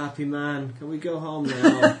 I'm a happy man. Can we go home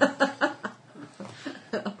now?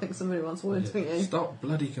 I think somebody wants words with you. Stop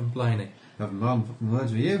bloody complaining. Having man fucking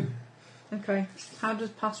words with you. Okay. How does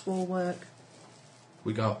pass wall work?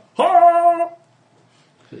 We go. "Ha!"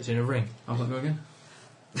 It's in a ring. How's that go again?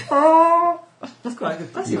 That's quite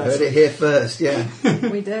good. That's You nice. heard it here first, yeah.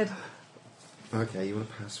 We did. Okay, you want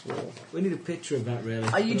to pass wall. We need a picture of that,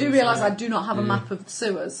 really. You do realise I do not have a map of the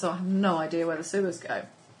sewers, so I have no idea where the sewers go.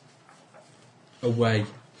 Away.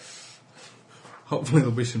 Hopefully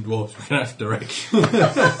there'll be some dwarves we can ask direction.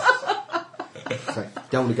 So,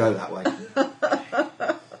 don't want to go that way.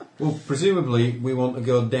 Well, presumably we want to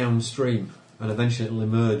go downstream and eventually it'll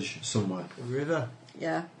emerge somewhere. The river.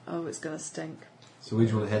 Yeah. Oh, it's going to stink. So we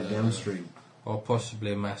just want to head downstream. Or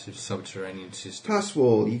possibly a massive subterranean system. Pass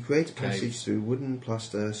wall. You create a Caves. passage through wooden,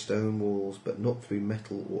 plaster, stone walls, but not through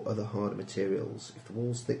metal or other harder materials. If the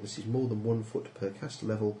wall's thickness is more than 1 foot per caster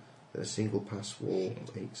level, then a single pass wall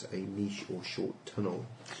makes a niche or short tunnel.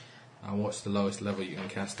 And what's the lowest level you can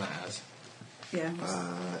cast that as? Yeah.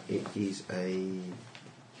 It is a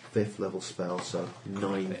 5th level spell, so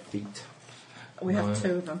 9 feet. We have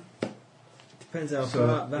 2 of them. Depends how So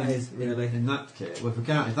far that is, really. In that case, well, if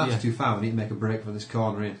that's Yeah. too far, we need to make a break for this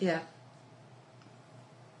corner here Yeah.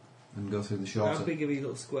 and go through the How shorter. big are these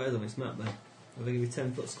little squares on this map, then? Are they going to be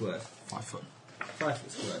 10-foot squares? 5 foot.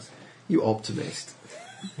 5-foot squares? You optimist.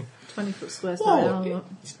 20-foot squares. Whoa!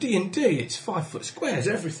 It's D&D. It's 5 foot squares.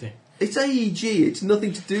 Everything. It's AEG, it's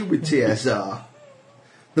nothing to do with TSR.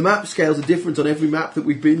 The map scales are different on every map that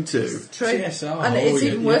we've been to. True. TSR. And it's oh,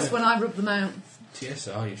 even yeah, worse yeah. when I rub them out. TSR.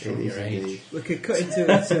 You're It showing is your age. indeed. We could cut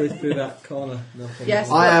into it through that corner. No problem. Yes.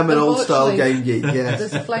 I am an But old style unfortunately, game geek, yes.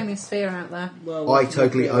 There's a flaming sphere out there. Well, I we'll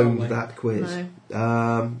totally go that owned way. that quiz.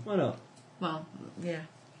 No. Why not? Well, yeah.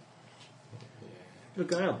 We've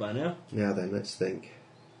gone out by now. Now then, let's think.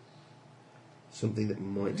 Something that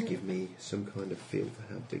might give me some kind of feel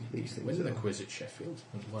for how big these Went things to the are. quiz at Sheffield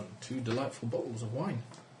and won 2 delightful bottles of wine.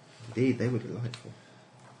 Indeed, they were delightful.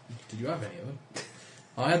 Did you have any of them?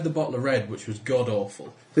 I had the bottle of red, which was god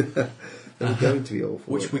awful, They were going to be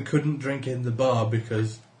awful. which we couldn't drink in the bar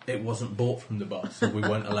because it wasn't bought from the bar, so we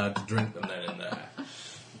weren't allowed to drink them then and there.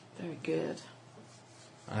 good.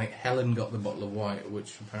 I think Helen got the bottle of white,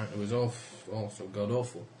 which apparently was also god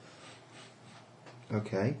awful.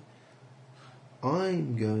 Okay.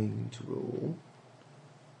 I'm going to roll.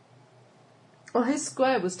 Well, his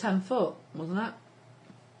square was 10 foot, wasn't it?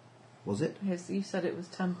 Was it? You said it was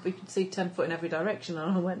 10. We could see 10 foot in every direction,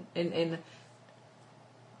 and I went in.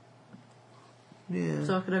 Yeah.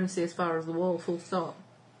 So I could only see as far as the wall. Full stop.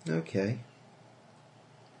 Okay.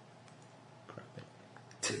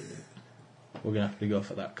 We're going to have to go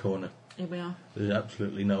for that corner. Here we are. There's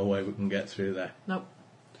absolutely no way we can get through there. Nope.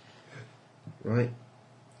 Right.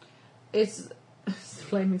 Is the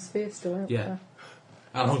flaming sphere still out Yeah. there?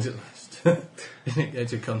 How long does it last?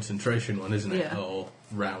 It's a concentration one, isn't it? Yeah. Or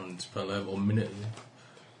rounds per level, minute.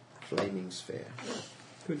 Flaming sphere.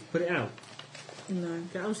 Could we put it out? No.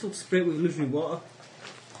 Get Amstel to spray it with illusionary water.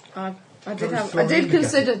 I Can't did just throw I it did in the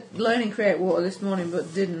consider learning create water this morning,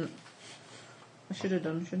 but didn't. I should have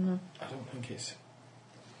done, shouldn't I don't think it's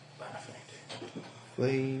perfect.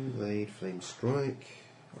 Flame blade, flame strike,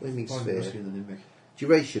 flaming Must be sphere. in the Nimbic.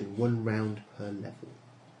 Duration 1 round per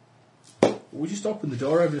level. We just open the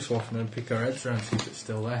door every so often and pick our heads around, see if it's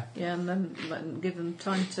still there. I? Yeah, and then give them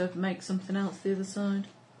time to make something else the other side.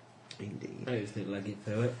 Indeed. I just didn't leg it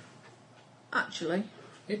through it. Actually,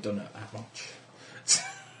 It don't hurt that much.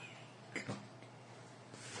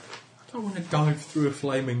 I don't want to dive through a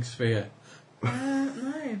flaming sphere.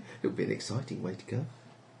 no. It would be an exciting way to go.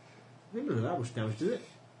 It doesn't do that much damage, does it?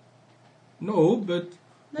 No, but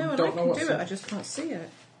No, we and I don't know can what's do on- it, I just can't see it.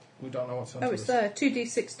 we don't know what's on. Oh, to it's this. there.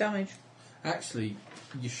 2d6 damage. Actually,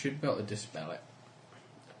 you should be able to dispel it.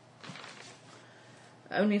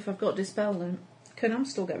 Only if I've got dispel then. Can I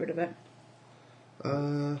still get rid of it?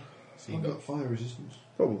 So you I've got, got fire resistance.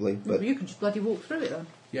 Probably, Well, but you can just bloody walk through it then.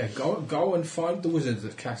 yeah, go and find the wizard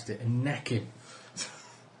that cast it and neck him.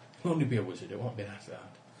 It'll only be a wizard, it won't be that hard.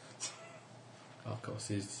 Of course,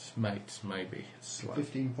 his mates maybe. Slight.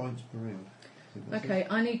 15 points per round. I think that's Okay,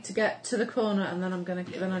 I need to get to the corner, and then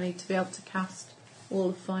then I need to be able to cast wall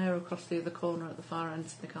of fire across the other corner at the far end,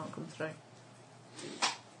 so they can't come through.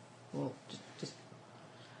 Well, just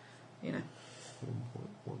you know,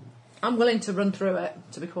 1.1. I'm willing to run through it.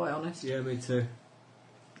 To be quite honest, Yeah, me too.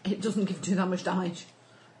 it doesn't do that much damage.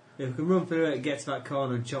 If we can run through it, get to that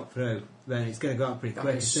corner and chop through, then it's going to go out pretty That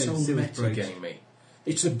quick. is as soon so as it's breached. metagamey.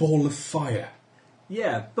 It's a ball of fire.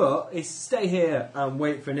 Yeah, but it's stay here and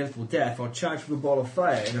wait for inevitable death, or charge with a ball of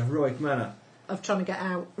fire in a heroic manner. Of trying to get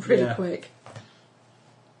out really Yeah. quick.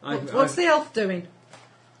 I've- What's I've- the elf doing?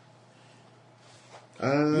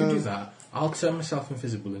 You do that, I'll turn myself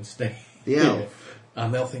invisible and stay The here, elf.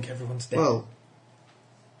 and they'll think everyone's dead. Well,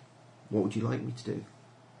 what would you like me to do?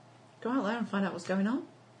 Go out there and find out what's going on.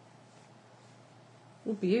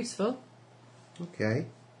 Would be useful. Okay.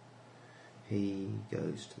 He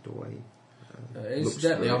goes to the doorway. looks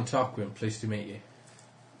Incidentally, through I'm it. Tarquin, pleased to meet you.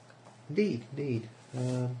 Indeed, indeed.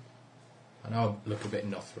 I know I look a bit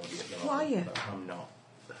Northrop at the moment, Why are you? but I'm not.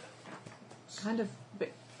 Kind of a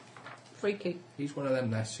bit freaky. He's one of them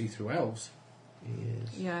there see-through elves. He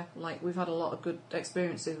is. Yeah, like we've had a lot of good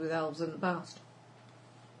experiences with elves in the past.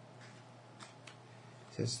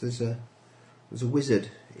 Says there's a wizard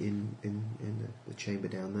in the chamber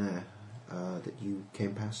down there that you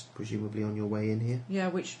came past, presumably on your way in here. Yeah,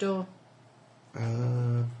 which door? It's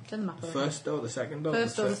in the map. The already. first door, the second door?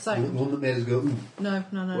 First or the The second? one that made us go, ooh. No.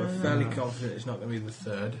 We're fairly confident it's not going to be the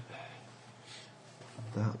third.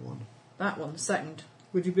 That one. That one, the second.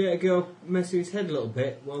 Would you be able to go mess with his head a little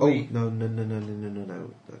bit while Oh we... no!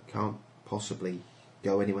 I can't possibly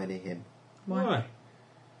go anywhere near him. Why?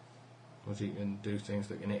 Was he can do things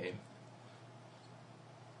that can hit him?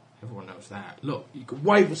 Everyone knows that. Look, you could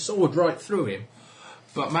wave a sword right through him,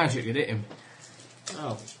 but magic could hit him.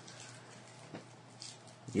 Oh.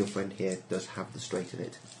 Your friend here does have the straight of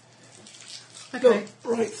it. Okay.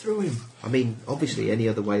 Go right through him. I mean, obviously, any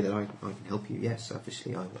other way that I can help you, yes,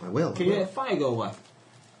 obviously I will. Can you let fire go away?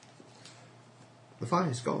 The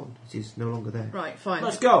fire's gone. It is no longer there. Right, fine.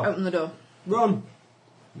 Let's go. Open the door. Run!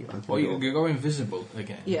 You open Or the you door. could go invisible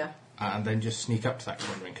again. Yeah. And then just sneak up to that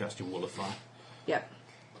corner and cast your wall of fire. Yep.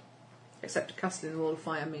 Except casting the wall of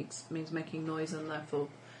fire means making noise and therefore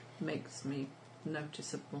makes me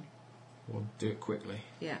noticeable. Or do it quickly.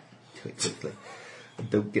 Yeah. Do it quickly.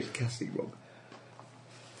 Don't get the casting wrong.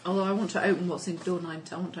 Although I want to open what's in door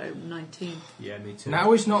 19. I want to open 19. Yeah, me too.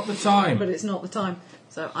 Now is not the time. But it's not the time.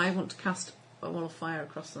 So I want to cast a wall of fire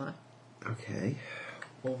across there. Okay.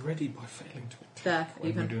 Already by failing to attack There, when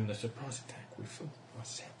even. we're doing the surprise attack, we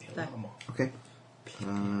set the There. alarm off. Okay. Sorry,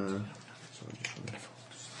 just one minute.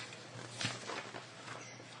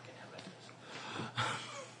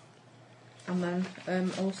 And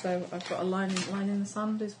then also I've got a line in the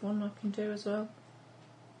sand is one I can do as well.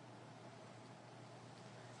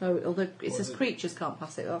 Oh, although it says creatures can't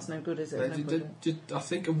pass it, that's no good, is it? No good. I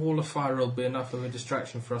think a wall of fire will be enough of a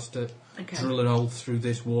distraction for us to Okay. drill an hole through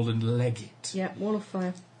this wall and leg it. Yeah, wall of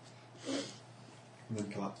fire. And then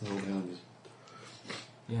collapse the whole behind us.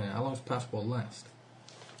 Yeah, how long's pass wall last?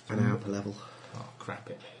 An hour per level. Oh, crap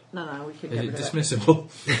it. No, we can Is get it rid of it. dismissible?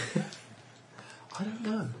 I don't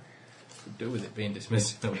know. Could do with it being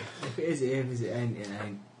dismissible. If it is, it is. If it ain't, it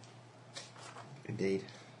ain't. Indeed.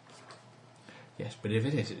 Yes, but if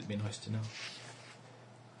it is, it'd be nice to know.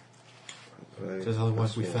 Because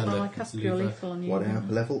otherwise we fell. Well, I cast Pure Lethal on you. 1 hour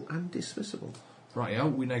per level and dismissible. Right,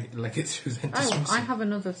 we leg it through then. Oh, dismissible. I have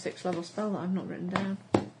another 6th level spell that I've not written down.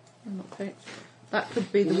 I've not picked. That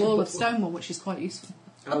could be the Wall of Stone one, which is quite useful.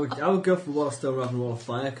 I would go for Wall of Stone rather than Wall of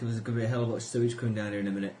Fire because there's going to be a hell of a lot of sewage coming down here in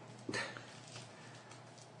a minute.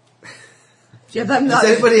 Yeah, then Does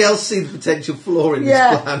anybody else see the potential flaw in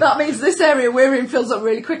this plan? that means this area we're in fills up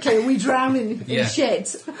really quickly and we drown in Yeah.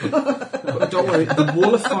 shit. But don't worry, the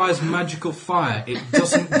Wall of Fire's magical fire. It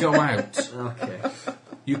doesn't go out. Okay.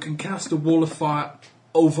 You can cast a Wall of Fire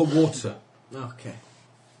over water, Okay.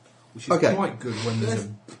 which is Okay. quite good when there's a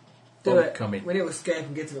Do boat it. coming. We need to escape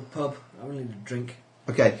and get to the pub. I really need a drink.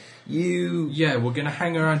 Okay, you Yeah, we're going to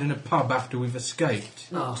hang around in a pub after we've escaped.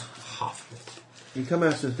 Oh. Half of it. you come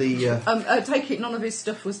out of the... Take it none of his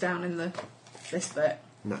stuff was down in this bit.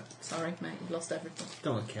 no. Sorry, mate, you've lost everything.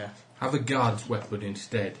 Don't care. Have a guard's weapon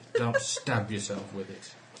instead. Don't stab yourself with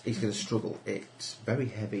it. He's going to struggle. It's very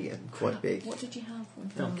heavy and quite big. What did you have?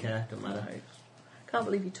 Don't care. Don't matter. Can't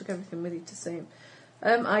believe you took everything with you to see him.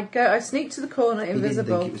 I sneak to the corner, He didn't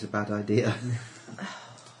invisible. think it was a bad idea.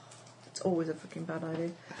 It's always a fucking bad idea.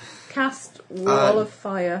 Cast Wall of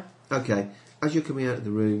Fire Okay, as you're coming out of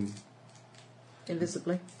the room,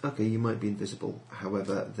 invisibly. okay, you might be invisible.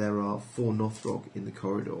 However, there are 4 Northrog in the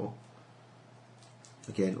corridor.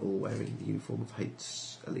 Again, all wearing the uniform of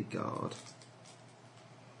Hate's elite guard.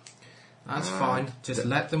 That's fine. Just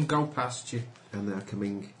let them go past you. And they're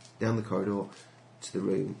coming down the corridor to the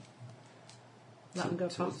room. Let them go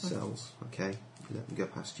to past the me. cells. Okay, you let them go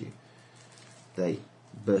past you. They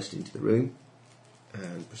burst into the room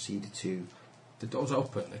and proceeded to... The door's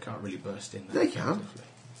open. They can't really burst in there. They can. effectively.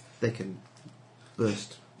 They can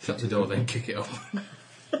burst... Shut the door, then kick it off.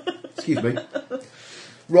 Excuse me.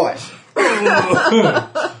 Right.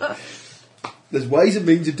 There's ways and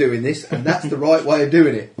means of doing this, and that's the right way of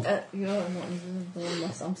doing it. You're not invisible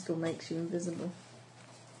unless still makes you invisible.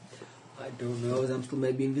 I don't know. I'm still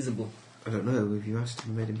maybe invisible. I don't know, have you asked to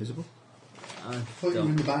be made invisible? I thought you were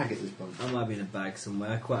in the bag at this point. I might be in a bag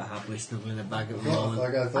somewhere. I quite happily snuggle in a bag at the I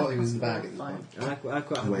moment. thought he was in the bag at this point. I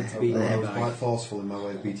quite happy Where? to be in I a was quite bag. forceful in my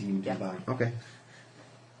way of beating him into Yeah. the bag. Okay.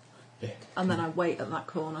 And then I wait at that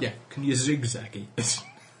corner. Yeah, can you zigzag it?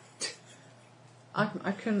 I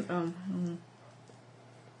can.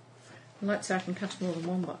 I'd like to say I can catch more than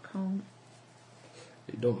one, but I can't.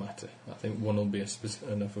 It don't matter. I think one will be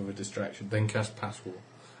enough of a distraction. Then cast Pass Wall,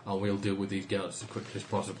 and we'll deal with these guards as quickly as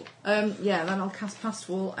possible. Yeah, then I'll cast Past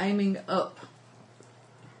Wall, aiming up.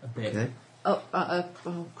 A bit. Okay. Up at a.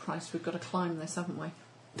 Oh Christ, we've got to climb this, haven't we?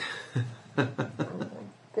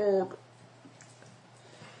 God.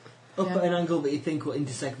 Up Yeah. at an angle that you think will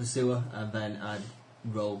intersect the sewer, and then I'd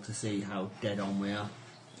roll to see how dead on we are.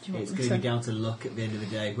 Do you want It's me going to to? be down to luck at the end of the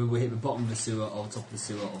day. Whether we hit the bottom of the sewer, or top of the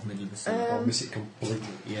sewer, or middle of the sewer. Or miss it completely.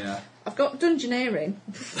 Yeah. I've got Dungeoneering.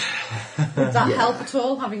 Does that help at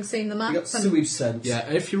all, having seen the map? You got sewage sense. Yeah,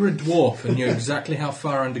 if you're a dwarf and knew exactly how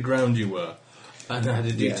far underground you were, and had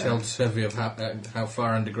a detailed survey of how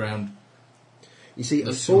far underground. You see,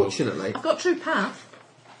 The sewer. unfortunately, I've got True Path.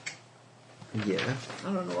 yeah,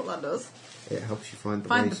 I don't know what that does. it helps you find the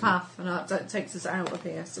Find ways. the path, and that takes us out of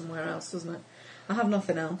here somewhere else, doesn't it? I have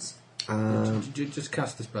nothing else. Just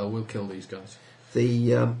cast the spell. We'll kill these guys.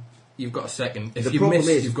 The You've got a second. If you problem miss,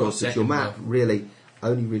 is, you've of got a course, that second. your map really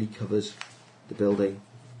only really covers the building.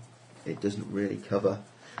 It doesn't really cover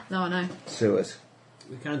No, I know. sewers.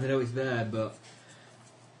 We kind of know it's there, but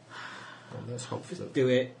Well, let's hope for that. do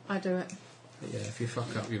it. I do it. Yeah, if you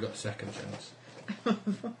fuck up, you've got a second chance.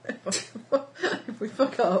 If we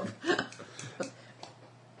fuck up.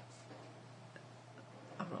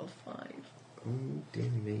 I rolled 5. Oh dear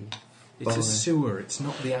me! It's a Bye. sewer. It's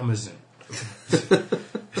not the Amazon.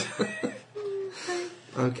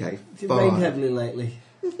 Okay, It's rained 5. heavily lately.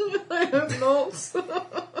 I have not.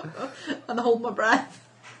 And I hold my breath.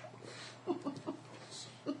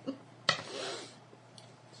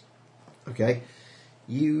 Okay,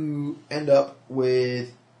 you end up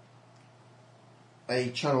with a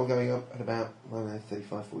channel going up at about, I don't know,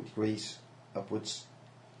 35, 40 degrees upwards,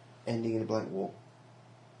 ending in a blank wall.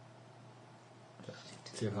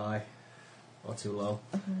 Too high. Or too low.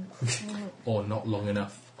 Or not long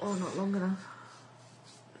enough. Oh, not long enough.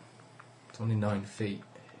 It's only 9 feet.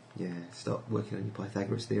 Yeah, start working on your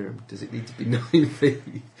Pythagoras theorem. Does it need to be 9 feet?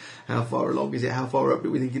 How far along is it? How far up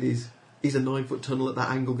do we think it is? Is a 9-foot tunnel at that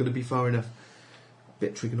angle going to be far enough?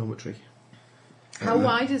 Bit of trigonometry. How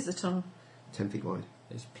wide is the tunnel? 10 feet wide.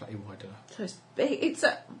 It's plenty wide enough. So it's big. It's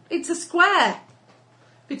a square.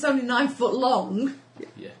 If it's only 9 foot long,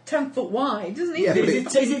 Yeah. 10 foot wide, isn't it? Yeah, but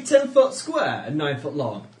Is it 10 foot square and 9 foot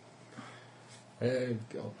long? Have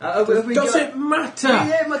we Does got- it matter?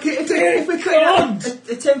 Yeah, if we create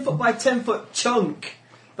a 10 foot by 10 foot chunk,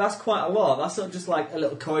 that's quite a lot. That's not just like a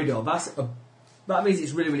little corridor. That means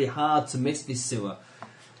it's really, really hard to miss this sewer.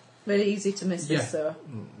 Really easy to miss Yeah. this sewer.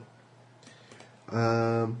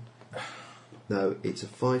 No, it's a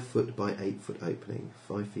 5 foot by 8 foot opening,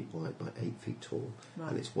 5 feet wide by 8 feet tall, Right.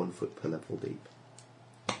 and it's 1 foot per level deep.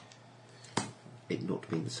 It not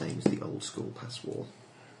being the same as the old school pass wall.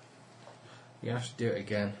 You have to do it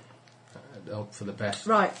again. Hope for the best.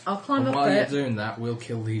 Right, I'll climb And up while there. you're doing that, we'll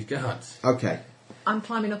kill these guards. Okay, I'm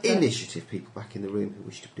climbing up there. initiative people back in the room who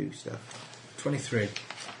wish to do stuff. 23.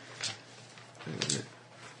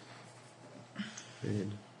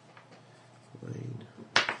 In Wayne.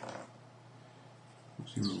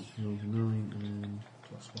 What's he roll? He rolls a 9 and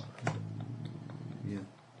Plus 1. yeah,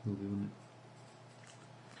 will be, wouldn't it?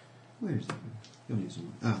 Where is that? You only use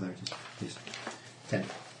one. Ah, there it is. Yes. 10.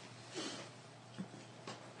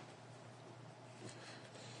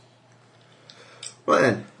 Right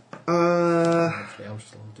then. Hopefully I'll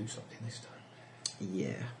still do something this time.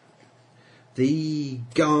 Yeah. The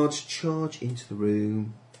guards charge into the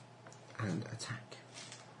room and attack.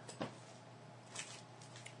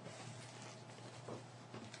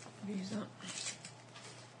 Use that.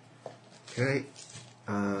 Okay.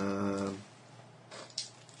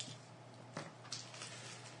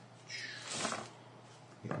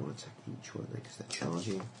 Yeah, one attack each, won't they? Because they're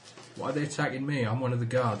charging. Why are they attacking me? I'm one of the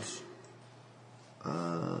guards.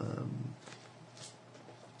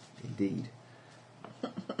 Indeed.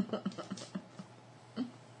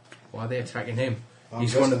 Why are they attacking him?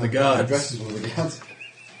 He's one of the guards. Dressed as one of the guards.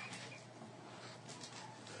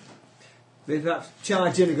 They perhaps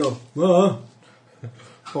charge in and go, whoa.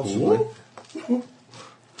 Possibly.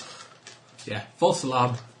 Yeah, false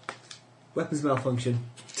alarm. Weapons malfunction.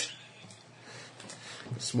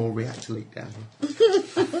 A small reactor leak down.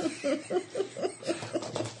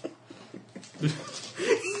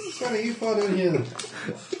 What are you for doing here then?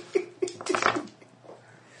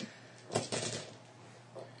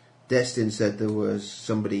 Destin said there was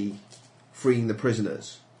somebody freeing the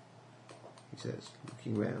prisoners. He says,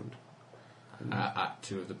 looking round. At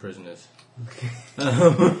 2 of the prisoners.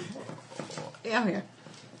 Yeah, yeah.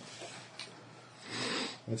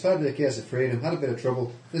 It's hardly a case of freedom. Had a bit of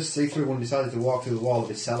trouble. This see-through one decided to walk through the wall of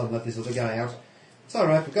his cell and let this other guy out. It's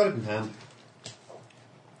alright, we've got it in hand.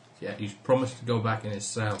 Yeah, he's promised to go back in his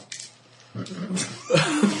cell.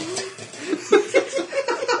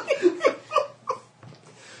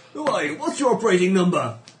 Oi, what's your operating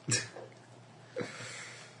number?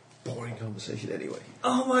 Boring conversation anyway.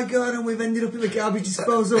 Oh my god, and we've ended up in the garbage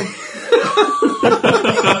disposal.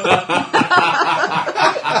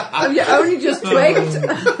 Have you only just twigged?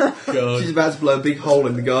 She's about to blow a big hole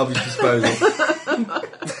in the garbage disposal.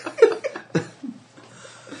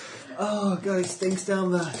 Oh god, it stinks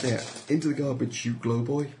down there. Yeah, into the garbage, you glow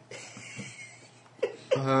boy.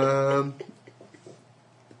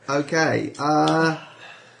 Okay.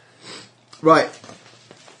 Right.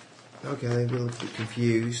 Okay, they're a little bit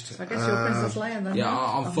confused. I guess you're Princess Leia then.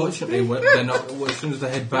 Yeah, unfortunately, they're not. As soon as they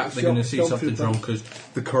head back, they're going to see something wrong because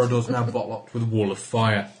the corridor's now blocked with a wall of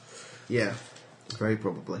fire. Yeah, very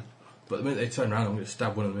probably. But the minute they turn around, I'm going to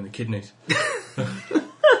stab one of them in the kidneys.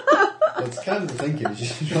 It's kind of the thinking. It's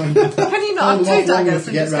just trying to Can you not have 2 daggers to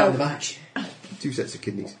and get just round go... the match. 2 sets of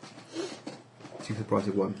kidneys. 2 for the price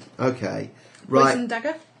of 1. Okay. Poison Right.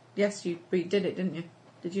 dagger? Yes, you did it, didn't you?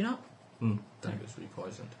 Did you not? Dagger's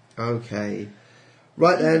re-poisoned. Okay.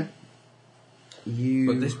 Right then. You.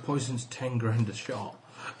 But this poison's 10 grand a shot.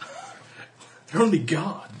 They're only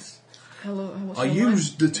guards. Hello, what's I your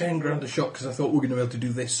used the 10 grand a shot because I thought we were going to be able to do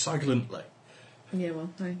this silently. line? Yeah,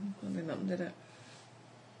 well, I think that one did it.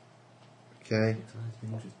 Okay.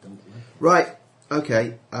 Right.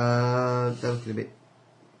 Okay. They're looking a bit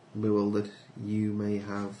bewildered. You may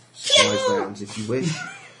have surprise rounds if you wish.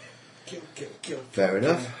 Kill. Fair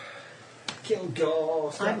enough. Kill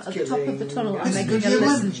Ghost. I'm that's at the top of the killing. tunnel. I'm making a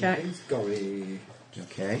listen check. Gory.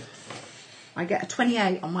 Okay. I get a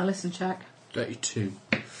 28 on my listen check. 32.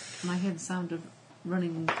 And I hear the sound of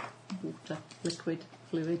running water, liquid,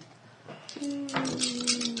 fluid.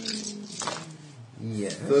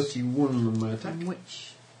 Yes. 31 on my attack. And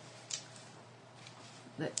which...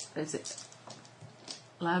 Is it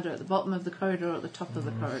louder at the bottom of the corridor or at the top of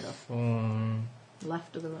the corridor?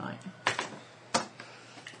 Left or the right?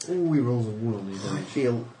 Oh, he rolls a 1 on these I damage.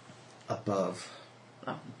 feel above.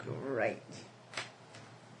 Oh, great.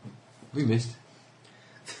 We missed.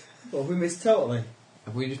 Well, we missed totally.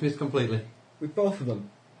 Have we just missed completely? With both of them.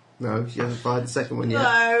 No, she hasn't fired the second one yet.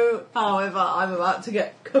 No, however, I'm about to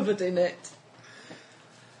get covered in it.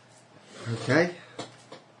 Okay. You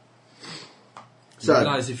So,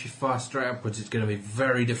 realise if you fire straight upwards, it's going to be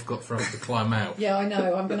very difficult for us to climb out. Yeah, I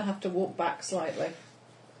know. I'm going to have to walk back slightly.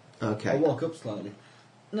 I'll okay. walk up slightly.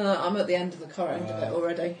 No, I'm at the end of the corridor end of it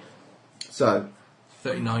already. So,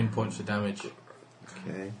 39 points of damage.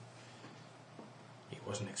 okay. He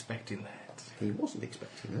wasn't expecting that. He wasn't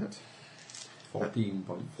expecting that. 14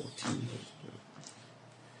 points. 14.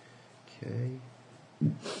 Okay.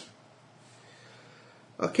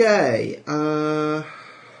 Okay. I'll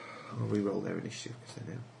re-roll their initiative because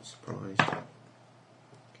they're now surprised.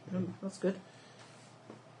 Okay. That's good.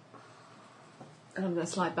 And I'm going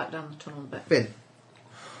to slide back down the tunnel a bit. Finn.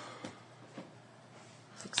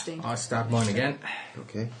 16. I stabbed mine again.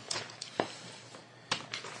 Okay.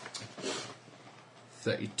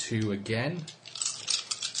 32 again.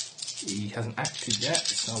 He hasn't acted yet,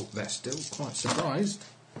 so they're still quite surprised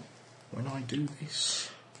when I do this.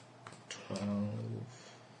 12,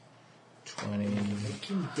 20,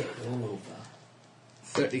 Making dead all over.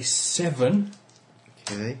 37.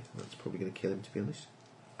 Okay. That's probably going to kill him, to be honest.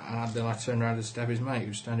 And then I turn around and stab his mate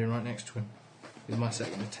who's standing right next to him with my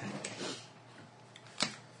second attack.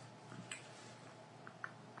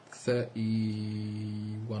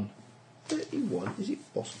 31. 31? Is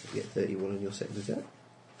it possible to get 31 on your second attack?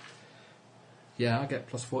 Yeah, I get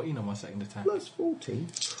plus 14 on my second attack. Plus 14.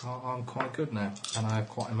 I'm quite good now, and I have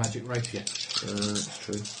quite a magic rapier. That's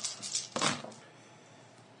true.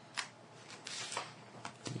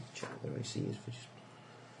 Let me check what their AC is for just...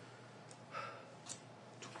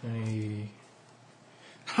 20.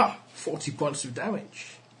 Ha! 40 points of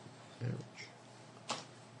damage. Ouch.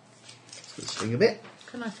 It's going to swing a bit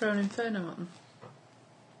Can I throw an inferno at them?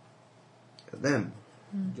 at them.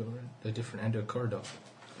 You're at a different end of the corridor,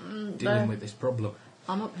 No. dealing with this problem.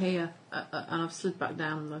 I'm up here, and I've slid back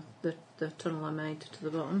down the tunnel I made to the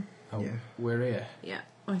bottom. Oh, Yeah. we're here. Yeah,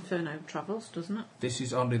 inferno travels, doesn't it? This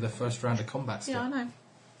is only the first round of combat still. Yeah, I know.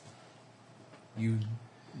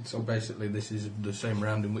 So basically, this is the same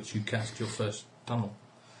round in which you cast your first tunnel.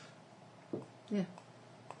 Yeah.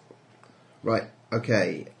 Right,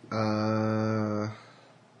 okay. Their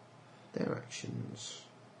actions.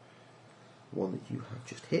 One that you have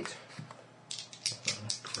just hit.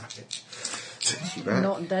 Crap it. Takes you back.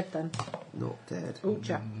 Not dead then. Not dead. Oh,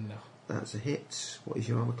 chap. No. That's a hit. What is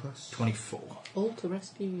your armour class? 24. All to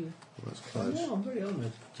rescue you. Well, that's Oh, close. no, I'm very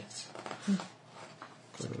honoured. Yes. But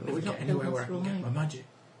But we not get anywhere killed where I can get right. my magic.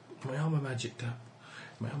 My armour magic up.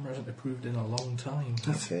 My armour hasn't improved in a long time.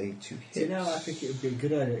 Okay, 2 hits. See, now I think it would be a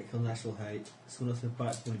good idea to kill natural hate. Someone else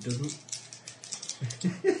bites when it doesn't.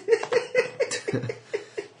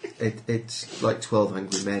 It's like 12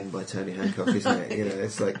 Angry Men by Tony Hancock, isn't it? You know,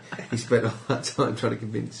 it's like he spent all that time trying to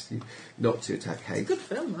convince you not to attack hate. Good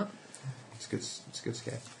film, that. It's good. It's a good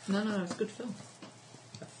scare. No, it's a good film.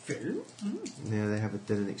 A film? Yeah, they have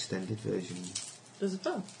done an extended version. There's a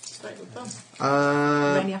film. It's a very good film.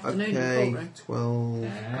 Rainy afternoon in Okay, the courtroom. 12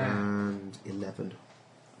 and 11.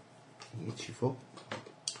 He hits you for.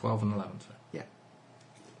 12 and 11, so. Yeah.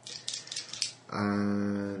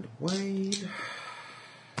 And Wade.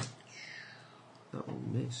 That will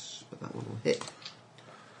miss, but that one will hit.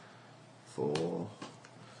 For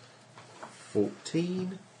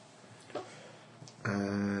 14.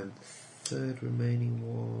 And third remaining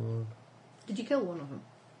one. Did you kill one of them?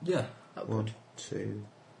 Yeah. Oh, One, good. 2.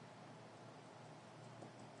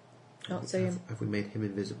 Can't see him. Have we made him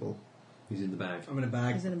invisible? He's in the bag. I'm in a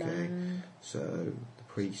bag. He's in a Okay. bag. So the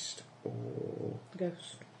priest or The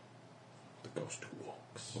ghost. The ghost who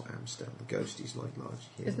walks. Amstel. The ghost is like large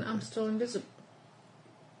here. Isn't Amstel invisible?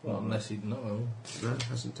 Well, unless he... No. No,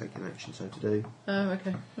 hasn't taken action so to do. Oh,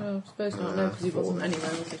 okay. Well, I suppose not, no, because he wasn't 4. anywhere,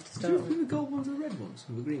 was he, to Do start you with? do the gold ones or the red ones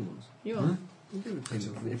or the green ones? You are? You do the things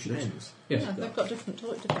with different ends. Yes. Yeah, they've got different The,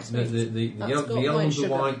 sweets. the That's yellow, got the yellow white ones are sugar,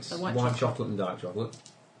 white, the white white chocolate. chocolate and dark chocolate.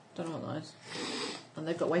 Don't know what that is. And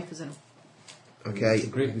they've got wafers in them. Okay. The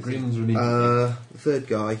green ones are immediate. The third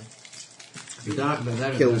guy. The dark, but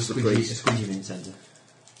they're kills the a priest. squidgy in centre.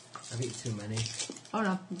 I've eaten too many. Oh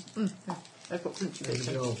no. Yeah. They've got crunchy bits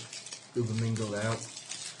They're in. all uber mingled out.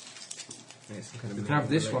 You can have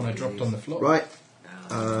this one I dropped on the floor. Right.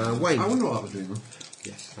 Wayne. I wonder what that was doing then.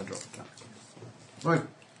 Yes. I dropped that. Right.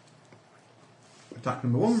 Attack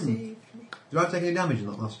number 1. Did I take any damage in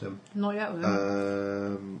that last turn? Not yet,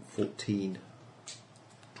 though. 14.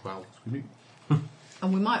 12.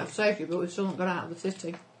 And we might have saved you, but we still not got out of the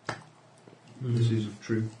city. This is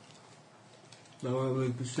true. No, we're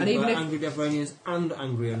And even if- angry Devranians and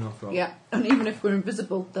angry Northrop. Yeah, and even if we're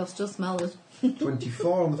invisible, they'll still smell us.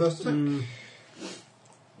 24 on the first attack.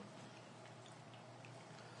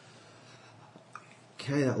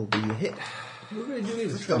 Okay, that'll be a hit. We're going to do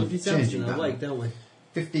this Let's go. 20 cents in Changing the that. lake, don't we?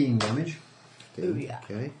 15 damage. Ooh, yeah.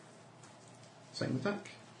 Okay. Second attack.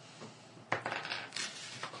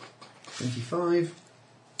 25.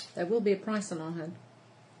 There will be a price on our head.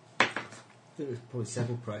 I think there's probably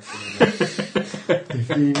several prices in there.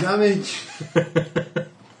 15 damage.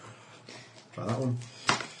 Try that one.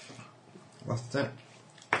 Last attack.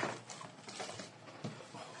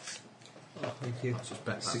 Oh, thank you. I suspect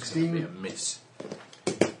that's 16. going to be a miss.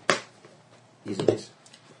 Is a miss.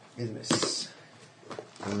 Is a miss.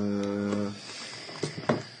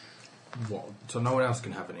 What? So no one else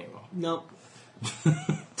can have any more? No.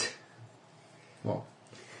 What?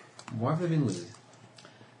 Why have they been losing?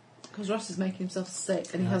 Because Ross is making himself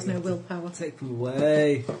sick and he has no willpower. Take them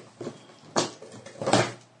away.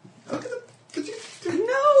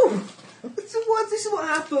 No! This is what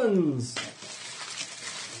happens.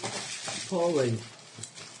 Appalling.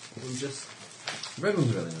 I'm just Red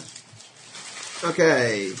one's really nice.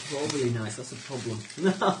 Okay. all really nice. That's a problem.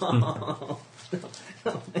 No.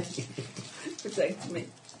 Protect me.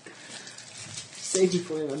 Save me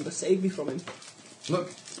from him, Amber. Save me from him.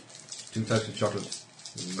 Look. 2 types of chocolate.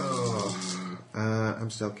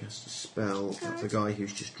 Amstel casts a spell at the guy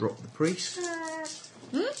who's just dropped the priest.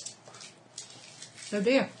 Oh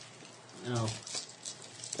dear. Oh.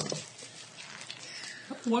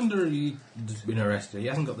 I wonder he's been arrested. He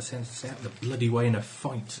hasn't got the sense to stay out of the bloody way in a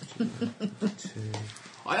fight.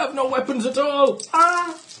 I have no weapons at all!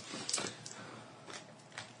 Ah!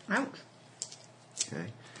 Ouch. Okay.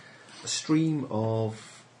 A stream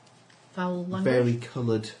of Foul language.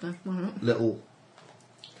 vari-coloured Not little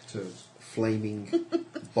Turds. flaming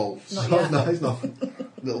bolts. yet. No, it's not.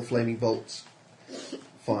 Little flaming bolts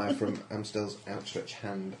fire from Amstel's outstretched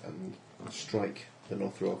hand and strike the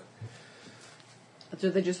Northrog. Do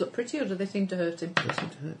they just look pretty or do they seem to hurt him? They seem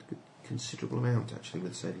to hurt a considerable amount actually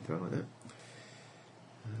with a saving throw like that.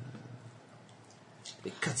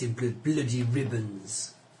 They cut him bloody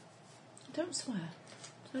ribbons. Don't swear.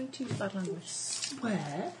 Don't use bad language.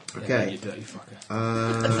 Swear? Yeah, Okay. you dirty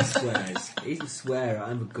fucker. He swears. He's a swearer.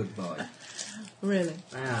 I'm a good boy. Really?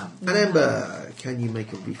 I am. And Ember, can you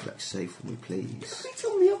make a reflex save for me, please? You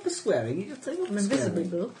told me up for swearing. You just tell me up I'm for swearing.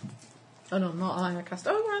 invisible. Oh no, I'm not. I cast.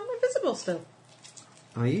 Oh, I'm invisible still.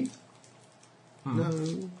 Are you?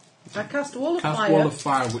 No. I cast Wall of Cast Fire. Wall of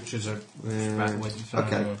Fire, which is a...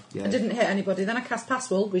 Okay. Yeah. I didn't hit anybody. Then I cast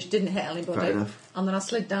Passwall, which didn't hit anybody. Fair enough. And then I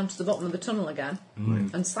slid down to the bottom of the tunnel again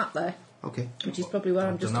and sat there, Okay. which is probably where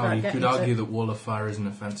I'm just about you getting could argue to. that Wall of Fire is an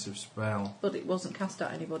offensive spell. But it wasn't cast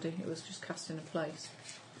at anybody. It was just cast in a place.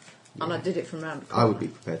 And I did it from round the I would corner.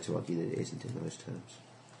 be prepared to argue that it isn't in those terms.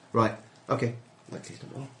 Right. Okay. That case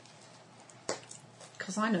number 1.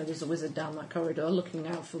 Because I know there's a wizard down that corridor looking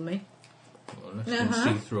out for me. Well, unless you can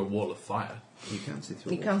see through a wall of fire. You can see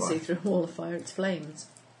through. You can see through a wall of fire, it's flames.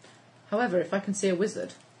 However, if I can see a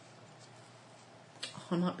wizard,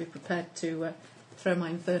 I might be prepared to throw my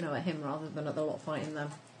inferno at him rather than at the lot fighting them.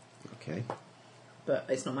 Okay. But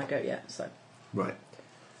it's not my go yet, so. Right.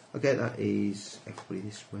 Okay, that is everybody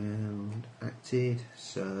this round acted.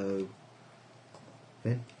 So,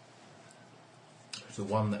 Ben. It's the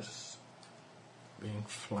one that's being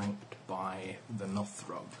flanked by the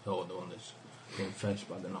Northrog, or the one that's being faced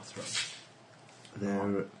by the Northrog.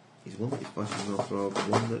 There is one that is fighting Northrog,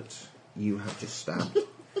 one that you have just stabbed,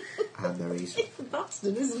 and there is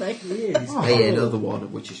Bastard, isn't he? He is. another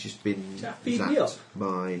one which has just been Beat me up. zapped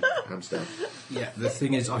by Amstel. Yeah, the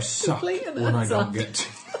thing is, I suck Complete and when I utter. don't get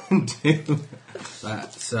to do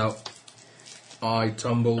that. So I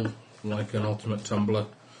tumble like an ultimate tumbler.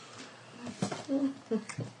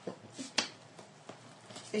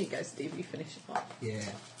 Here you go, Steve, you finish it off. Yeah.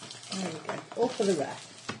 There you go. All for the rest.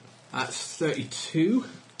 That's 32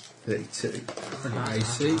 32.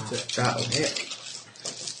 AC. That'll hit.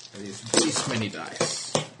 It is this many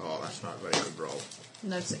dice. Oh, that's not a very good roll.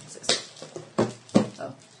 No sixes.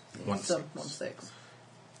 Oh. 1 Some, 6. 1 6.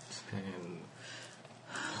 10.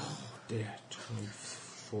 Oh dear.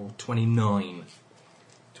 24. 29.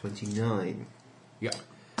 29. Yeah.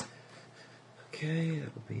 Okay,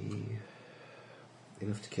 that would be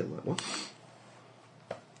enough to kill that one.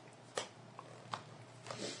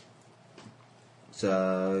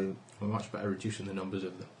 So We're much better reducing the numbers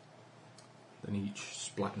of them than each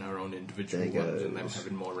splatting our own individual There ones and then goes.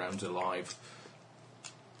 having more rounds alive.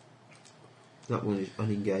 that one is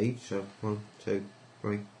unengaged. So 1, 2,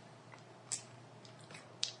 3.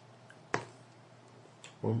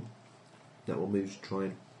 1. That one moves to try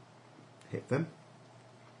and hit them,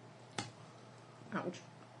 Ouch.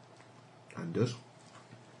 and does.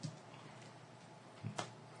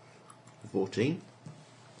 14.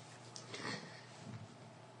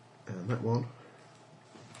 And that one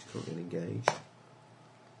is currently engaged.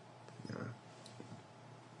 Nah.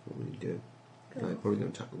 What will he do? No, he's probably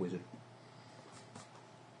going to attack the wizard,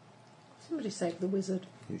 Somebody save the wizard.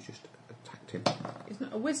 who's just attacked him. He's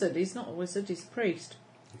not a wizard. He's not a wizard. He's a priest.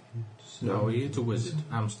 No, he is a wizard.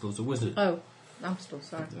 Amstel's a wizard. Oh, Amstel,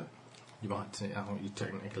 sorry. You might say you're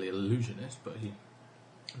technically an illusionist, but he...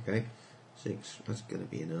 Okay, 6. That's going to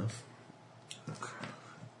be enough.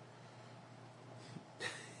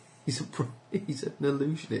 He's an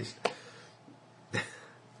illusionist.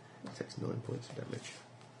 Takes 9 points of damage.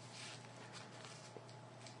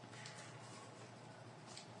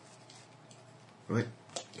 Right.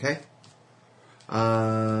 Okay.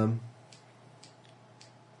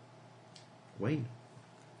 Wayne.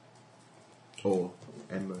 Or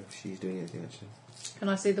Emma, if she's doing anything actually. Can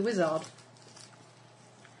I see the wizard?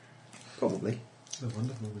 Probably. No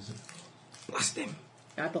wonderful wizard. Blast him!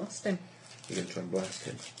 I blast him. You're going to try and blast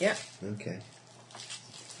him. Yeah. Okay.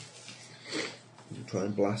 You try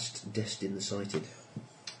and blast Destin the Sighted.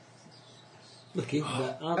 Lucky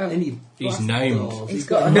there aren't any. He's blast named. doors. He's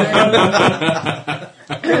got a name.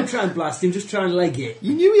 Don't try and blast him, just try and leg it.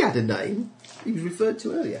 You knew he had a name. He was referred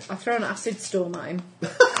to earlier. I throw an acid storm at him.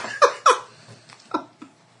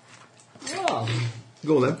 Oh,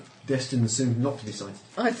 Go on then. Destined soon not to be sighted.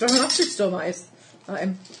 I throw an acid storm at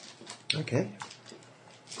him. Okay.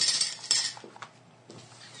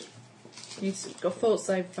 He's got fort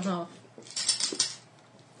save for half. It's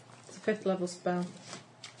a 5th level spell.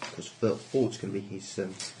 Because Ford's going to be his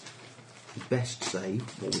best save.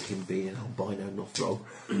 What would him be an albino Nothrog?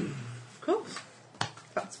 Of course.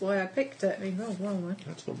 That's why I picked it. He rolled well then.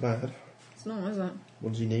 That's not bad. It's not, is it? What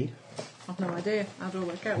does he need? I've no idea. How do I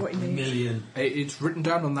work out what he needs? Million. It's written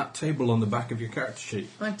down on that table on the back of your character sheet.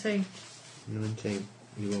 19. 19.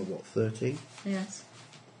 You are what, 13? Yes.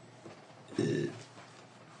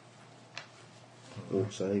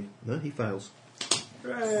 Or save. No, he fails.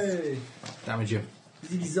 hooray! Damage him. Is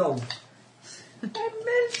he dissolved? I'm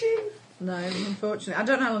melting! No, unfortunately. I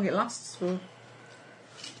don't know how long it lasts for.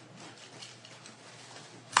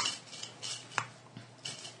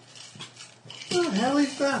 What the hell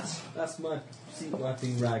is that? That's my seat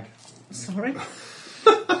wiping rag. Sorry.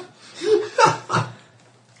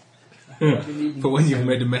 For when you've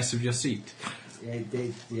made a mess of your seat. Yeah, it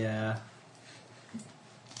did, yeah.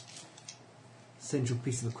 Central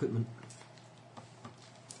piece of equipment.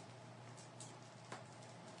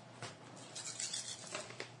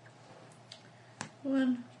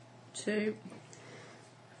 One, 2,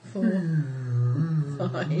 4,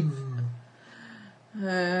 5,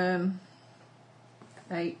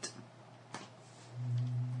 8,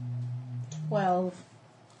 12.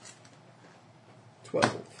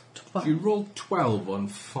 12. If you roll 12 on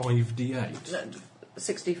 5d8. No,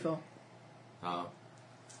 64. Ah.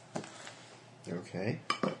 Okay.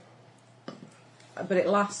 But it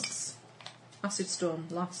lasts. Acid storm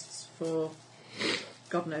lasts for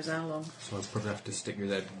God knows how long. So I'll probably have to stick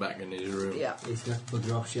his head back in his room. Yeah. He's going to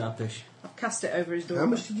bugger off sharpish. I've cast it over his door. How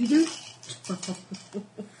much did you do?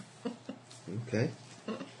 Okay.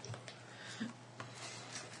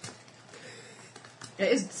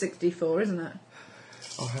 It is 64, isn't it?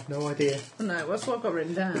 I have no idea. No, that's what I've got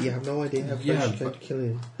written down. But you have no idea how close Yeah, you're going but- to kill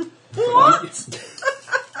him.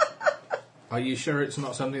 Are you sure it's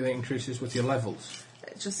not something that increases with your levels?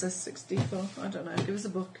 It just says 64. I don't know. Give us a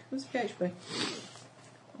book. Give us a PHP.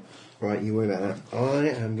 Right, you worry about that. I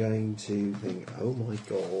am going to think, oh my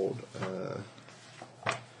god,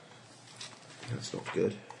 that's not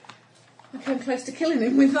good. I came close to killing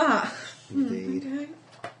him with that. Indeed. Okay.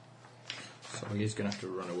 So he's going to have to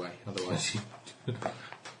run away, otherwise he...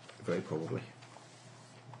 Very probably.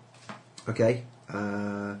 Okay,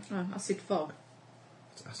 Oh, acid fog.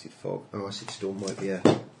 it's acid fog. Oh, acid storm might be an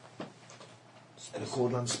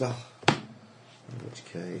Accordlands spell. In which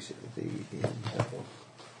case it would be in that one.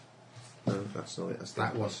 No, that's not it. That's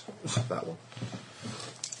That one. That one.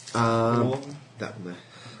 That one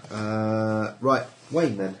there. Right,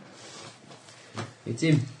 Wayne then. It's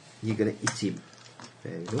him. You're going to eat him.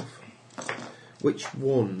 Fair enough. Which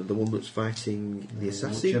one? The one that's fighting the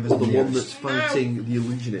assassin, Whichever's or the one nearest. that's fighting the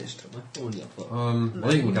illusionist? My phone got put. I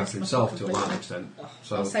think he looked after himself to a large extent.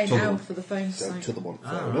 So, I'll say to the now one. for the phone's So sake. to the one.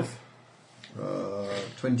 Fair Ah. enough.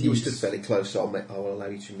 20. You stood fairly close, so I'll allow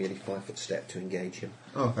you to merely 5-foot step to engage him.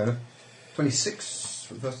 Oh, fair enough. 26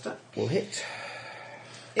 for the first attack. Will hit.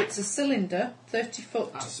 It's a cylinder, 30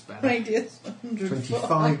 foot That's better. radius, 100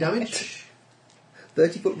 25 foot. damage.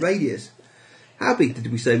 30-foot radius. How big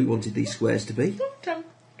did we say we wanted these squares to be?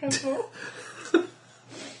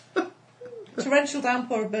 Torrential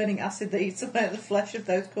downpour of burning acid that eats away at the flesh of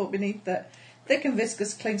those caught beneath it. Thick and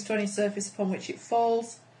viscous, clings to any surface upon which it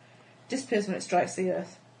falls. Disappears when it strikes the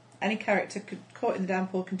earth. Any character caught in the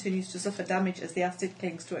downpour continues to suffer damage as the acid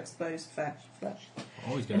clings to exposed flesh.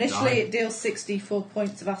 Oh, he's going to Initially, die. it deals 64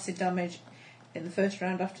 points of acid damage in the first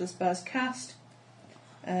round after the spell is cast.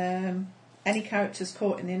 Any characters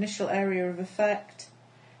caught in the initial area of effect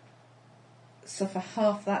suffer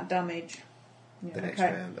half that damage. The next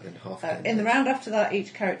round, and then half again. In the round after that,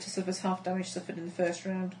 each character suffers half damage suffered in the first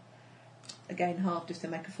round. Again, halved if they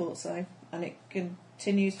make a fort save. And it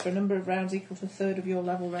continues for a number of rounds equal to a third of your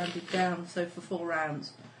level rounded down, so for 4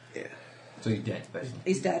 rounds. Yeah. So he's dead, basically.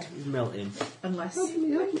 He's dead. He's melting. Unless...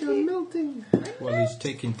 I'm melting. Well, he's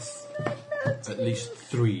taking at least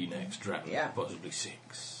 3 next round, Yeah. possibly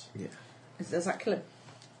 6. Yeah. Does that kill him?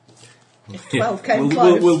 If 12 came will,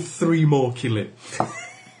 close. will 3 more kill him?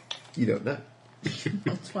 You don't know.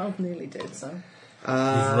 Well, 12 nearly did, so... He's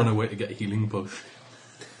run away to get a healing push.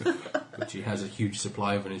 Which he has a huge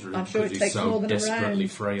supply of in his room I'm sure because it he's takes more so than a desperately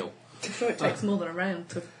round. frail. I'm sure it takes more than a round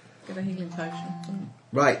to get a healing potion.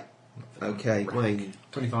 Right. Okay, Wayne.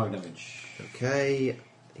 25 damage. Okay.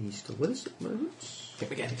 He's still with us at the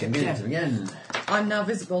moment. Again. I'm now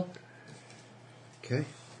visible. Okay.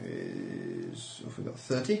 We've got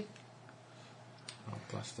 30. Oh,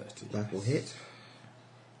 plus 30. That will hit.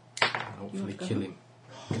 Hopefully kill him.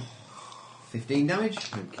 15 damage.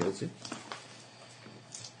 And kills him.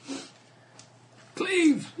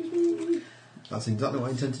 Cleave! That's exactly what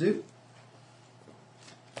I intend to do.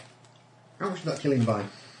 How much did that kill him by?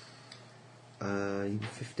 You were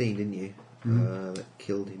 15, didn't you? That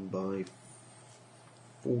killed him by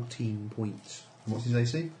 14 points. What's his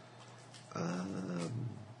AC?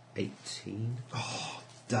 18.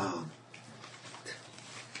 Damn.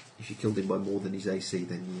 If you killed him by more than his AC,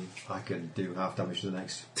 then you I can do half damage to the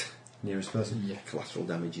next nearest person. Yeah. collateral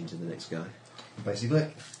damage into the next guy. Basically.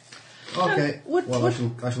 Okay.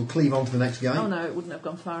 I shall cleave on to the next guy. Oh no, it wouldn't have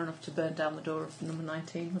gone far enough to burn down the door of number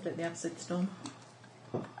 19, would it? The acid storm.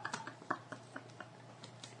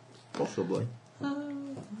 Possibly.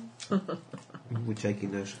 We're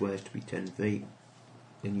taking those squares to be 10 feet.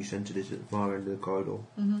 And you centred it at the far end of the corridor.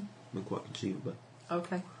 Mm-hmm. Quite conceivably.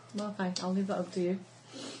 Okay. Well, okay, I'll leave that up to you.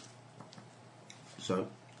 So,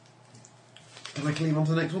 Can I cleave on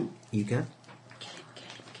to the next one? you can. Kill him.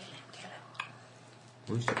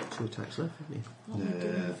 Well, you've still got 2 attacks left, haven't you? What am I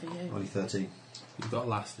doing for you? Only 13. You've got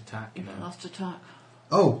last attack, you know. Last attack.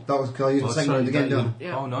 Oh, that was because I used the second sorry, one to get done.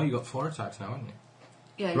 Yeah. Oh no, you got 4 attacks now, haven't you?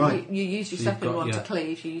 Yeah, Right. you use your So you've second got one to your-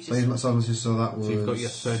 cleave. You use So, your, so that was... So you've got your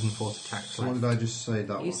 3rd and 4th attacks So what left. did I just say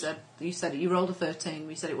that you was? said it. You rolled a 13.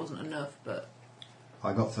 You said it wasn't enough, but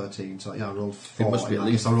I got 13, so yeah, I rolled 4. must be at I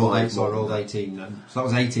least guess I rolled 5 8, so I more rolled than 18 then. So that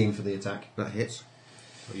was 18 for the attack. That hits.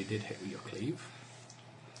 So you did hit with your cleave.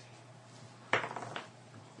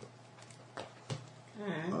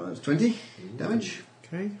 It's 20 damage.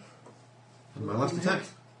 Okay. And my last attack?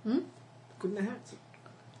 Couldn't have hacked.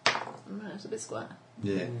 it's a bit square.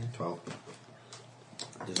 Yeah, 12.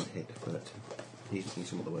 Doesn't hit, but he's looking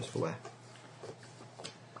somewhat the worse for wear.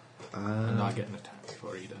 And I get an attack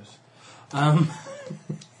before he does.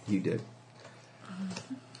 You do.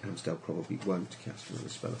 Amstel probably won't cast another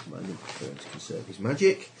spell at the moment, prefer to conserve his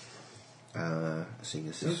magic. Seeing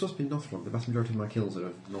as It's supposed to be Northrop. The vast majority of my kills are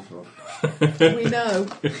of Northrop. We know.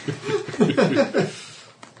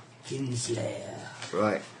 Kinslayer.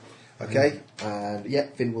 Right. Okay. And yeah,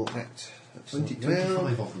 Finn will act. at 20, someone now.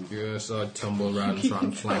 25 of them. Yes, I tumble around, so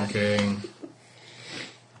I'm flanking.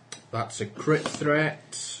 That's a crit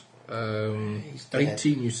threat. He's dead.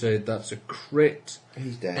 18 you said, that's a crit.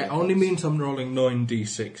 He's dead. It only means I'm rolling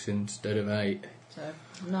 9d6 instead of 8. So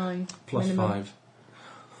 9 Plus minimum, 5.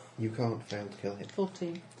 You can't fail to kill him.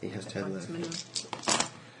 14. He has 10 left. Minimum.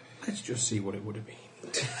 Let's just see what it would have been.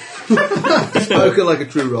 Spoken like a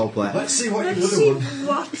true role player. Let's see what Let's see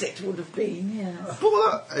what it would have been. Yeah.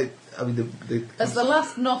 I mean, the As the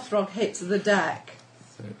last Northrog hits the deck,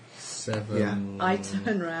 37. I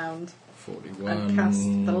turn round 41. and cast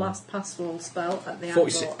the last pass wall spell at the angle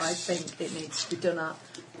 46. I think it needs to be done at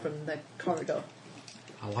from the corridor.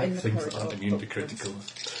 I like In the things that corridor, aren't immune to upwards.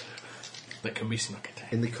 criticals. That can be snuck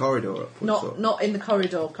attack. In the corridor upwards. Not in the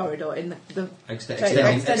corridor, in the Extended in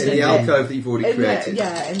extended the bit. alcove that you've already in created.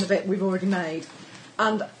 in the bit we've already made.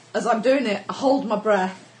 And as I'm doing it, I hold my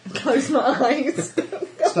breath, close my eyes.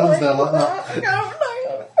 Stands there like that. No.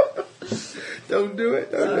 Don't do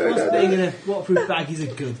it. Don't So do it. of course Don't being do in it. a waterproof bag is a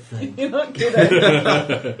good thing. You're not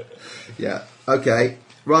kidding. Yeah. Okay.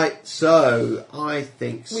 Right. So I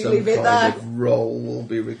think We some leave it kind there. of roll will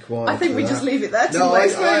be required. I think for we that. just leave it there till No,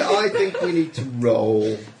 next week. I think we need to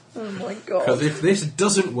roll. Oh my Because god. if this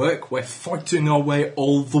doesn't work, we're fighting our way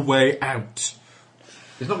all the way out.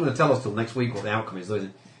 He's not going to tell us till next week what the outcome is, though, is he?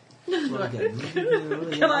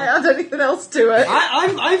 Can I add anything else to it?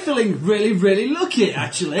 I'm feeling really, really lucky,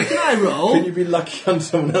 actually. Can I roll? Can you be lucky on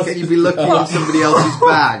someone else? Can you be lucky on somebody else's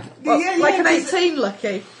bag? Like an 18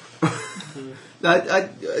 lucky.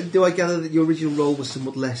 Do I gather that your original roll was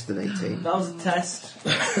somewhat less than 18? That was a test.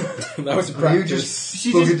 That was a You practice. just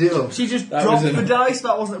She buggered it up. She just That dropped was the an- dice.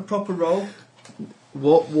 That wasn't a proper roll.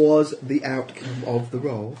 What was the outcome of the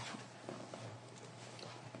roll?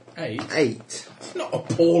 8? 8. It's not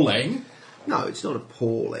appalling. No, it's not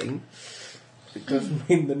appalling. It doesn't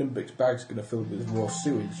mean the Nimbix bag's going to fill with raw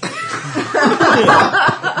sewage. But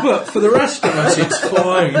for the rest of us, it's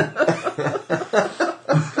fine.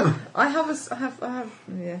 I have,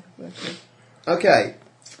 yeah, okay. Okay.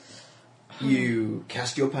 You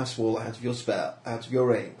cast your pass wall out of your spell, out of your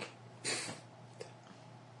ring.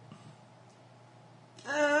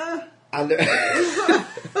 And And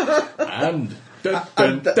dun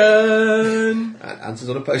dun dun. and answers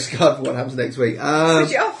on a postcard for what happens next week.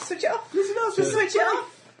 Switch it off. Listen up, Switch it off.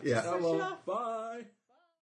 Yeah. Bye.